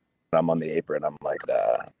doing, I'm on the apron. I'm like,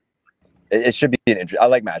 it should be an interesting. I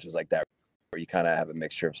like matches like that where you kind of have a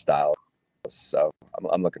mixture of styles. So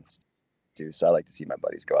I'm looking to. So I like to see my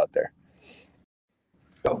buddies go out there.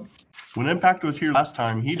 When Impact was here last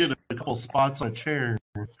time, he did a couple spots on a chair.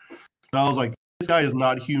 And I was like, this guy is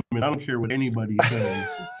not human. I don't care what anybody says.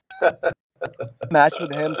 Match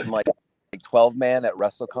with him, some like 12-man at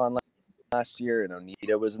WrestleCon last year, and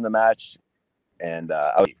Onita was in the match. And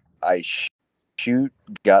I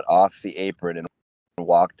got off the apron and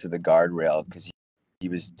walked to the guardrail because he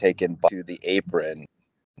was taken to the apron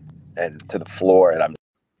and to the floor, and I'm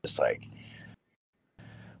just like,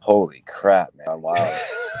 holy crap, man! Wow.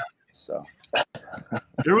 So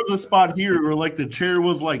there was a spot here where like the chair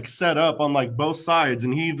was like set up on like both sides,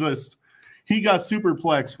 and he got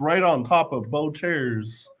superplexed right on top of both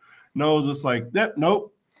chairs. And I was just like,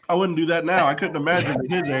 nope, I wouldn't do that now. I couldn't imagine at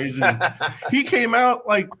his age. And he came out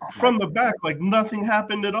like from the back, like nothing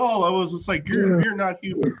happened at all. I was just like, you're not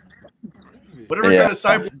human. Whatever kind of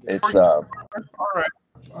cyber. It's all right.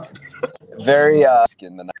 Very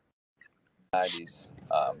in the 90s.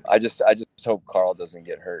 I just hope Carl doesn't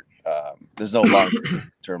get hurt. There's no long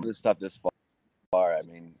term. This stuff this far. I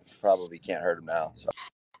mean, probably can't hurt him now.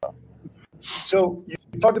 So you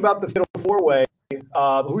talked about the Fatal 4-Way.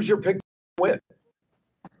 Who's your pick to win?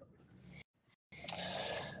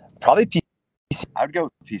 Probably PCO. I'd go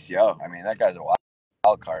with PCO. I mean, that guy's a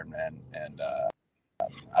wild card, man, and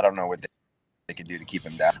I don't know what they could do to keep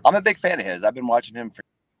him down. I'm a big fan of his. I've been watching him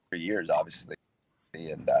for years, obviously,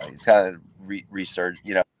 and he's kind of research.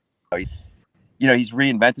 He's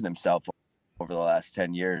reinvented himself over the last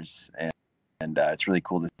 10 years, and it's really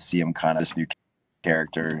cool to see him kind of this new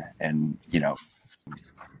character and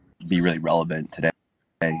be really relevant today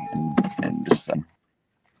and just.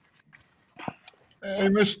 Hey,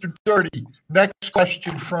 Mr. Dirty. Next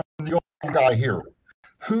question from the old guy here.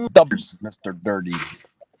 Who, Mr. Dirty?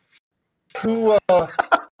 Who?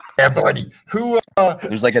 Yeah, buddy. Who?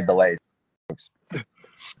 There's like a delay.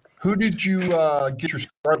 Who did you get your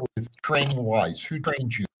start with training wise? Who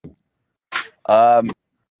trained you? I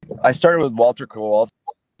started with Walter Kowalski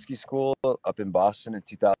School up in Boston in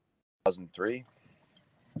 2003.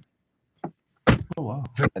 Oh wow!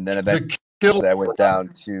 And then eventually I went down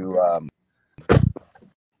to.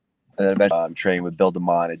 And then eventually I'm training with Bill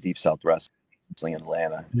DeMont at Deep South Wrestling in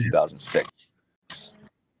Atlanta in 2006.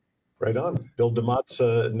 Right on. Bill DeMont's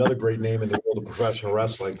another great name in the world of professional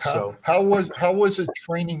wrestling. How was it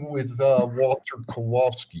training with Walter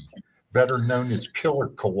Kowalski, better known as Killer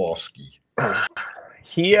Kowalski? I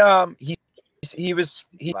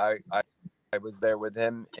was there with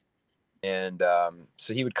him, and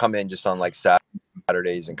so he would come in just on like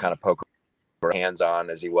Saturdays and kind of poke hands on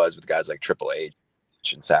as he was with guys like Triple H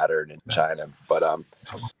and Saturn and China, but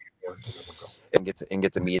and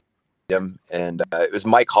get to meet him, and it was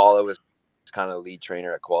Mike Hall was kind of the lead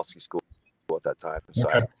trainer at Kowalski School at that time, so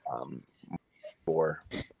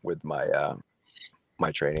with my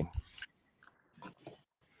my training.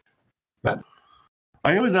 Matt?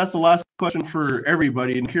 I always ask the last question for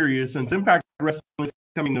everybody, and curious, since Impact Wrestling is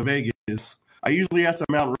coming to Vegas, I usually ask a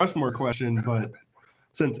Mount Rushmore question, but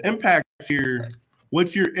since Impact's here,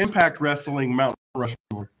 what's your Impact Wrestling Mount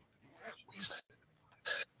Rushmore?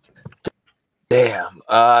 Damn,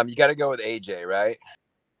 you got to go with AJ, right?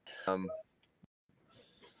 I'm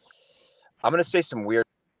gonna say some weird,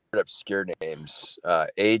 obscure names.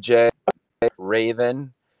 AJ,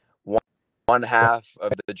 Raven, one half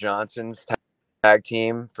of the Johnsons tag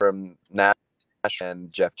team from Nash,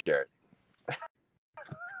 and Jeff Jarrett.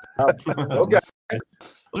 Okay,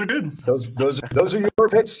 those are good. Those are your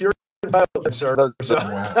picks. You're entitled, sir. Those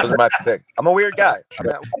are my picks. I'm a weird guy.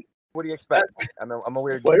 What do you expect? I'm a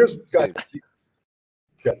weird. Well, here's guy.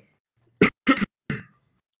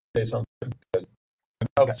 Say something.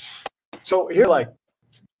 Okay. So here, like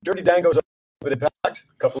Dirty Dango's up at Impact,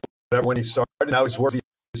 a couple of when he started. Now he's working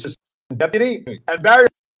as assistant deputy, and Barry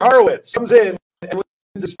Horowitz comes in and wins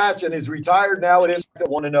this match and is retired now at Impact at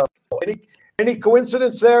 1-0. Any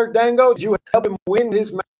coincidence there, Dango? Did you help him win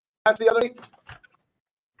his match the other night?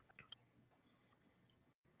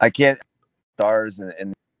 I can't. Stars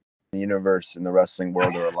in the universe in the wrestling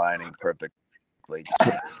world are aligning perfectly.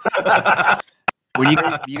 When you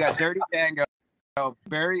got Dirty Dango,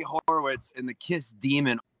 Barry Horowitz, and the Kiss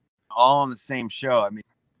Demon all on the same show. I mean,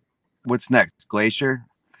 what's next? Glacier?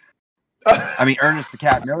 I mean, Ernest the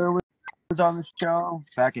Cat Miller was on the show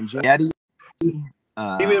back in January.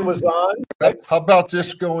 Demon was on. How about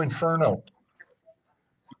Disco Inferno?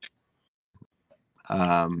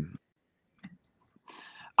 I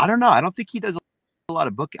I don't know. I don't think he does a lot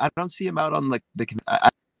of book. I don't see him out on like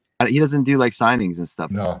he doesn't do like signings and stuff.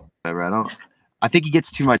 No. I think he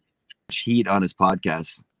gets too much heat on his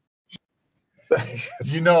podcast.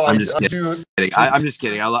 You know, I'm just kidding. I'm just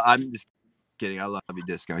kidding. I'm just kidding. I love you,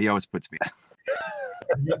 Disco. He always puts me.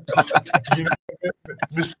 You know,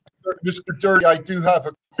 Mr. Dirty, I do have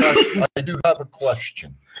a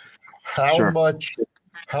question. How much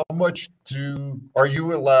are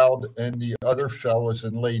you allowed and the other fellas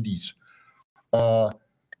and ladies to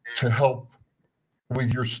help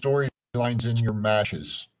with your storylines in your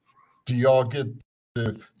matches? Do y'all get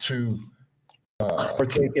to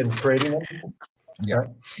partake in creating them?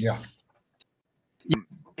 Yeah.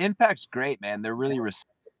 Impact's great, man. They're really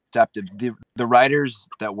receptive. The writers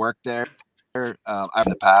that work there, I've in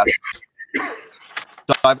the past.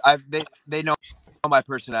 So they know my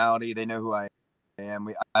personality. They know who I am.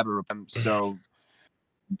 I have so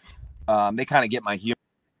they kind of get my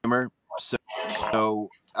humor. So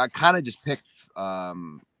I kind of just picked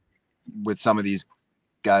with some of these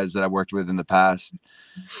guys that I worked with in the past.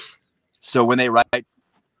 So when they write,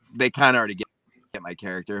 they kind of already get my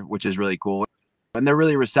character, which is really cool. And they're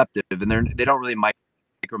really receptive, and they don't really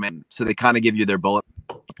micromanage. So they kind of give you their bullet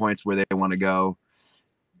points where they want to go,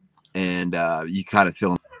 and you kind of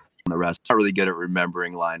fill in the rest. I'm not really good at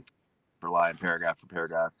remembering line for line, paragraph for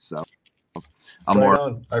paragraph. So I'm more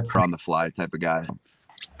on the fly type of guy.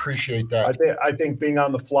 Appreciate that. I think being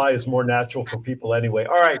on the fly is more natural for people anyway.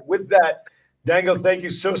 All right, with that, Dango, thank you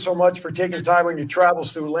so much for taking time on your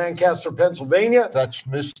travels through Lancaster, Pennsylvania. That's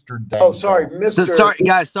Mr. Dango. Oh, sorry, Mr. Sorry,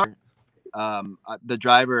 guys. Sorry. The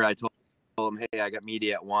driver, I told him, hey, I got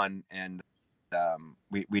media at 1, and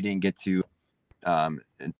we didn't get to until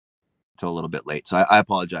a little bit late. So I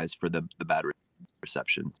apologize for the bad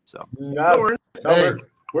reception. So no,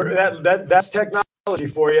 that's technology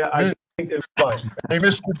for you. I think it's fine. Hey,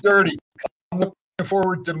 Mr. Dirty, I'm looking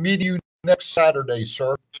forward to meeting you next Saturday,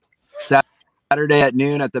 sir. Saturday at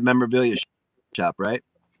noon at the memorabilia shop, right?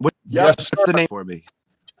 What's the name for me?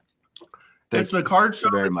 It's the card show.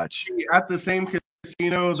 Very much at the same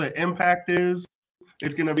casino that Impact is.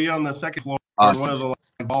 It's going to be on the second floor. Awesome. One of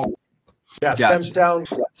the balls. Yeah, Semstown.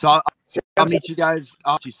 So I'll meet you guys.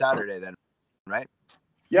 I'll meet you Saturday then, right?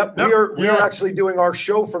 Yep. We are actually doing our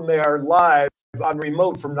show from there live on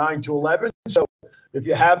remote from 9 to 11. So if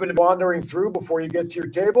you happen to be wandering through before you get to your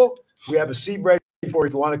table, we have a seat ready for you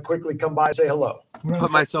if you want to quickly come by and say hello.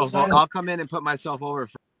 I'll come in and put myself over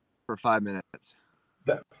for 5 minutes.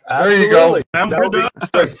 There you go.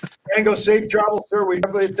 Dango, safe travel, sir. We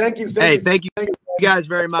thank you. Thank you guys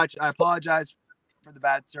very much. I apologize for the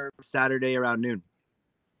bad service Saturday around noon.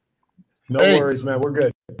 No worries, man. We're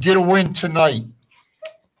good. Get a win tonight.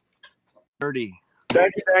 30.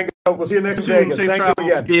 Thank you, Dango. We'll see you next Vegas. Thank you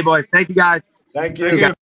again. See you, boys. Thank you, guys. Thank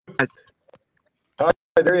you. All right,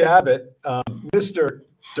 there you have it. Mr.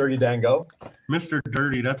 Dirty Dango. Mr.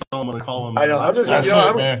 Dirty, that's all I'm going to call him. I know. I'm just,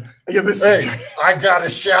 man. Hey, I got a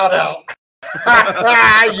shout out.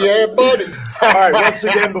 Yeah, buddy. All right, once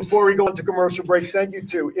again, before we go into commercial break, thank you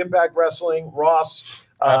to Impact Wrestling, Ross,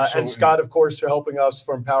 and Scott, of course, for helping us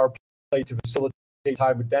from Power Play to facilitate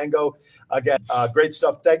time with Dango. Again, great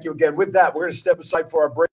stuff. Thank you again. With that, we're going to step aside for our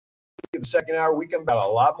break in the second hour. We come back. A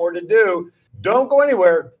lot more to do. Don't go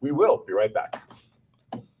anywhere. We will be right back.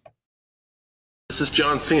 This is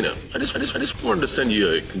John Cena. I just wanted to send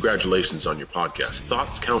you a congratulations on your podcast.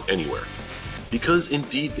 Thoughts count anywhere, because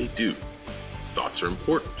indeed they do. Thoughts are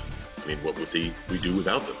important. I mean, what would we do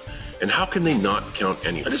without them? And how can they not count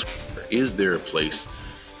anywhere? Is there a place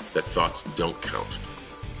that thoughts don't count?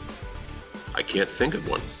 I can't think of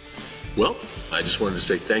one. Well, I just wanted to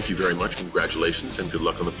say thank you very much, congratulations, and good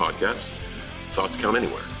luck on the podcast. Thoughts count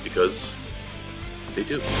anywhere, because they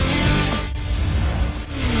do.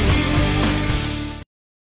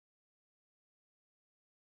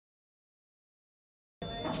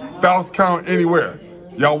 Thoughts count anywhere.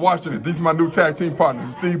 Y'all watching it. These are my new tag team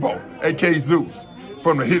partners, Steve-O, a.k.a. Zeus,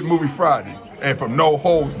 from the hit movie Friday, and from No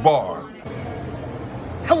Holds Barred.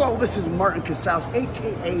 Hello, this is Martin Casals,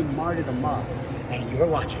 a.k.a. Marty the Mob, and you're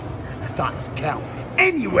watching the Thoughts Count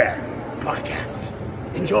Anywhere podcast.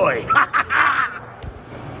 Enjoy.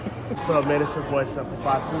 What's up, man? It's your boy, Sefer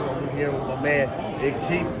Fatu. I'm here with my man, Big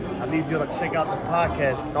Chief. I need you to check out the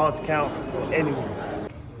podcast, Thoughts Count Anywhere.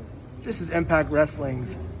 This is Impact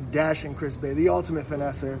Wrestling's Dash and Chris Bay, the ultimate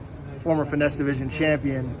finesser, former Finesse Division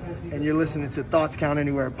champion, and you're listening to Thoughts Count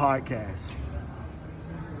Anywhere podcast.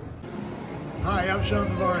 Hi, I'm Sean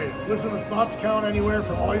Navarre. Listen to Thoughts Count Anywhere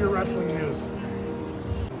for all your wrestling news.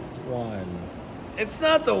 It's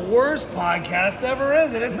not the worst podcast ever,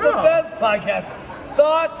 is it? It's the best podcast.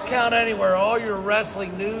 Thoughts count anywhere. All your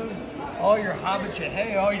wrestling news, all your hobbit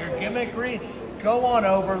all your gimmickry. Go on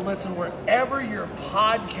over, listen wherever your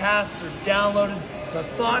podcasts are downloaded. The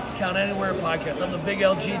Thoughts Count Anywhere podcast. I'm the big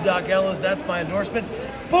LG Doc Ellis. That's my endorsement.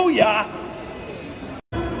 Booyah!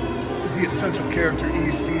 This is the Essential Character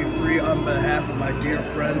EC3 on behalf of my dear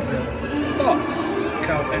friends at Thoughts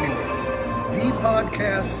Count Anywhere. The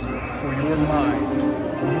podcast for your mind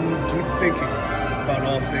when you need deep thinking about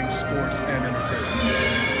all things sports and entertainment.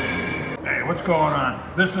 Hey, what's going on?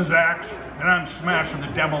 This is Axe, and I'm smashing the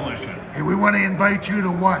demolition. Hey, we want to invite you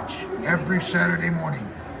to watch every Saturday morning.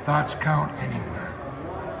 Thoughts Count Anywhere.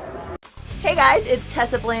 Hey guys, it's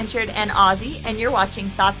Tessa Blanchard and Ozzy, and you're watching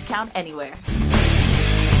Thoughts Count Anywhere.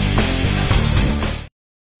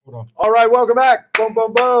 All right, welcome back. Boom,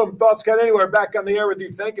 boom, boom. Thoughts Count Anywhere. Back on the air with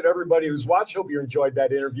you. Thank you to everybody who's watched. Hope you enjoyed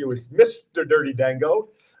that interview with Mr. Dirty Dango.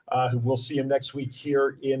 We'll see him next week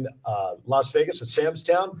here in Las Vegas at Sam's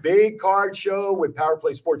Town. Big card show with Power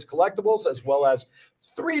Play Sports Collectibles, as well as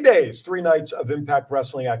 3 nights of Impact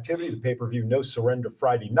Wrestling activity. The pay-per-view No Surrender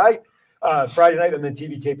Friday night, and then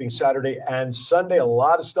TV taping Saturday and Sunday. A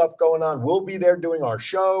lot of stuff going on. We'll be there doing our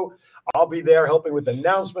show. I'll be there helping with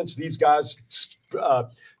announcements. These guys,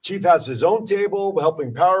 Chief has his own table,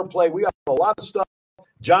 helping Power Play. We got a lot of stuff.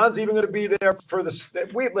 John's even going to be there for this.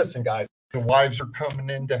 Listen, guys. The wives are coming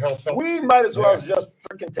in to help out. We might as well just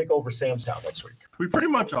freaking take over Sam's Town next week. We pretty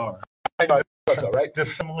much are. I know. That's all right. The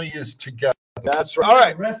family is together. That's right. All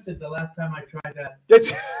right. I rested the last time I tried that.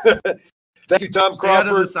 Thank you, Tom Stay out of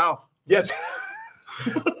Crawford. the South. Yes.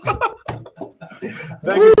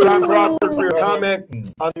 Thank you, Tom Crawford, for your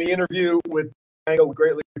comment on the interview with Dango. We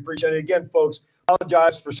greatly appreciate it. Again, folks,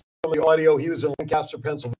 apologize for some of the audio. He was in Lancaster,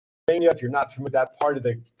 Pennsylvania. If you're not familiar with that part of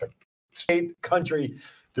the state, country,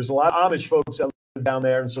 there's a lot of Amish folks that live down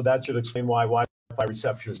there, and so that should explain why Wi-Fi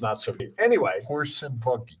reception is not so good. Anyway. Horse and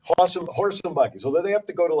buggy. Horse and buggies. Although they have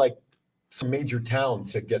to go to like some major town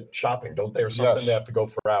to get shopping, don't they, or something? Yes. They have to go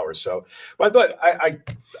for hours. So, but I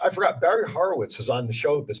thought I forgot Barry Horowitz was on the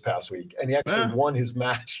show this past week, and he actually won his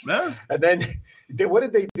match. Yeah. And then what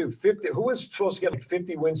did they do? 50. Who was supposed to get like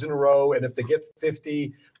 50 wins in a row? And if they get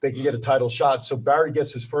 50, they can get a title shot. So Barry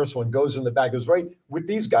gets his first one, goes in the bag, goes right with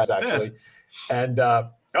these guys actually, and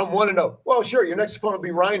I'm 1-0. Well, sure, your next opponent will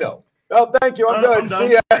be Rhino. Oh, thank you. I'm good.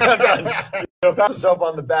 See ya. I'm done. Pat himself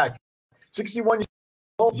on the back. 61 years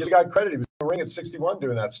old. Give the guy credit. He was in the ring at 61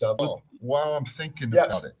 doing that stuff. Oh, while I'm thinking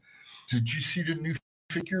about it, did you see the new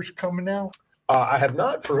figures coming out? I have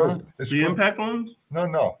not. For who? The Impact ones?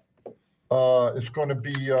 No. It's going to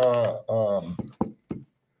be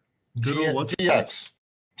DX.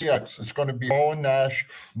 DX. It's going to be Owen Nash,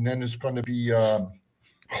 and then it's going to be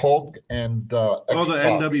Hulk and the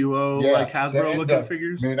NWO like Hasbro looking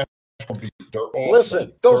figures. Man, that's going to be. They're awesome.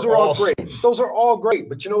 Listen, those are all great. Those are all great.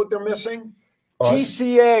 But you know what they're missing?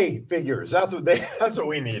 TCA figures. That's what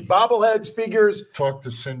we need. Bobbleheads, figures. Talk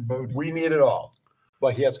to Sin Bodhi. We need it all.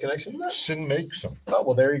 Well, he has connection to that? Sin makes them. Oh,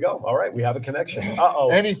 well, there you go. All right, we have a connection. Wait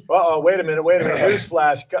a minute.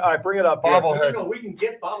 Newsflash. All right, bring it up. Bobblehead. No, we can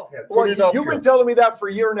get bobbleheads. Well, you've been telling me that for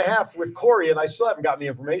a year and a half with Corey, and I still haven't gotten the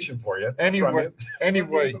information for you. Anyway.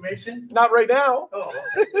 Not right now. Oh.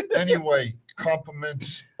 Anyway,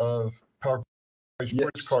 compliments of Power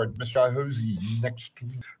Sports Card, Mr. Ihosi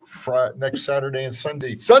next Saturday and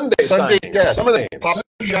Sunday. Sunday guest. Some of the names. Papa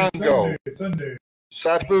Shango. Sunday.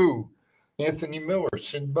 Sabu. Anthony Miller,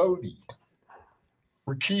 Sin Bodhi,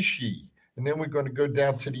 Rikishi, and then we're going to go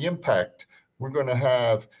down to the Impact. We're going to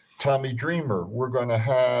have Tommy Dreamer. We're going to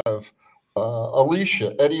have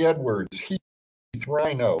Alicia, Eddie Edwards, Heath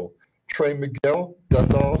Rhino, Trey Miguel,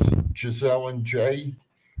 Deathals, Giselle and Jay,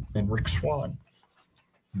 and Rick Swan.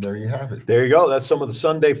 There you have it. There you go. That's some of the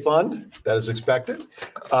Sunday fun that is expected.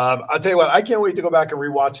 I'll tell you what, I can't wait to go back and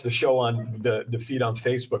rewatch the show on the feed on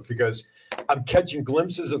Facebook because I'm catching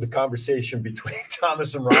glimpses of the conversation between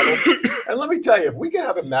Thomas and Ronald. And let me tell you, if we could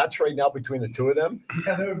have a match right now between the two of them,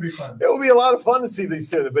 yeah, that would be fun. It would be a lot of fun to see these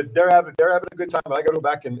two. But they're having a good time. I got to go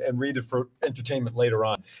back and read it for entertainment later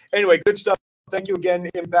on. Anyway, good stuff. Thank you again,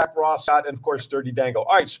 Impact, Ross, Scott, and of course, Dirty Dango.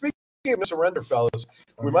 All right, speaking of surrender, fellas,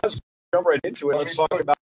 we might as well jump right into it. Let's talk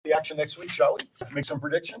about the action next week, shall we? Make some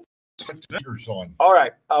predictions. All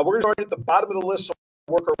right, we're going to start at the bottom of the list. So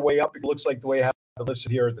work our way up. It looks like the way I have it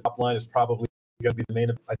listed here at the top line is probably going to be the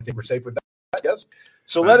main. I think we're safe with that. Yes.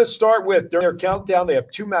 So let us start with during their countdown. They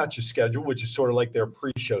have 2 matches scheduled, which is sort of like their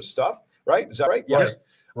pre-show stuff, right? Is that right? Yes.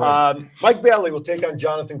 Right. Mike Bailey will take on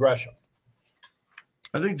Jonathan Gresham.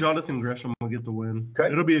 I think Jonathan Gresham will get the win.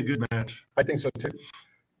 Okay. It'll be a good match. I think so too.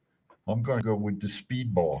 I'm going to go with the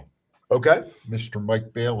speedball. Okay. Mr.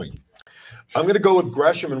 Mike Bailey. I'm going to go with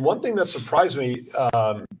Gresham. And one thing that surprised me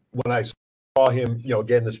when I saw him,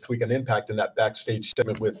 again this week on Impact in that backstage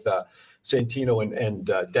segment with Santino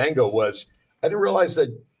and Dango was I didn't realize that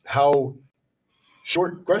how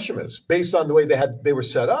short Gresham is based on the way they were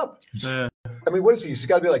set up. Yeah. I mean, what is he? He's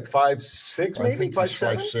got to be like 5'6", maybe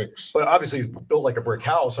 5'7". 5'6". But obviously, he's built like a brick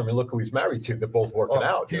house. I mean, look who he's married to. They're both working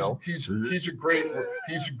out. He's a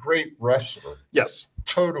great wrestler. Yes,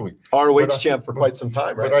 totally. ROH champ for quite some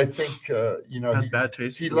time, right? But I think has bad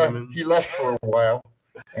taste. He left for a while,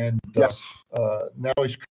 and yes, now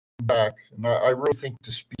he's coming back. And I really think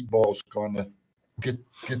the Speedball's going to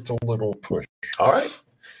get a little push. All right.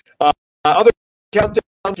 Other countdown: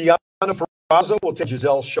 Deanna Purrazzo will take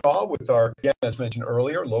Giselle Shaw with our, again, as mentioned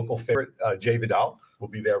earlier, local favorite Jay Vidal will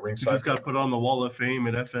be there He ringside. just got put on the Wall of Fame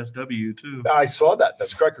at FSW too. I saw that.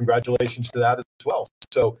 That's correct. Congratulations to that as well.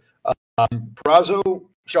 So, Purrazzo,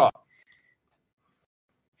 Shaw.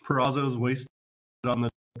 Purrazzo's wasted on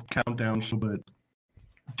the countdown show, but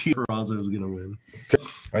T. Purrazzo is going to win.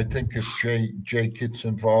 I think if Jay gets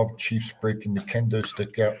involved, Chief's breaking the kendo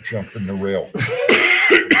stick out, jumping the rail.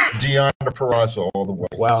 Deanna Purrazzo all the way.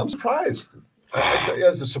 Wow, I'm surprised.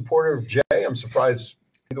 As a supporter of Jay, I'm surprised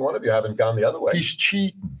either one of you haven't gone the other way. He's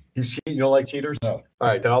cheating. He's cheating. You don't like cheaters? No. All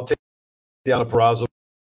right, then I'll take Deanna Purrazzo.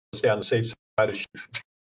 Stay on the safe side of Chief.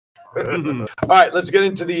 All right, let's get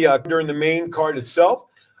into the during the main card itself.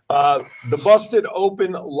 The Busted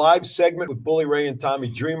Open live segment with Bully Ray and Tommy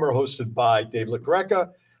Dreamer, hosted by Dave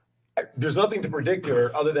LaGreca. There's nothing to predict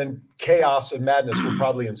here other than chaos and madness will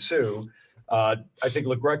probably ensue. I think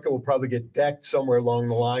LaGreca will probably get decked somewhere along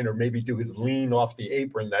the line, or maybe do his lean off the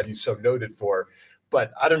apron that he's so noted for.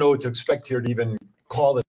 But I don't know what to expect here to even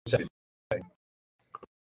call it anything.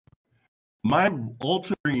 My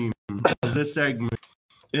ultimate dream of this segment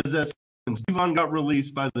is that since Devon got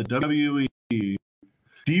released by the WWE,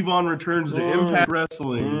 Devon returns to Impact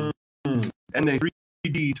Wrestling, and they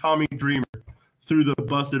 3D Tommy Dreamer through the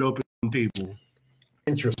Busted Open table.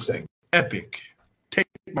 Interesting. Epic. Take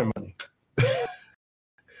my money.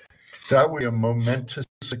 That would be a momentous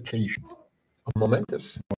occasion.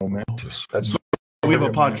 Momentous. That's we have a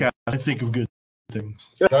podcast. I think of good things.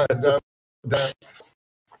 I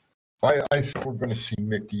think we're going to see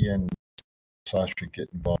Mickey and Sasha get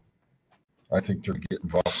involved. I think they're get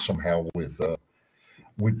involved somehow with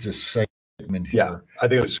this segment here. Yeah, I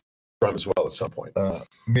think it's from as well at some point.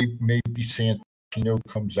 Maybe Santino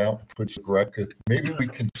comes out and puts a record. Maybe we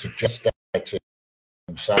can suggest that to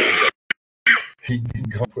him Saturday. He can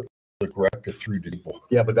go put the record through the table.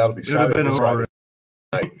 Yeah, but that'll be Saturday.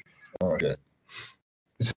 Okay.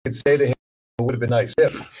 You could say to him, it would have been nice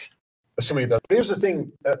if, assuming it does. Here's the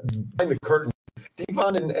thing, behind the curtain,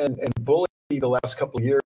 Devon and Bully the last couple of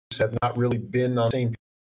years have not really been on the same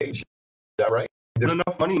page. Is that right? There's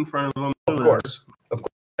enough money in front of them. Of course.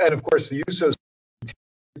 And of course, the Usos,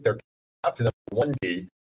 they're up to them 1D.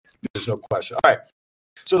 There's no question. All right.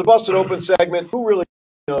 So the Busted Open segment, who really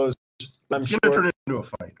knows? I'm sure going to turn into a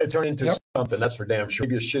fight. It turned into something, that's for damn sure.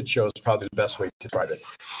 Maybe a shit show is probably the best way to try it.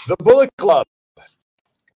 The Bullet Club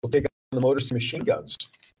will take on the Motor City Machine Guns.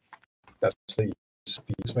 That's the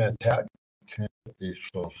man tag.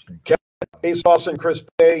 Ace Austin, Chris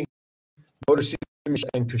Bay, Motor City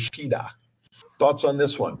and Kushida. Thoughts on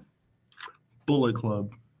this one? Bullet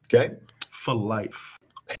Club. Okay. For life.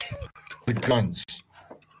 The Guns.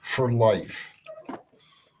 For life.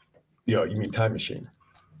 You mean Time Machine.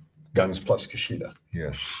 Guns plus Kushida.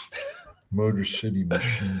 Yes. Motor City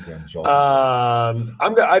Machine Guns.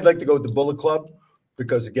 I'd like to go with the Bullet Club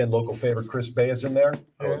because, again, local favorite Chris Bay is in there.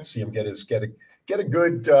 I want to see him get a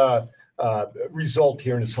good result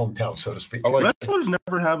here in his hometown, so to speak. Wrestlers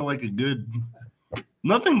never have like a good.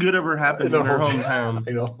 Nothing good ever happens in their hometown.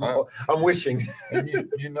 You know, I'm wishing. And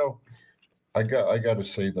I got to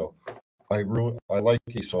say though, I like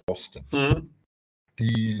Ace Austin. Mm-hmm.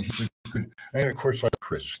 He's a good, and of course, like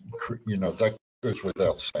Chris. That goes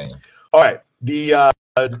without saying. All right, the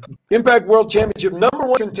Impact World Championship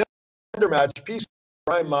 #1 contender match: PC,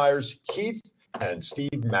 Brian Myers, Heath, and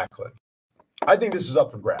Steve Macklin. I think this is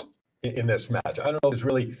up for grabs in this match. I don't know if it's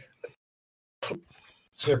really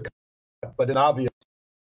clear, but an obvious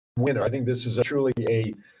winner. I think this is truly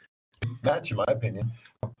a match, in my opinion.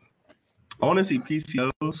 I want to see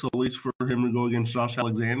PCO, so at least for him to go against Josh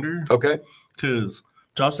Alexander. Okay. Because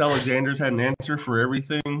Josh Alexander's had an answer for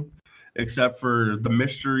everything except for the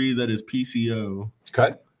mystery that is PCO.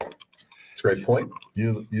 Okay. That's a great point.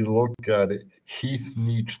 You look at it. Heath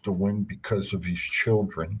needs to win because of his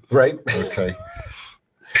children. Right. Okay.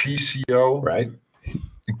 PCO. Right.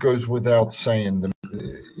 It goes without saying,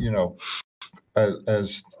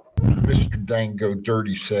 as Mr. Dango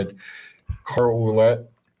Dirty said, Carl Ouellette,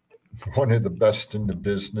 one of the best in the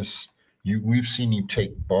business. We've seen him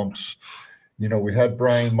take bumps. You know, we had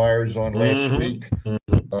Brian Myers on last week,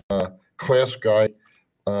 class guy.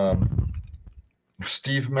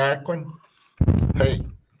 Steve Macklin, hey.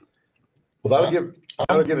 Well,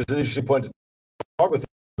 that'll give us an interesting point to talk with him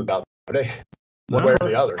about today, one way or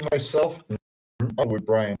the other. Myself, I'm with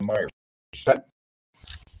Brian Myers.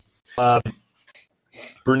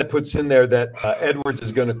 Burnett puts in there that Edwards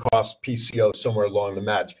is going to cost PCO somewhere along the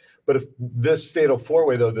match. But if this fatal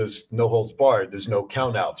four-way, though, there's no holds barred, there's no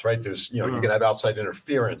countouts, right? There's, you can have outside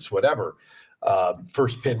interference, whatever.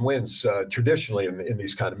 First pin wins traditionally in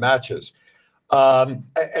these kind of matches. And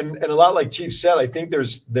a lot like Chief said, I think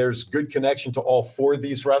there's good connection to all four of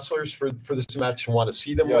these wrestlers for this match and want to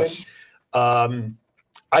see them win.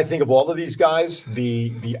 I think of all of these guys,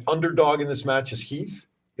 the underdog in this match is Heath,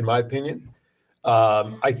 in my opinion.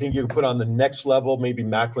 I think you can put on the next level maybe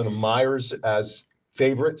Macklin and Myers as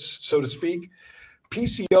favorites, so to speak.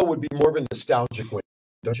 PCO would be more of a nostalgic win,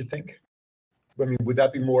 don't you think? I mean, would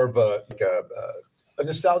that be more of a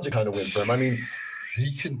nostalgic kind of win for him? I mean,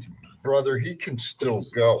 he can still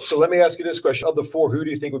go. So let me ask you this question. Of the four, who do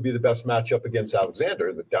you think would be the best matchup against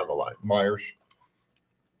Alexander down the line? Myers.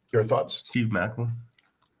 Your thoughts? Steve Macklin.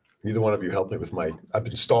 Neither one of you helped me with I've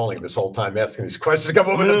been stalling this whole time asking these questions to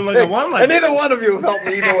come over and neither one of you helped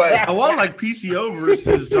me either way. I want like PCO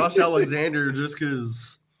versus Josh Alexander just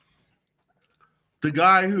because the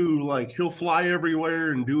guy who he'll fly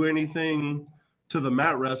everywhere and do anything to the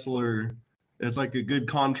mat wrestler. It's like a good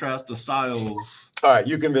contrast to styles. All right,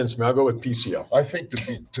 you convinced me. I'll go with PCO. I think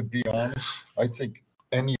to be honest, I think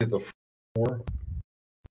any of the four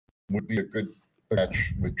would be a good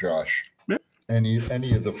match with Josh. Yeah. Any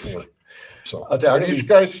of the four. So I'll tell you,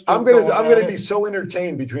 I'm gonna be so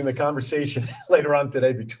entertained between the conversation later on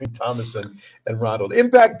today between Thomas and Ronald.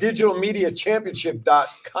 Impact Digital Media Championship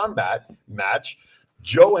Combat match: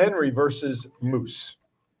 Joe Henry versus Moose.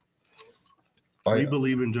 We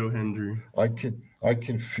believe in Joe Hendry. I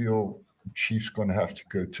can feel Chief's going to have to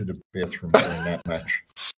go to the bathroom during that match.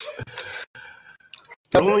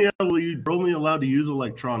 You're only allowed to use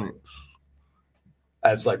electronics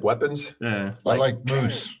as weapons. Yeah, I like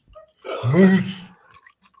Moose. Moose.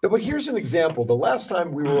 Yeah, but here's an example. The last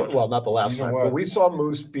time we were not the last time, but we saw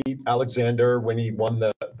Moose beat Alexander when he won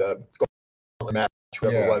the match.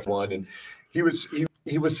 Whoever won, and he was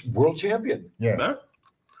world champion. Yeah. Huh?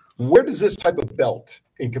 Where does this type of belt,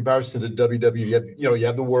 in comparison to WWE, you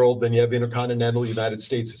have the world, then you have Intercontinental, United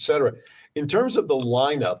States, etc. In terms of the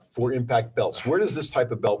lineup for Impact belts, where does this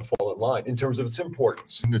type of belt fall in line in terms of its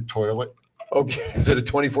importance? In the toilet. Okay, is it a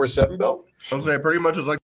 24/7 belt? I'll say pretty much it's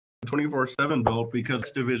like a 24/7 belt because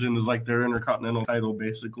X Division is like their Intercontinental title,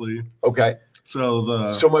 basically. Okay.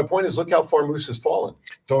 So my point is, look how far Moose has fallen.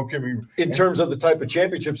 Don't get me in terms of the type of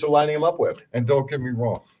championships they're lining him up with. And don't get me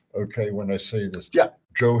wrong. Okay, when I say this, yeah,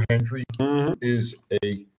 Joe Hendry is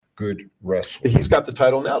a good wrestler. He's got the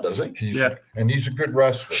title now, doesn't he? And he's a good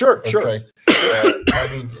wrestler. Sure. I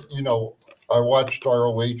mean, I watched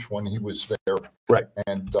ROH when he was there, right?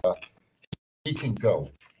 And he can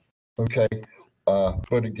go. Okay.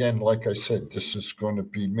 But again, like I said, this is going to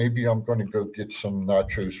be, maybe I'm going to go get some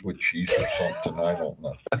nachos with cheese or something. I don't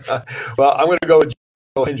know. Well, I'm going to go with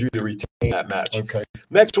Joe Hendry to retain that match. Okay.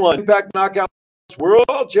 Next one, Impact Knockouts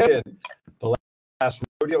World Champion. The last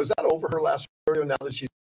rodeo. Is that over her last rodeo now that she's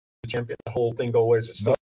the champion? The whole thing go away? Is it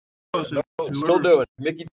still? No, still doing.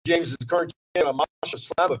 Mickey James is the current champion. Masha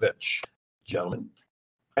Slamovich, gentlemen.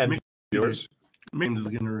 And viewers. James is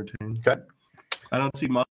going to retain. Okay. I don't see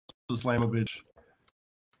Masha Slamovich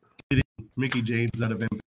getting Mickey James out of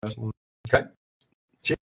Impact Wrestling. Okay.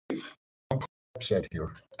 I'm upset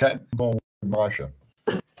here. Okay. I'm going with Masha.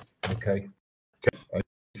 Okay. I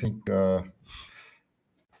think the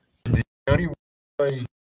only way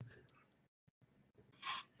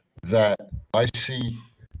that I see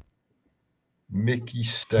Mickey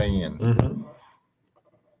staying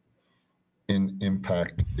in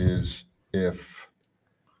Impact is if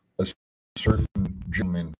a certain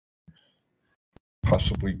gentleman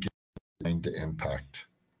possibly get into Impact.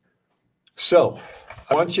 So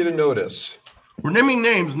I want you to notice. We're naming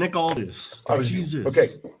names. Nick Aldis. Jesus.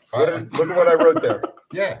 Okay. Look at what I wrote there.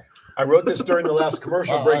 Yeah. I wrote this during the last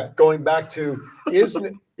commercial break, going back to is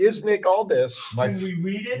Nick Aldis? Can we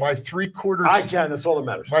read it? My 3/4. I can. That's all that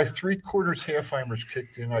matters. My 3/4 half-timers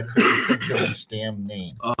kicked in. I couldn't think of his damn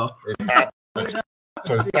name. It happened.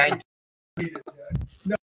 So thank you.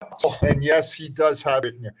 No. And yes, he does have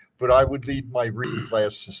it in there, but I would need my reading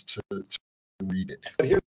glasses to read it. But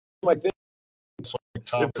here's my thing. like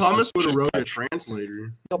Thomas. If Thomas would have wrote a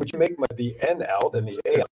translator. No, but you make the N out and the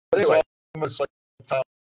A out. But It's anyway, almost like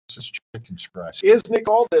Thomas's chicken scratch. is Nick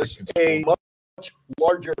Aldis a much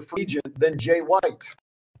larger free agent than Jay White?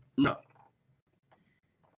 No.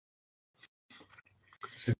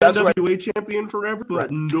 See, that's what NWA champion forever,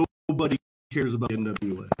 but nobody cares about the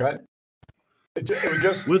NWA. Right. It was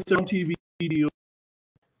just with their own TV deal.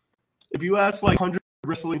 If you ask like 100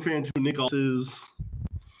 wrestling fans who Nick Aldis is,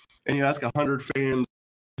 and you ask 100 fans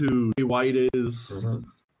who Jay White is,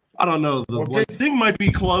 I don't know. The thing might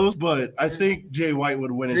be close, but I think Jay White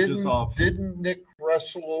would win it just off. Didn't Nick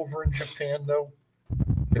wrestle over in Japan though?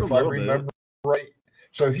 For a If I little remember right.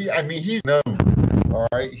 So he's known. All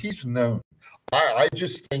right, he's known. I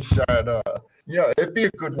just think that it'd be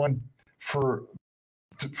a good one for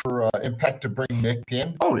Impact to bring Nick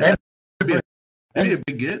in. Oh yeah, and it'd be a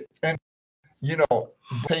big get. And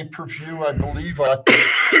pay-per-view, I believe.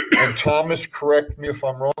 And Thomas, correct me if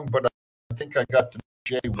I'm wrong, but I think I got the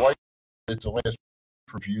Jay White at the last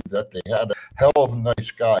pay-per-view that they had. A hell of a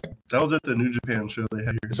nice guy. That was at the New Japan show they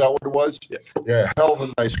had here. Is that what it was? Yeah. Yeah, hell of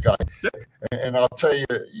a nice guy. Yep. And I'll tell you,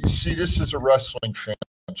 you see, this is a wrestling fan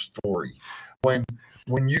story. When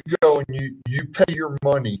you go and you pay your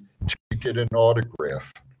money to get an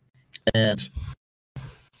autograph, and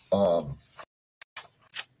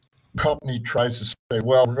company tries to say,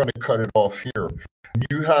 well, we're going to cut it off here. And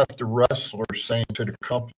you have the wrestler saying to the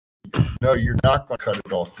company, no, you're not going to cut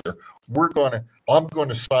it off there. I'm going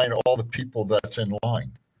to sign all the people that's in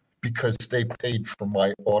line because they paid for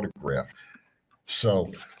my autograph. So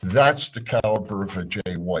that's the caliber of a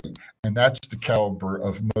Jay White, and that's the caliber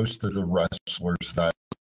of most of the wrestlers that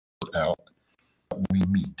are out that we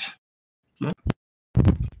meet.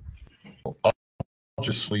 I'll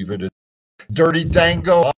just leave it at Dirty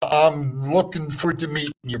Dango. I'm looking forward to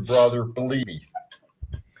meeting you, brother. Believe me.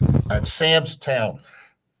 At Sam's Town,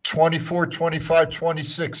 24, 25,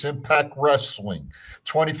 26, Impact Wrestling.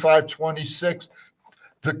 25, 26,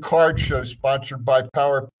 the card show sponsored by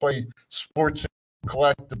Power Play Sports and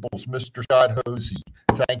Collectibles, Mr. Scott Hosey.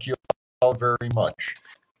 Thank you all very much.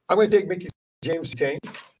 I'm going to take Mickey James Tane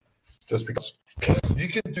just because. You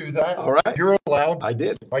can do that. All right. You're allowed. I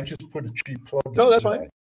did. I just put a cheap plug in. No, that's today.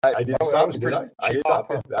 fine. I didn't stop it, did I? I did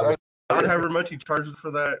stop it. However much he charges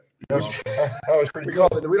for that. That was pretty we good.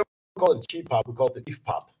 don't call it cheap pop. We call it the beef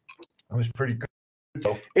pop. That was pretty good.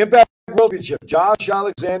 So, Impact World Championship. Josh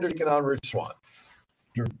Alexander taking on Rich Swann.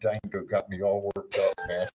 your Dango got me all worked up,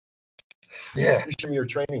 man. Yeah. You show me your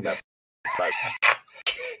training method.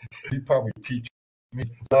 He probably teach me.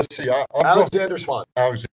 Let's see. I'm Alexander Swann.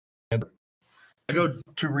 Alexander. I go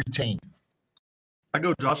to retain. I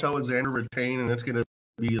go Josh Alexander retain, and it's going to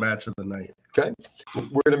be a match of the night. Okay.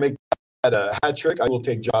 We're going to make that a hat trick. I will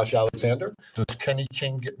take Josh Alexander. Does Kenny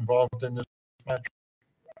King get involved in this match?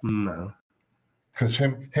 No. Because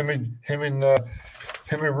him and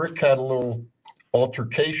Rick had a little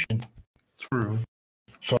altercation. True.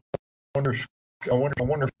 So I wonder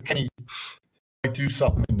if Kenny might do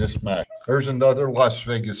something in this match. There's another Las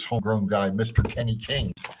Vegas homegrown guy, Mr. Kenny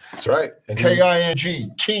King. That's right.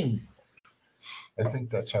 King. King. I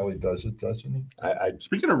think that's how he does it, doesn't he?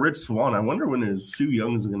 Speaking of Rich Swann, I wonder when his Sue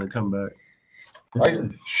Young is going to come back.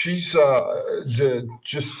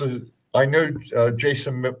 I know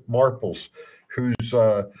Jason Marples, who's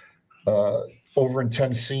over in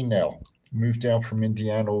Tennessee now. Moved down from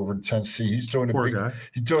Indiana over to Tennessee. He's doing a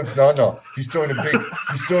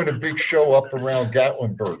big show up around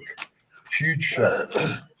Gatlinburg. Huge show.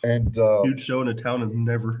 And huge show in a town I've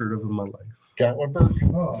never heard of in my life. Gatlinburg?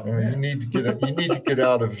 You need to get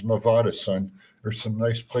out of Nevada, son. There's some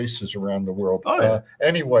nice places around the world. Oh, yeah.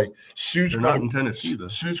 Anyway, Sue's They're not in Tennessee though.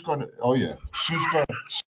 Sue's going to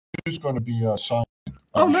be signing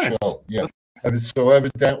Oh, on the nice. show. Yeah. And so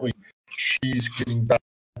evidently she's getting back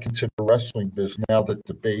into the wrestling business now that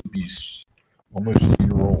the baby's almost a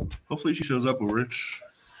year old. Hopefully she shows up with Rich.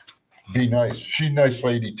 Be nice. She's a nice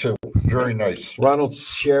lady too. Very nice. Ronald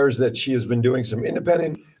shares that she has been doing some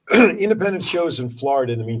independent shows in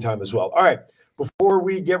Florida in the meantime as well. All right. Before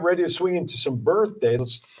we get ready to swing into some birthdays,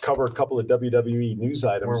 let's cover a couple of WWE news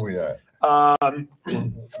items. Where are we at?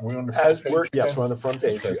 We on the front page? Yes, we're on the front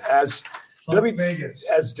page. Okay. As WWE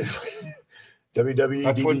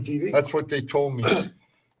TV. That's what they told me.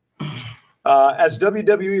 As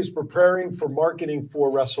WWE is preparing for marketing for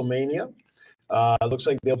WrestleMania, it looks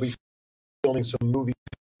like they'll be filming some movie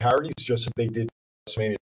parodies, just as they did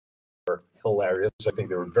WrestleMania. Were hilarious. I think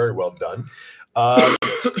they were very well done. I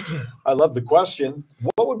love the question.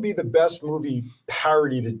 What would be the best movie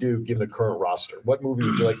parody to do given the current roster? What movie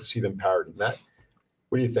would you like to see them parody, Matt?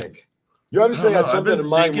 What do you think? You obviously had something in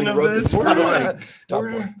mind when you wrote this.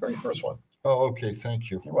 Very first one. Oh, okay. Thank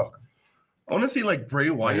you. You're welcome. I want to see like Bray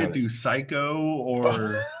Wyatt do Psycho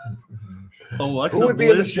or Alexa Who would be in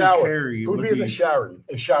the Bliss shower? Carrie. Who would be in the shower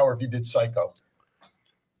if he did Psycho?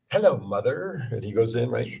 Hello, mother. And he goes in,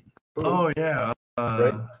 right? Oh yeah.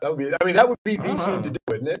 Right. That would be. I mean, that would be the scene to do,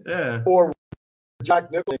 wouldn't it? Yeah. Or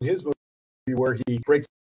Jack Nicholson in his movie where he breaks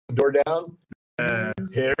the door down.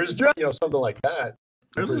 Here's Jack, something like that.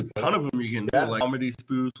 There's a ton of them you can do, like comedy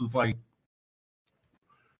spoofs with like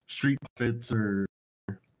street fits or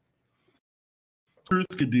Truth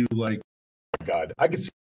could do like. Oh my God, I could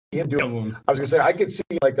see him doing. I was gonna say I could see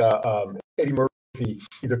like Eddie Murphy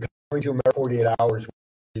either coming to America 48 Hours.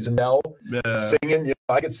 He's a Nell singing.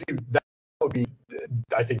 I could see that would be.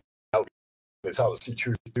 I think that would be how to see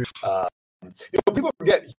Truth do. People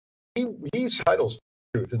forget he's titles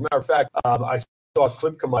Truth. As a matter of fact, I saw a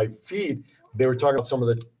clip come my feed. They were talking about some of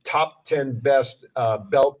the top 10 best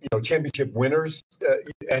belt, championship winners,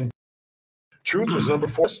 and Truth was number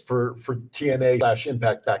 4 for TNA /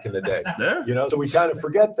 Impact back in the day. Yeah. So we kind of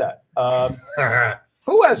forget that.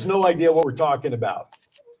 Who has no idea what we're talking about?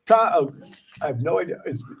 I have no idea.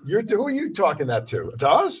 Who are you talking that to? To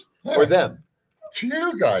us or them? To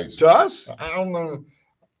you guys. To us? I don't know.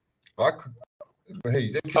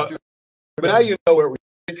 Hey, they could do. But now you know where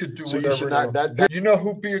they could do. So whatever you should not. You know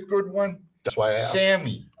who'd be a good one? That's why I asked.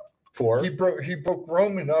 Sammy. He broke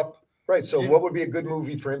Roman up. Right. So what would be a good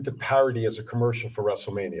movie for him to parody as a commercial for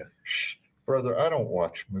WrestleMania? Shh, brother, I don't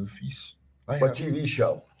watch movies. What TV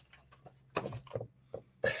show?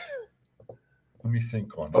 Let me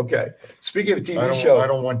think on it. Okay. Speaking of TV show, I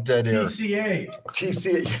don't want dead air.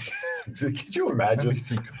 TCA. Could you imagine? Let me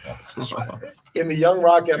think about this. In the Young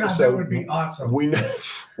Rock episode, that would be awesome. we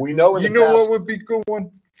know. In You the know past, what would be a good one?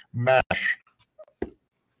 MASH.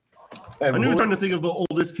 And I knew you were trying to think of the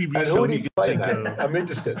oldest TV and show who would you he could play think that? of. I'm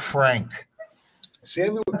interested. Frank.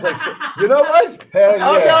 Sammy would play. You know what? Hell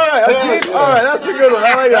yeah. Okay, all right. Hell All yeah. right, that's a good one.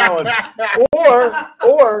 I like that one.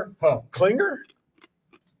 Or Klinger.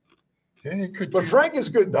 Yeah, he could. But Frank is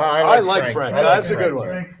good though. No, I like Frank. I like That's a Frank. good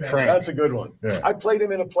one. Frank. That's a good one. Yeah. I played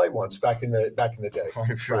him in a play once back in the day.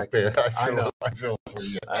 I feel bad. I feel for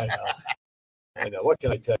you. I know. What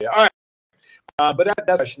can I tell you? All right. But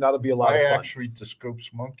that'll be a lot of I fun. actually did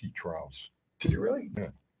Scopes monkey trials. Did you really? Yeah,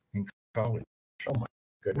 in college. Oh my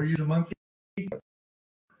goodness. Were you the monkey?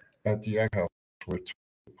 At the Egg House, which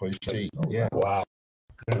place yeah. Wow.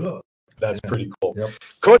 That's pretty cool. Yep.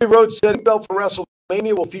 Cody Rhodes said he felt for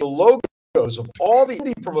WrestleMania will feature logos of all the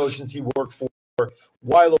indie promotions he worked for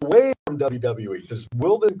while away from WWE.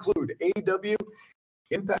 Will it include AEW,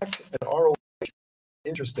 Impact, and ROH?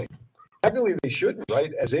 Interesting. Technically, they shouldn't,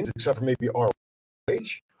 right? As indies, except for maybe ROH.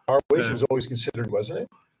 ROH was always considered, wasn't it?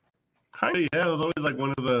 Kind of, yeah. It was always like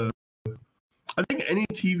one of the. I think any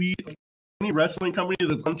wrestling company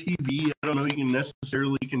that's on TV, I don't know, you can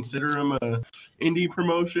necessarily consider them a indie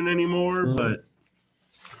promotion anymore, but.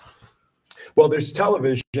 Well, there's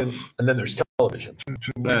television, and then there's television.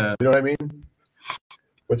 You know what I mean?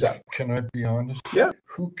 What's that? Can I be honest? Yeah.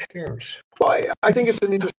 Who cares? Well, I think it's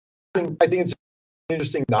an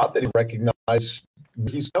interesting knot that he recognized where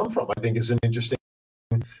he's come from. I think is an interesting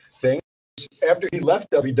thing. After he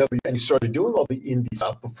left WWE and he started doing all the indie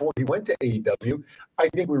stuff before he went to AEW, I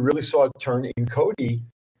think we really saw a turn in Cody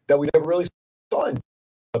that we never really saw in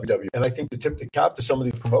WWE. And I think the tip the cap to some of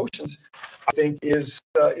these promotions, I think is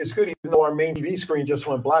good, even though our main TV screen just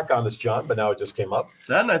went black on us, John, but now it just came up.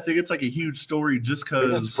 That, and I think it's like a huge story just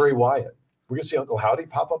because. That's Bray Wyatt. We're going to see Uncle Howdy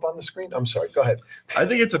pop up on the screen? I'm sorry. Go ahead. I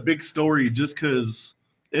think it's a big story just because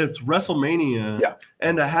it's WrestleMania. Yeah.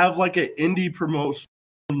 And to have like an indie promotions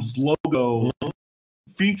logo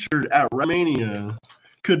featured at WrestleMania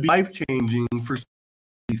could be life-changing for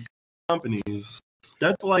these companies.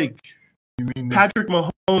 That's like Patrick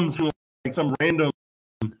Mahomes having like some random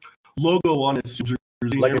logo on his jersey.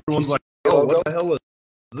 Like everyone's like, TCA oh, logo? what the hell is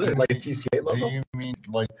this? Like a TCA logo? Do you mean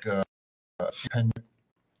like independent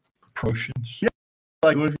promotions? Yeah.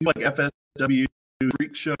 Like what if you like FSW,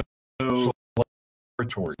 Freak Show,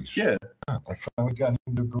 territories. Yeah. I finally got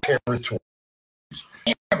into territories.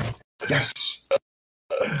 Yes.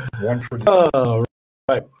 One for Oh,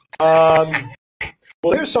 right.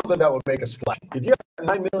 Well, here's something that would make a splash. If you have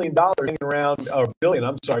 $9 million hanging around, or $1 billion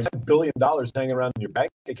hanging around in your bank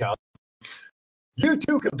account, you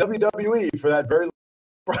too could WWE for that very low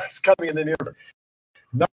price coming in the near future.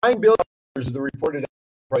 $9 billion is the reported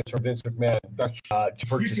price from Vince McMahon to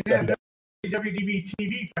purchase You can have WWE. WDB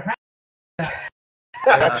TV for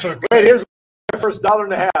half. Wait, here's my first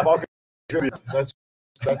 $1.50. I'll contribute. That's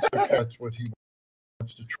what he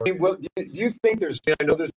wants to try. Well, do you think there's? I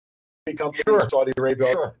know there's company Sure. in Saudi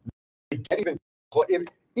Arabia. Sure. They can't even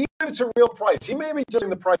if it's a real price. He may be just putting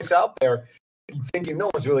the price out there thinking no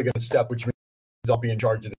one's really going to step, which means I'll be in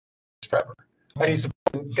charge of this forever. And he's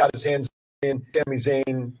got his hands in Sami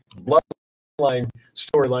Zayn bloodline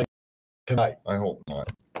storyline tonight. I hope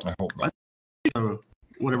not. I hope not.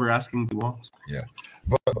 Whatever asking he wants. Yeah.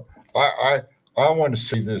 But I want to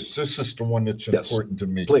say this. This is the one that's important to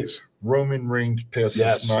me. Please. Roman Reigns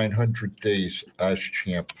passes 900 days as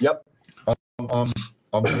champ. Yep. I'm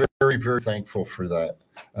very, very thankful for that.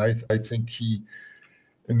 I think he,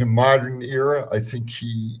 in the modern era, I think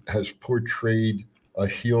he has portrayed a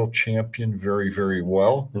heel champion very, very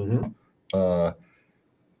well.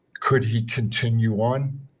 Could he continue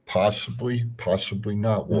on? Possibly, possibly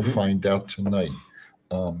not. We'll find out tonight.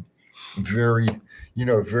 Very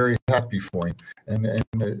happy for him.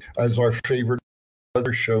 And as our favorite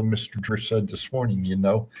other show, Mr. Drew said this morning,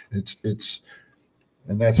 it's,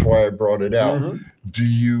 and that's why I brought it out.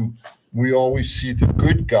 We always see the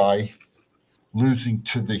good guy losing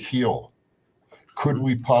to the heel. Could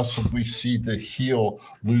we possibly see the heel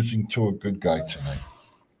losing to a good guy tonight?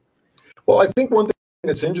 Well, I think one thing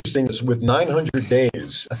that's interesting is with 900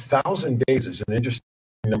 days, 1,000 days is an interesting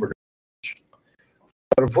number to reach.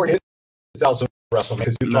 But before you hit 1,000 wrestling,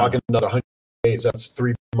 because you're talking another 100 days, that's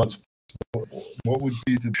 3 months. What would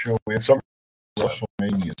be the show after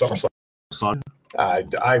WrestleMania?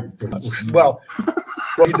 Well,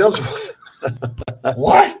 he does.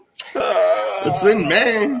 What? It's in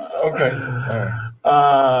May. Okay.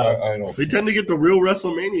 I don't. They tend to get the real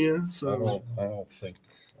WrestleMania. So I don't think.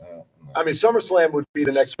 I mean, SummerSlam would be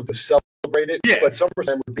the next one to celebrate it, but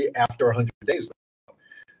SummerSlam would be after 100 days.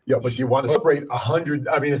 Yeah, but you want to celebrate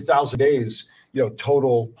 1,000 days,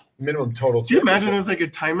 total, minimum total. Do you imagine if they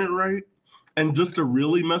could time it right? And just to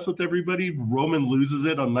really mess with everybody, Roman loses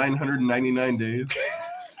it on 999 days.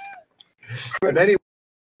 And then he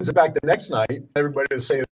wins it back the next night. Everybody is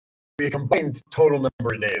saying it'd be a combined total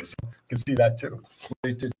number of days. You can see that too.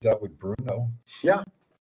 They did that with Bruno. Yeah.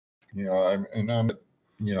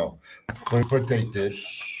 What they did.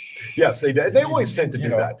 Yes, they did. They always tend to do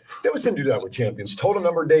that. They always tend to do that with champions. Total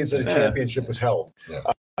number of days that a championship was held. Yeah.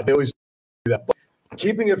 They always do that. But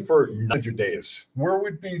keeping it for 100 days. Where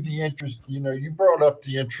would be the interest? You brought up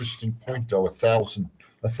the interesting point, though, 1,000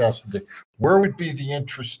 days. Where would be the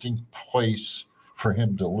interesting place for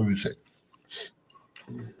him to lose it?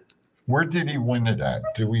 Where did he win it at?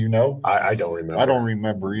 Do we know? I don't remember. I don't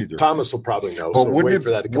remember either. Thomas will probably know. But So wait for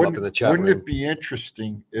that to come up in the chat Wouldn't room. it be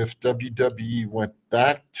interesting if WWE went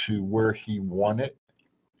back to where he won it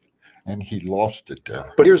and he lost it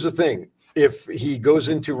there? But here's the thing. If he goes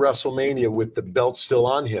into WrestleMania with the belt still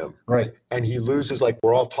on him, right, and he loses, like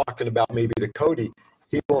we're all talking about maybe to Cody,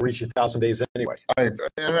 he won't reach 1,000 days anyway.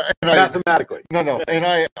 Mathematically. No, and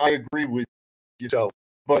I agree with you. So,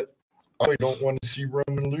 but I don't want to see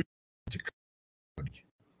Roman lose to Cody.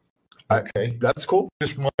 Okay, that's cool.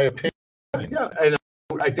 Just my opinion. Yeah, and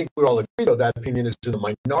I think we all agree, though, that opinion is in the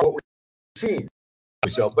minority. What we're seeing.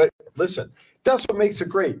 So, but listen, that's what makes it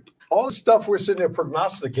great. All the stuff we're sitting there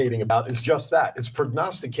prognosticating about is just that. It's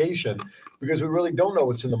prognostication because we really don't know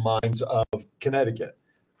what's in the minds of Connecticut.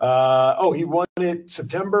 He won it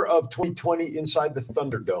September of 2020 inside the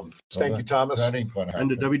Thunderdome. Thank you, Thomas. That ain't going to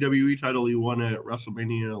And happen. the WWE title he won at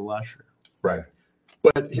WrestleMania last year. Right.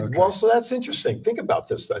 But, well, so that's interesting. Think about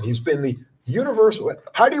this then. He's been the universal.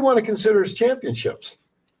 How do you want to consider his championships?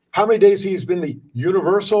 How many days he's been the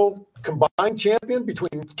universal combined champion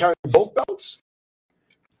between carrying both belts?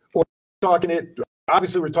 Or talking it,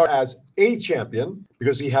 obviously we're talking as a champion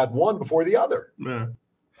because he had one before the other. Yeah.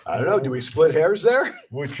 I don't know. Do we split hairs there?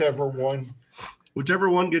 Whichever one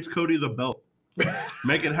gets Cody the belt.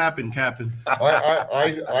 Make it happen, Captain.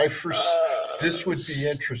 I this would be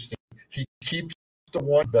interesting. He keeps the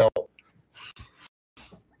one belt.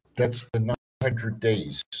 That's the 900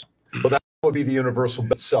 days. Well, that would be the universal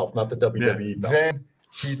belt itself, not the WWE belt. Then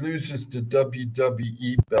he loses the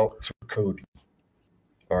WWE belt to Cody.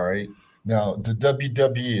 All right. Now, the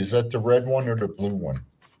WWE, is that the red one or the blue one?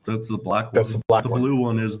 That's the black one. That's the black one. one. The blue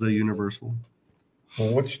one is the universal.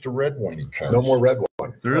 Well, what's the red one he carries? No more red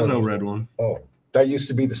one. There is no red one. Oh. That used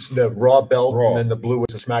to be the Raw belt, and then the blue was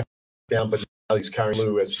the SmackDown, but now he's carrying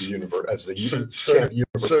blue as the universe, as the So universe.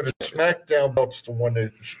 the SmackDown belt's the one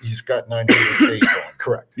that he's got 900 days on.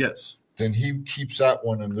 Correct. Yes. Then he keeps that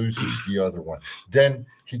one and loses the other one. Then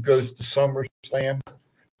he goes to SummerSlam,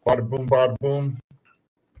 bada boom,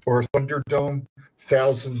 or Thunderdome,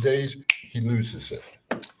 1,000 days, he loses it.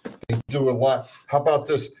 They do a lot. How about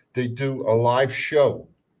this? They do a live show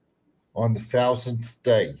on the 1,000th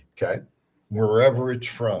day. Okay. Wherever it's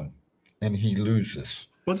from, and he loses.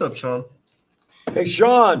 What's up, Sean? Hey,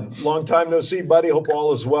 Sean, long time no see, buddy. Hope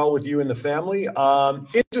all is well with you and the family.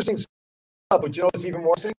 Interesting stuff, but you know what's even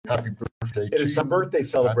more interesting? Happy birthday. It is some birthday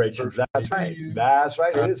celebrations. That's right. That's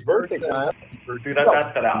right. It is birthday time.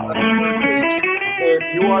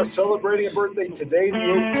 If you are celebrating a birthday today, the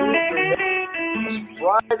 18th, or next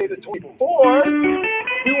Friday, the 24th,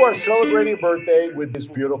 you are celebrating a birthday with these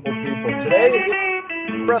beautiful people. Today,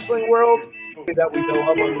 in the wrestling world that we know of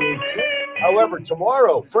on the 18th. However,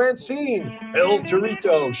 tomorrow, Francine, El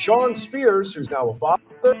Torito, Sean Spears, who's now a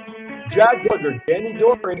father, Jack Duggar, Danny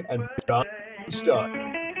Doring, and John Stud.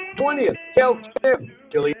 20th, Kel Kim,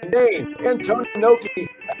 Killian Dane, Antonio Inoki,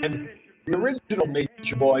 and the original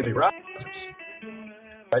Nature Boy, the Rogers.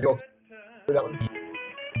 I don't for that one.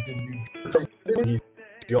 He's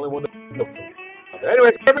the only one that knows from.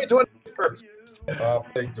 Anyway, February 21st.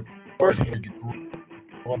 Thank the first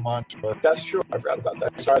month. That's true. I forgot about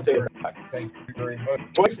that. Sorry, I take it back. Thank you very much.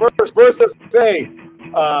 21st, birth of Faye. Is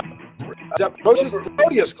that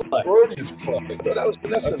Brodius Club? Brodius Club. I thought I was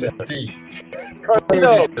Vanessa there. D.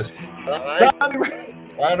 Carlino.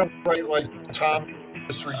 I don't write like Tom.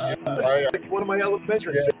 I one of my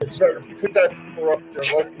elementary kids. Put that up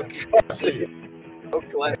there.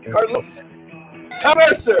 Okay, Carlos. Tom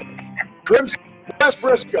Mercer. Crimson West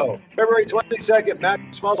Briscoe. February 22nd,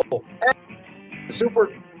 Max Muzzle. And Super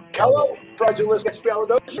Callow. Fraudulous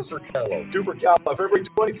Expialidocious. Super Callow. February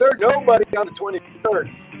 23rd. Nobody on the 23rd.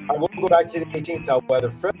 I will go back to the 18th, however.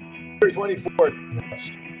 February 24th.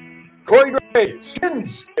 Corey Graves.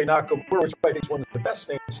 Shinsuke Nakamura, which I think is one of the best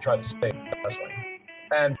names to try to say. That's right.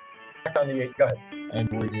 And back on the 8th. Go ahead. And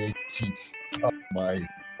we're the 18th. My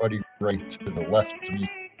buddy right to the left of me.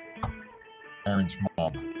 Aaron's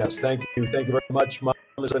mom. Yes, thank you. Thank you very much. Mom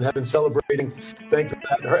has been celebrating. Thank you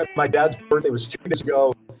for that. My dad's birthday was 2 days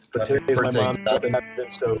ago, but today is my mom's birthday.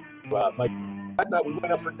 So my dad and I, we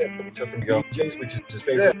went out for dinner. We took him to BJ's, which is his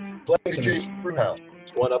favorite place. BJ's Brew House.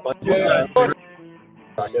 One up on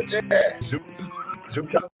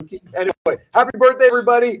Zuki. Anyway, happy birthday,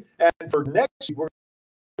 everybody. And for next week, we're going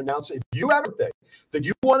to announce if you have a birthday that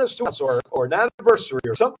you want us to announce or an anniversary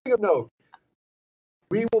or something of note,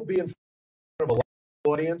 we will be in front of a live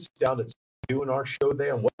audience down at doing our show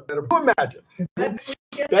there. And what better to imagine?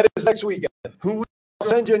 That is next weekend. Who will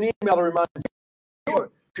send you an email to remind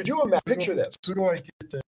you? Could you imagine? Picture this. Who do I get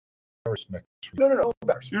to embarrass next week? No.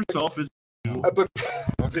 Yourself is. But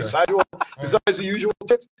besides the usual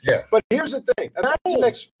tits. Yeah. But here's the thing. Imagine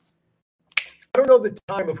next. I don't know the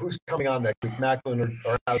time of who's coming on next week, Macklin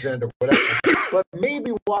or Alexander, whatever. But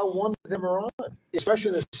maybe while one of them are on,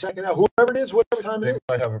 especially in the second hour, whoever it is, whatever time it is,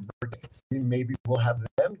 I have a birthday. Maybe we'll have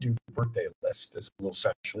them do the birthday list as a little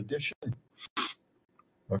special edition.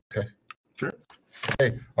 Okay. Sure.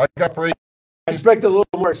 Hey, I got breaking. I expect a little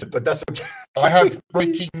more, but that's okay. I have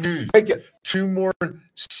breaking news. Take it. 2 more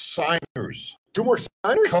signers. 2 more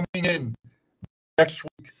signers coming in next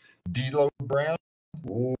week. D'Lo Brown.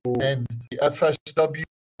 Ooh. And the FSW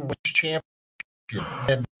champion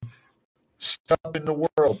and stuff in the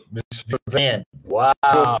world, Miss Van.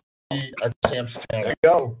 Wow. At Sam's Town. There you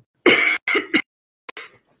go.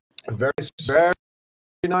 Very, very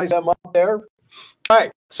nice. I'm up there. All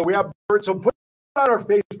right. So we have, so put it on our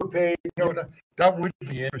Facebook page. No, that would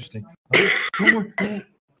be interesting.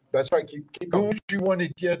 That's right. Keep going. Who would you want to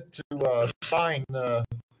get to sign or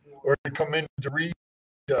to come in to read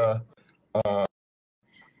the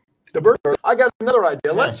birth? I got another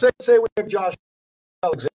idea. Let's say we have Josh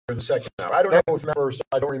Alexander in the second hour. I don't know if first.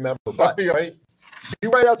 I don't remember. But be right. You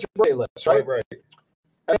write out your birthday list, right? Right.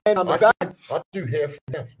 And on the back, I'll do half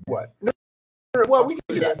and half. What? No, well, we can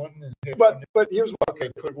do that. But here's what. Okay.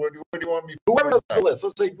 What do you want me? Whoever does the list,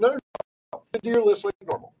 let's say no. Do your list like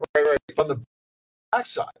normal. Right. On the back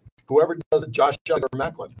side, whoever does it, Josh Jugg or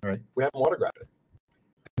Macklin, right? We have them autograph it,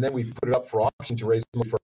 and then we put it up for auction to raise money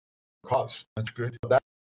for a cause. That's good. That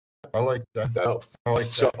I like that. I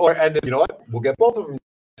like so, that. And you know what? We'll get both of them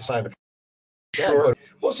to sign it. Sure. Yeah,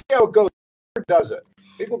 we'll see how it goes. Whoever does it,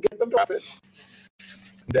 maybe we'll get them to draft it.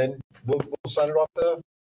 Then we'll sign it off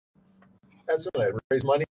as something. Raise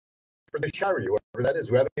money for the charity, whatever that is.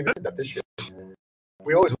 We haven't even done that this year.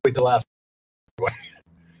 We always wait till last.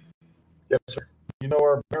 Yes, sir. You know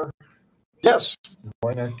our banner? Yes.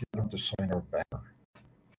 Why not get them to sign our banner?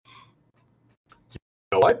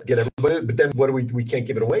 You know what? Get everybody, but then what do we can't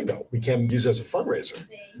give it away though. We can't use it as a fundraiser.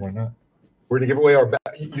 Why not? We're gonna give away our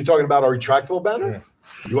banner. You're talking about our retractable banner? Yeah.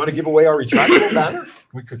 You want to give away our retractable banner?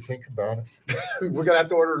 We could think about it. We're gonna have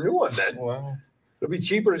to order a new one then. Well, it'll be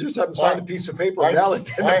cheaper to just have them sign a piece of paper and mail it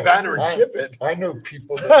to the banner and ship it. I know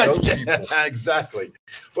people that know people. Exactly.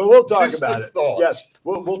 Well, we'll talk Just about a it. thought. Yes,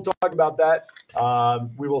 we'll talk about that.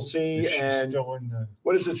 We will see. Is she And still in the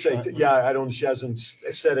what does it say? chat? Yeah, I don't. She hasn't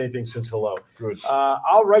said anything since hello. Good.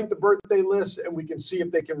 I'll write the birthday list, and we can see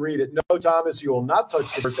if they can read it. No, Thomas, you will not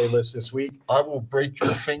touch the birthday list this week. I will break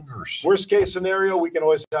your fingers. Worst case scenario, we can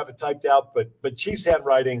always have it typed out, but Chiefs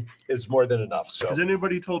handwriting is more than enough. So. Has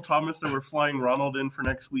anybody told Thomas that we're flying Ronald in for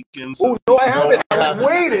next weekend? Oh no, I haven't. I was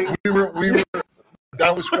waiting. We were.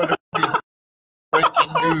 That was going to be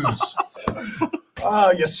breaking news.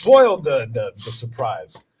 You spoiled the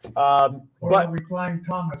surprise. Or But are we flying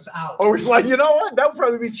Thomas out? or we fly. You know what? That would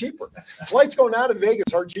probably be cheaper. Flights going out of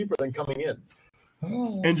Vegas are cheaper than coming in.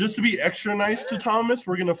 And just to be extra nice to Thomas,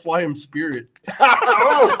 we're gonna fly him Spirit.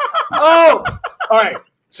 oh, all right.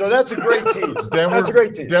 So that's a great tease. That's a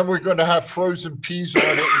great tease. Then we're going to have frozen peas on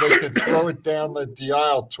it, and they can throw it down the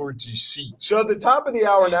aisle towards your seat. So at the top of the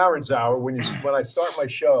hour in Aaron's hour, when I start my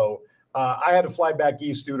show, I had to fly back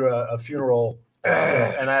east due to a funeral,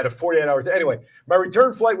 and I had a 48-hour. Anyway, my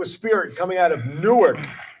return flight was Spirit coming out of Newark.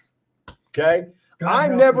 Okay,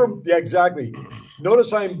 yeah, exactly.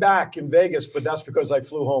 Notice I'm back in Vegas, but that's because I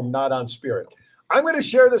flew home, not on Spirit. I'm going to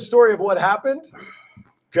share the story of what happened.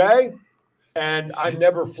 Okay. And I'm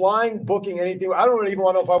never flying, booking anything. I don't even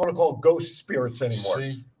want to know if I want to call ghost spirits anymore.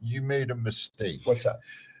 See, you made a mistake. What's that?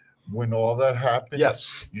 When all that happened,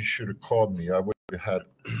 yes, you should have called me. I would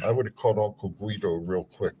have called Uncle Guido real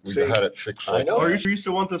quick. We'd have had it fixed. I know. Are you sure you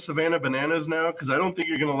still want the Savannah Bananas now? Because I don't think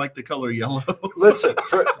you're gonna like the color yellow. Listen,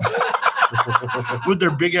 with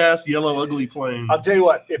their big ass yellow ugly plane. I'll tell you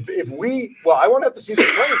what. If we, I won't have to see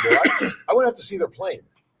their plane, do I? I won't have to see their plane.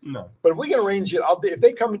 No, but if we can arrange it, if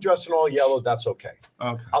they come dressed in all yellow, that's okay.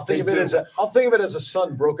 Okay. I'll think of it as a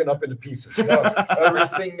sun broken up into pieces. No,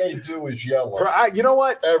 everything they do is yellow. You know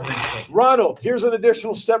what? Everything. Ronald, here's an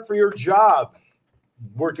additional step for your job.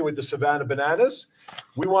 Working with the Savannah Bananas,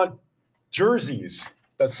 we want jerseys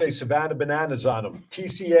that say Savannah Bananas on them.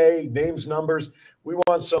 TCA, names, numbers. We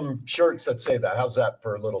want some shirts that say that. How's that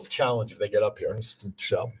for a little challenge if they get up here?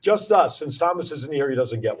 So just us. Since Thomas isn't here, he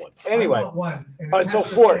doesn't get one. Anyway, I want one. And all right, so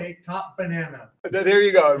four. Top banana. There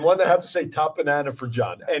you go. And one that has to say top banana for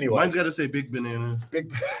John. Anyway. Mine's got to say big banana.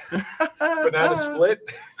 Big banana split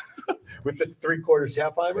with the 3/4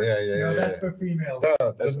 half imers. Yeah. No, that's for females.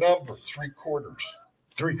 The number 3/4.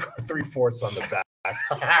 3/4 on the back.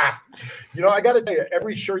 You know, I got to tell you,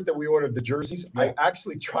 every shirt that we ordered, the jerseys, I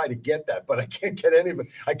actually try to get that, but I can't get any of it.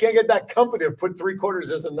 I can't get that company to put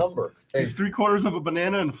 3/4 as a number. It's 3/4 of a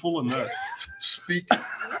banana and full of nuts. Speaking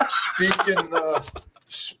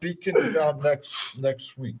about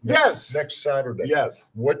next week. Next Saturday.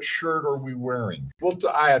 Yes. What shirt are we wearing?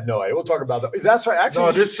 I have no idea. We'll talk about that. That's right. Actually,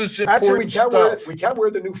 no, this is important stuff. We can't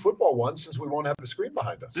wear the new football one since we won't have the screen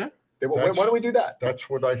behind us. Yeah. Why don't we do that? That's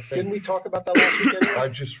what I think. Didn't we talk about that last week? I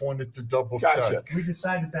just wanted to double check. We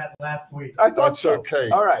decided that last week. I thought so. Okay.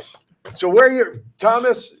 All right. So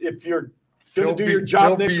Thomas, if you're going to do your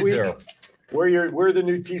job next week, wear the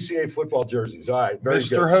new TCA football jerseys. All right. Very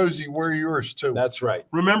Mr. good. Hosey, wear yours too. That's right.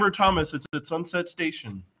 Remember, Thomas, it's at Sunset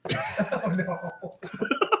Station.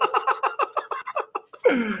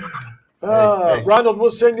 Hey. Ronald,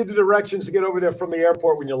 we'll send you the directions to get over there from the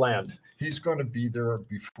airport when you land. He's going to be there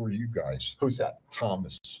before you guys. Who's that?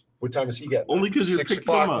 Thomas. What time does he get? Only because you're 6 picking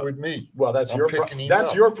him o'clock up. with me. Well, that's I'm your picking him That's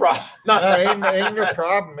up. your problem. Ain't your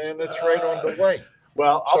problem, man. It's right on the way.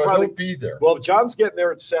 Well, So I'll probably he'll be there. Well, if John's getting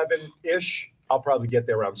there at 7-ish, I'll probably get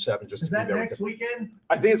there around 7 just Is to be that there. next weekend?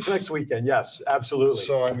 I think it's next weekend. Yes, absolutely.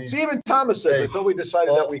 So I mean, See, even Thomas says. I thought we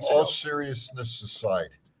decided that week's all ago. seriousness aside,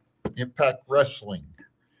 Impact Wrestling,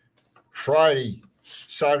 Friday,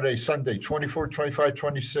 Saturday, Sunday, 24, 25,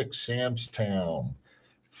 26, Sam's Town.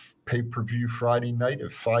 Pay-per-view Friday night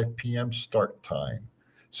at 5 p.m. start time.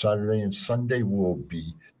 Saturday and Sunday will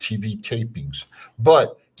be TV tapings.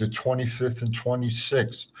 But the 25th and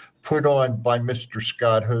 26th, put on by Mr.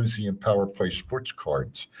 Scott Hosey and Power Play Sports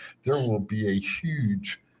Cards, there will be a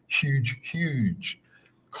huge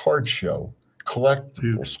card show.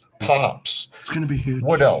 Collectibles, pops. It's going to be huge.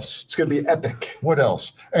 What else? It's going to be epic. What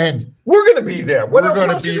else? And we're going to be there. What else?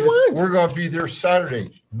 We're going to be there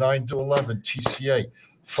Saturday, 9 to 11, TCA,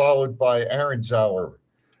 followed by Aaron's Hour,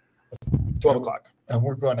 12 o'clock. And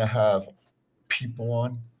we're going to have people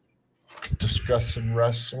on discussing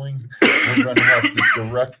wrestling. We're going to have the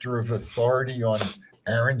Director of Authority on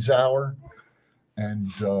Aaron's Hour,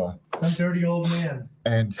 and some dirty old man.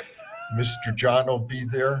 And Mr. John will be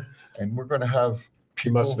there, and we're going to have. He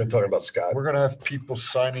must have been talking about Scott. We're going to have people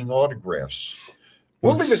signing autographs.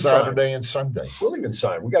 We'll even Saturday and Sunday. We'll even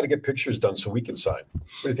sign. We got to get pictures done so we can sign.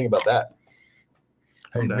 What do you think about that?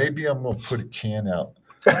 Hey, maybe I'm going to put a can out.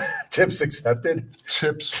 Tips accepted.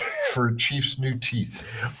 Tips for Chief's new teeth.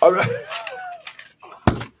 All right.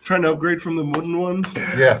 Trying to upgrade from the wooden ones.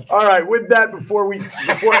 Yeah. All right. With that, before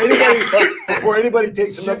anybody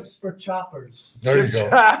takes some Tips for choppers. There you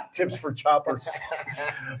go. tips for choppers.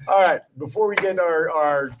 All right. Before we get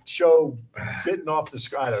our show bitten off the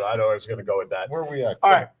screen, I don't know where I was going to go with that. Where are we at?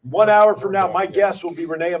 All right. 1 hour from now, my guests will be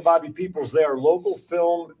Renee and Bobby Peoples. They are local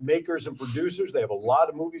film makers and producers. They have a lot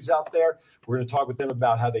of movies out there. We're going to talk with them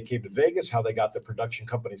about how they came to Vegas, how they got the production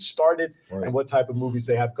company started, and what type of movies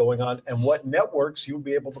they have going on, and what networks you'll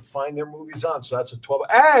be able to find their movies on. So that's a 12.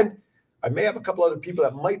 And I may have a couple other people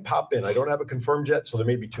that might pop in. I don't have it confirmed yet, so there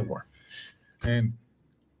may be 2 more. And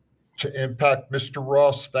to Impact, Mr.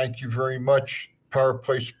 Ross, thank you very much. Power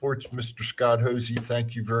Play Sports, Mr. Scott Hosey,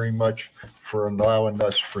 thank you very much for allowing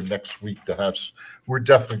us for next week to have. We're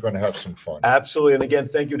definitely going to have some fun. Absolutely, and again,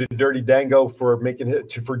 thank you to Dirty Dango for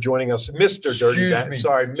for joining us, Mr. Dirty Dango.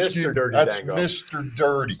 Sorry, Mr. Dirty Dango. That's Mr.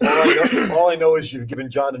 Dirty. All I know is you've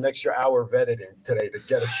given John an extra hour of editing today to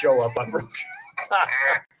get a show up on Roku.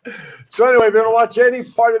 So anyway, if you want to watch any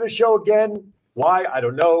part of the show again, why? I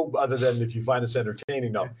don't know, other than if you find us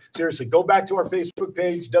entertaining. No, seriously, go back to our Facebook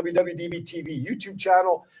page, WWDB TV YouTube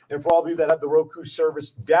channel. And for all of you that have the Roku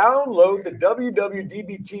service, download the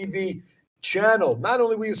WWDB TV channel. Not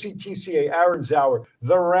only will you see TCA, Aaron's Hour,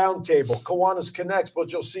 The Roundtable, Kiwanis Connects,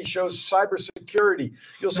 but you'll see shows cybersecurity.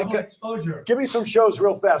 You'll see Double Exposure. Give me some shows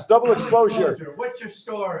real fast. Double exposure. What's your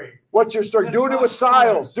story? What's your story? Do it with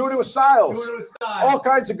Styles. Do it with Styles. Do it with Styles. All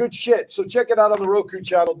kinds of good shit. So check it out on the Roku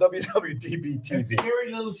channel, WWDB TV. And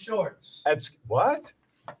Scary Little Shorts. That's what?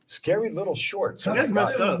 Scary Little Shorts. You guys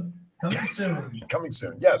messed up. Coming soon. Coming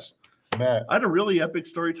soon. Yes. Matt. I had a really epic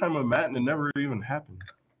story time with Matt, and it never even happened.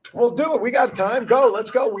 We'll do it. We got time. Go.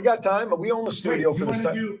 Let's go. We got time. We own the studio for this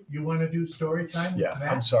time. You want to do story time? Yeah,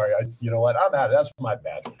 Matt? I'm sorry. You know what? I'm out. That's my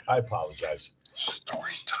bad. I apologize.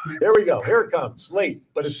 Story time. Here we go. Here it comes. Late,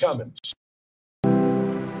 but it's coming.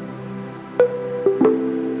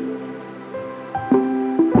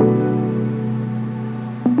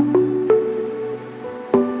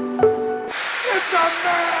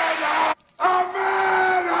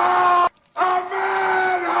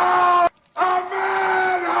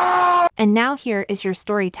 And now here is your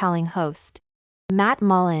storytelling host, Matt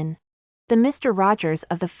Mullen, the Mr. Rogers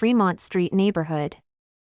of the Fremont Street neighborhood.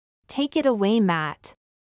 Take it away, Matt.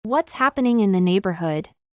 What's happening in the neighborhood?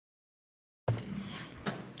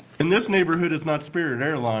 In this neighborhood, it's not Spirit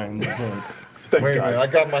Airlines, but Wait a minute, I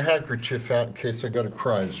got my handkerchief out in case I got to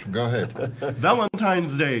cry. So go ahead.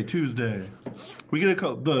 Valentine's Day, Tuesday. We get a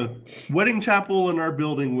call. The wedding chapel in our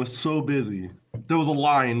building was so busy. There was a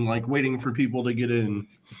line like waiting for people to get in.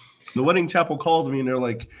 The wedding chapel calls me and they're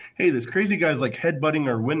like, "Hey, this crazy guy's like headbutting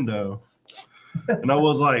our window." And I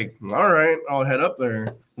was like, "All right, I'll head up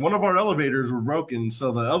there." One of our elevators were broken,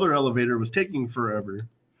 so the other elevator was taking forever.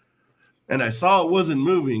 And I saw it wasn't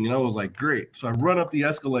moving, and I was like, "Great." So I run up the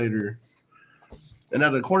escalator, and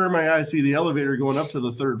out of the corner of my eye, I see the elevator going up to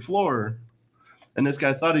the 3rd floor. And this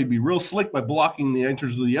guy thought he'd be real slick by blocking the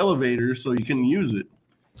entrance of the elevator so he couldn't use it.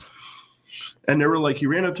 And they were like, he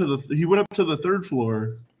went up to the 3rd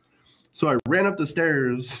floor. So I ran up the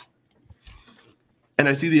stairs, and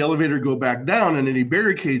I see the elevator go back down, and then he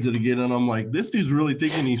barricades it again. And I'm like, this dude's really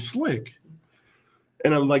thinking he's slick.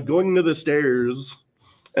 And I'm like going to the stairs,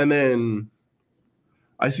 and then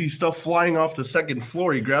I see stuff flying off the 2nd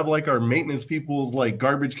floor. He grabbed like our maintenance people's like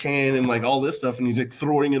garbage can and like all this stuff, and he's like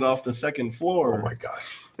throwing it off the 2nd floor. Oh my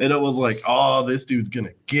gosh. And it was like, oh, this dude's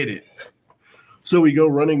gonna get it. So we go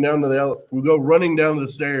running down the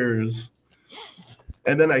stairs.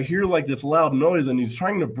 And then I hear like this loud noise, and he's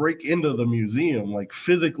trying to break into the museum, like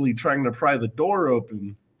physically trying to pry the door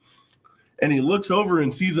open. And he looks over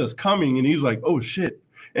and sees us coming, and he's like, oh shit.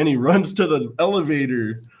 And he runs to the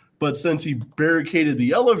elevator. But since he barricaded the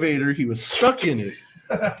elevator, he was stuck in it.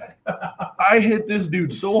 I hit this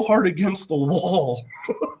dude so hard against the wall.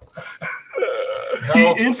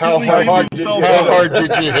 How hard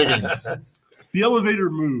did you hit him? The elevator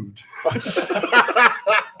moved.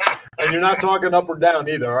 And you're not talking up or down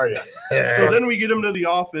either, are you? So then we get him to the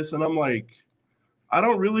office, and I'm like, I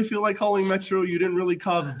don't really feel like calling Metro. You didn't really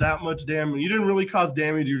cause that much damage. You didn't really cause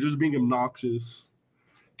damage. You're just being obnoxious.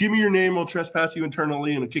 Give me your name. I'll trespass you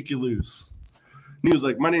internally, and I'll kick you loose. And he was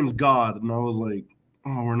like, my name's God. And I was like,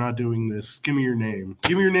 oh, we're not doing this. Give me your name.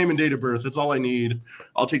 Give me your name and date of birth. That's all I need.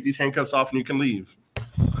 I'll take these handcuffs off, and you can leave.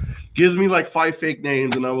 Gives me like 5 fake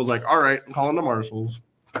names, and I was like, all right, I'm calling the marshals.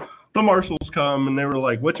 The marshals come, and they were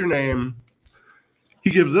like, what's your name? He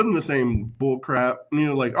gives them the same bull crap. And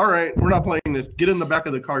you're like, all right, we're not playing this. Get in the back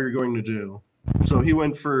of the car. You're going to jail. So he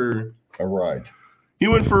went for a ride. He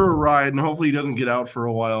went for a ride, and hopefully he doesn't get out for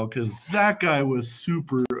a while because that guy was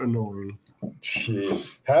super annoying.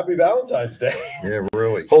 Jeez. Happy Valentine's Day. Yeah,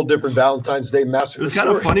 really. Whole different Valentine's Day massacre. It was kind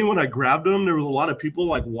of funny when I grabbed him. There was a lot of people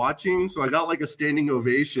like watching, so I got like a standing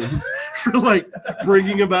ovation for like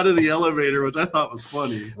bringing him out of the elevator, which I thought was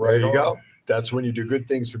funny. There you go. That's when you do good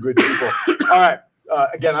things for good people. All right.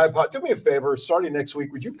 Again, do me a favor. Starting next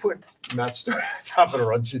week, would you put Matt's story at the top of the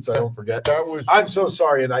run sheet so I don't forget? I'm so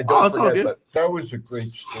sorry, and I don't forget. But that was a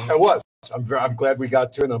great story. It was. I'm glad we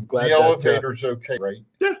got to it. And I'm glad the elevator's okay, right?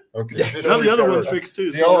 Yeah. Okay. Yeah. Now the other one's fixed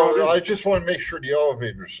too. I just want to make sure the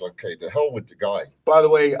elevator's okay. To hell with the guy. By the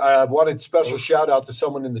way, I wanted special shout out to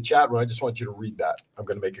someone in the chat room. I just want you to read that. I'm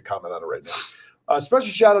going to make a comment on it right now. Special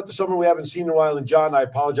shout out to someone we haven't seen in a while. And John, I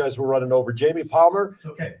apologize, we're running over. Jamie Palmer,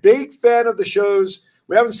 big fan of the shows.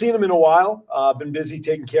 We haven't seen him in a while. Been busy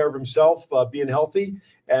taking care of himself, being healthy.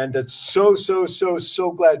 And it's so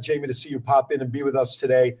glad, Jamie, to see you pop in and be with us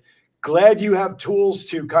today. Glad you have tools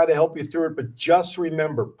to kind of help you through it. But just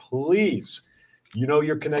remember, please,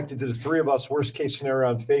 you're connected to the three of us, worst case scenario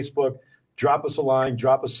on Facebook. Drop us a line,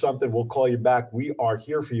 drop us something. We'll call you back. We are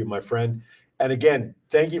here for you, my friend. And again,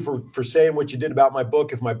 thank you for saying what you did about my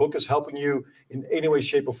book. If my book is helping you in any way,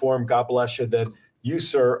 shape, or form, God bless you. Then you,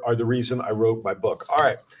 sir, are the reason I wrote my book. All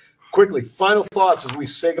right. Quickly, final thoughts as we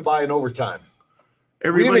say goodbye in overtime.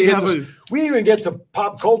 We even get to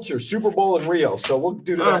pop culture, Super Bowl in Rio. So we'll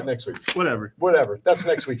do that next week. Whatever. That's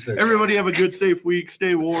next week's news. Everybody have a good, safe week.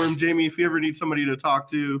 Stay warm. Jamie, if you ever need somebody to talk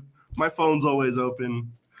to, my phone's always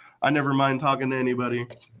open. I never mind talking to anybody.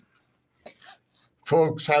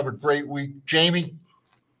 Folks, have a great week. Jamie,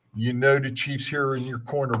 the Chiefs here in your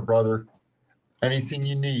corner, brother. Anything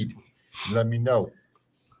you need, let me know.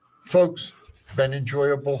 Folks, been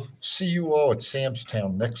enjoyable. See you all at Sam's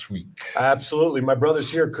Town next week. Absolutely. My brothers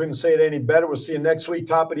here couldn't say it any better. We'll see you next week,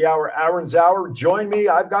 top of the hour, Aaron's Hour. Join me.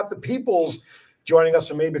 I've got the peoples joining us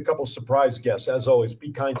and maybe a couple of surprise guests. As always,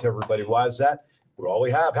 be kind to everybody. Why is that? We're all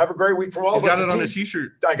we have. Have a great week from all of us. Got it on a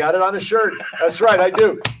t-shirt. I got it on a shirt. That's right, I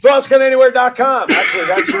do. ThoughtsCountanywhere.com. Actually,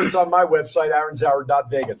 that shirt's on my website,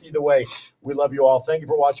 aaronshour.vegas. Either way, we love you all. Thank you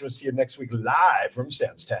for watching. We'll see you next week live from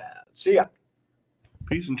Sam's Town. See ya.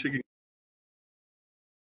 Peace and chicken.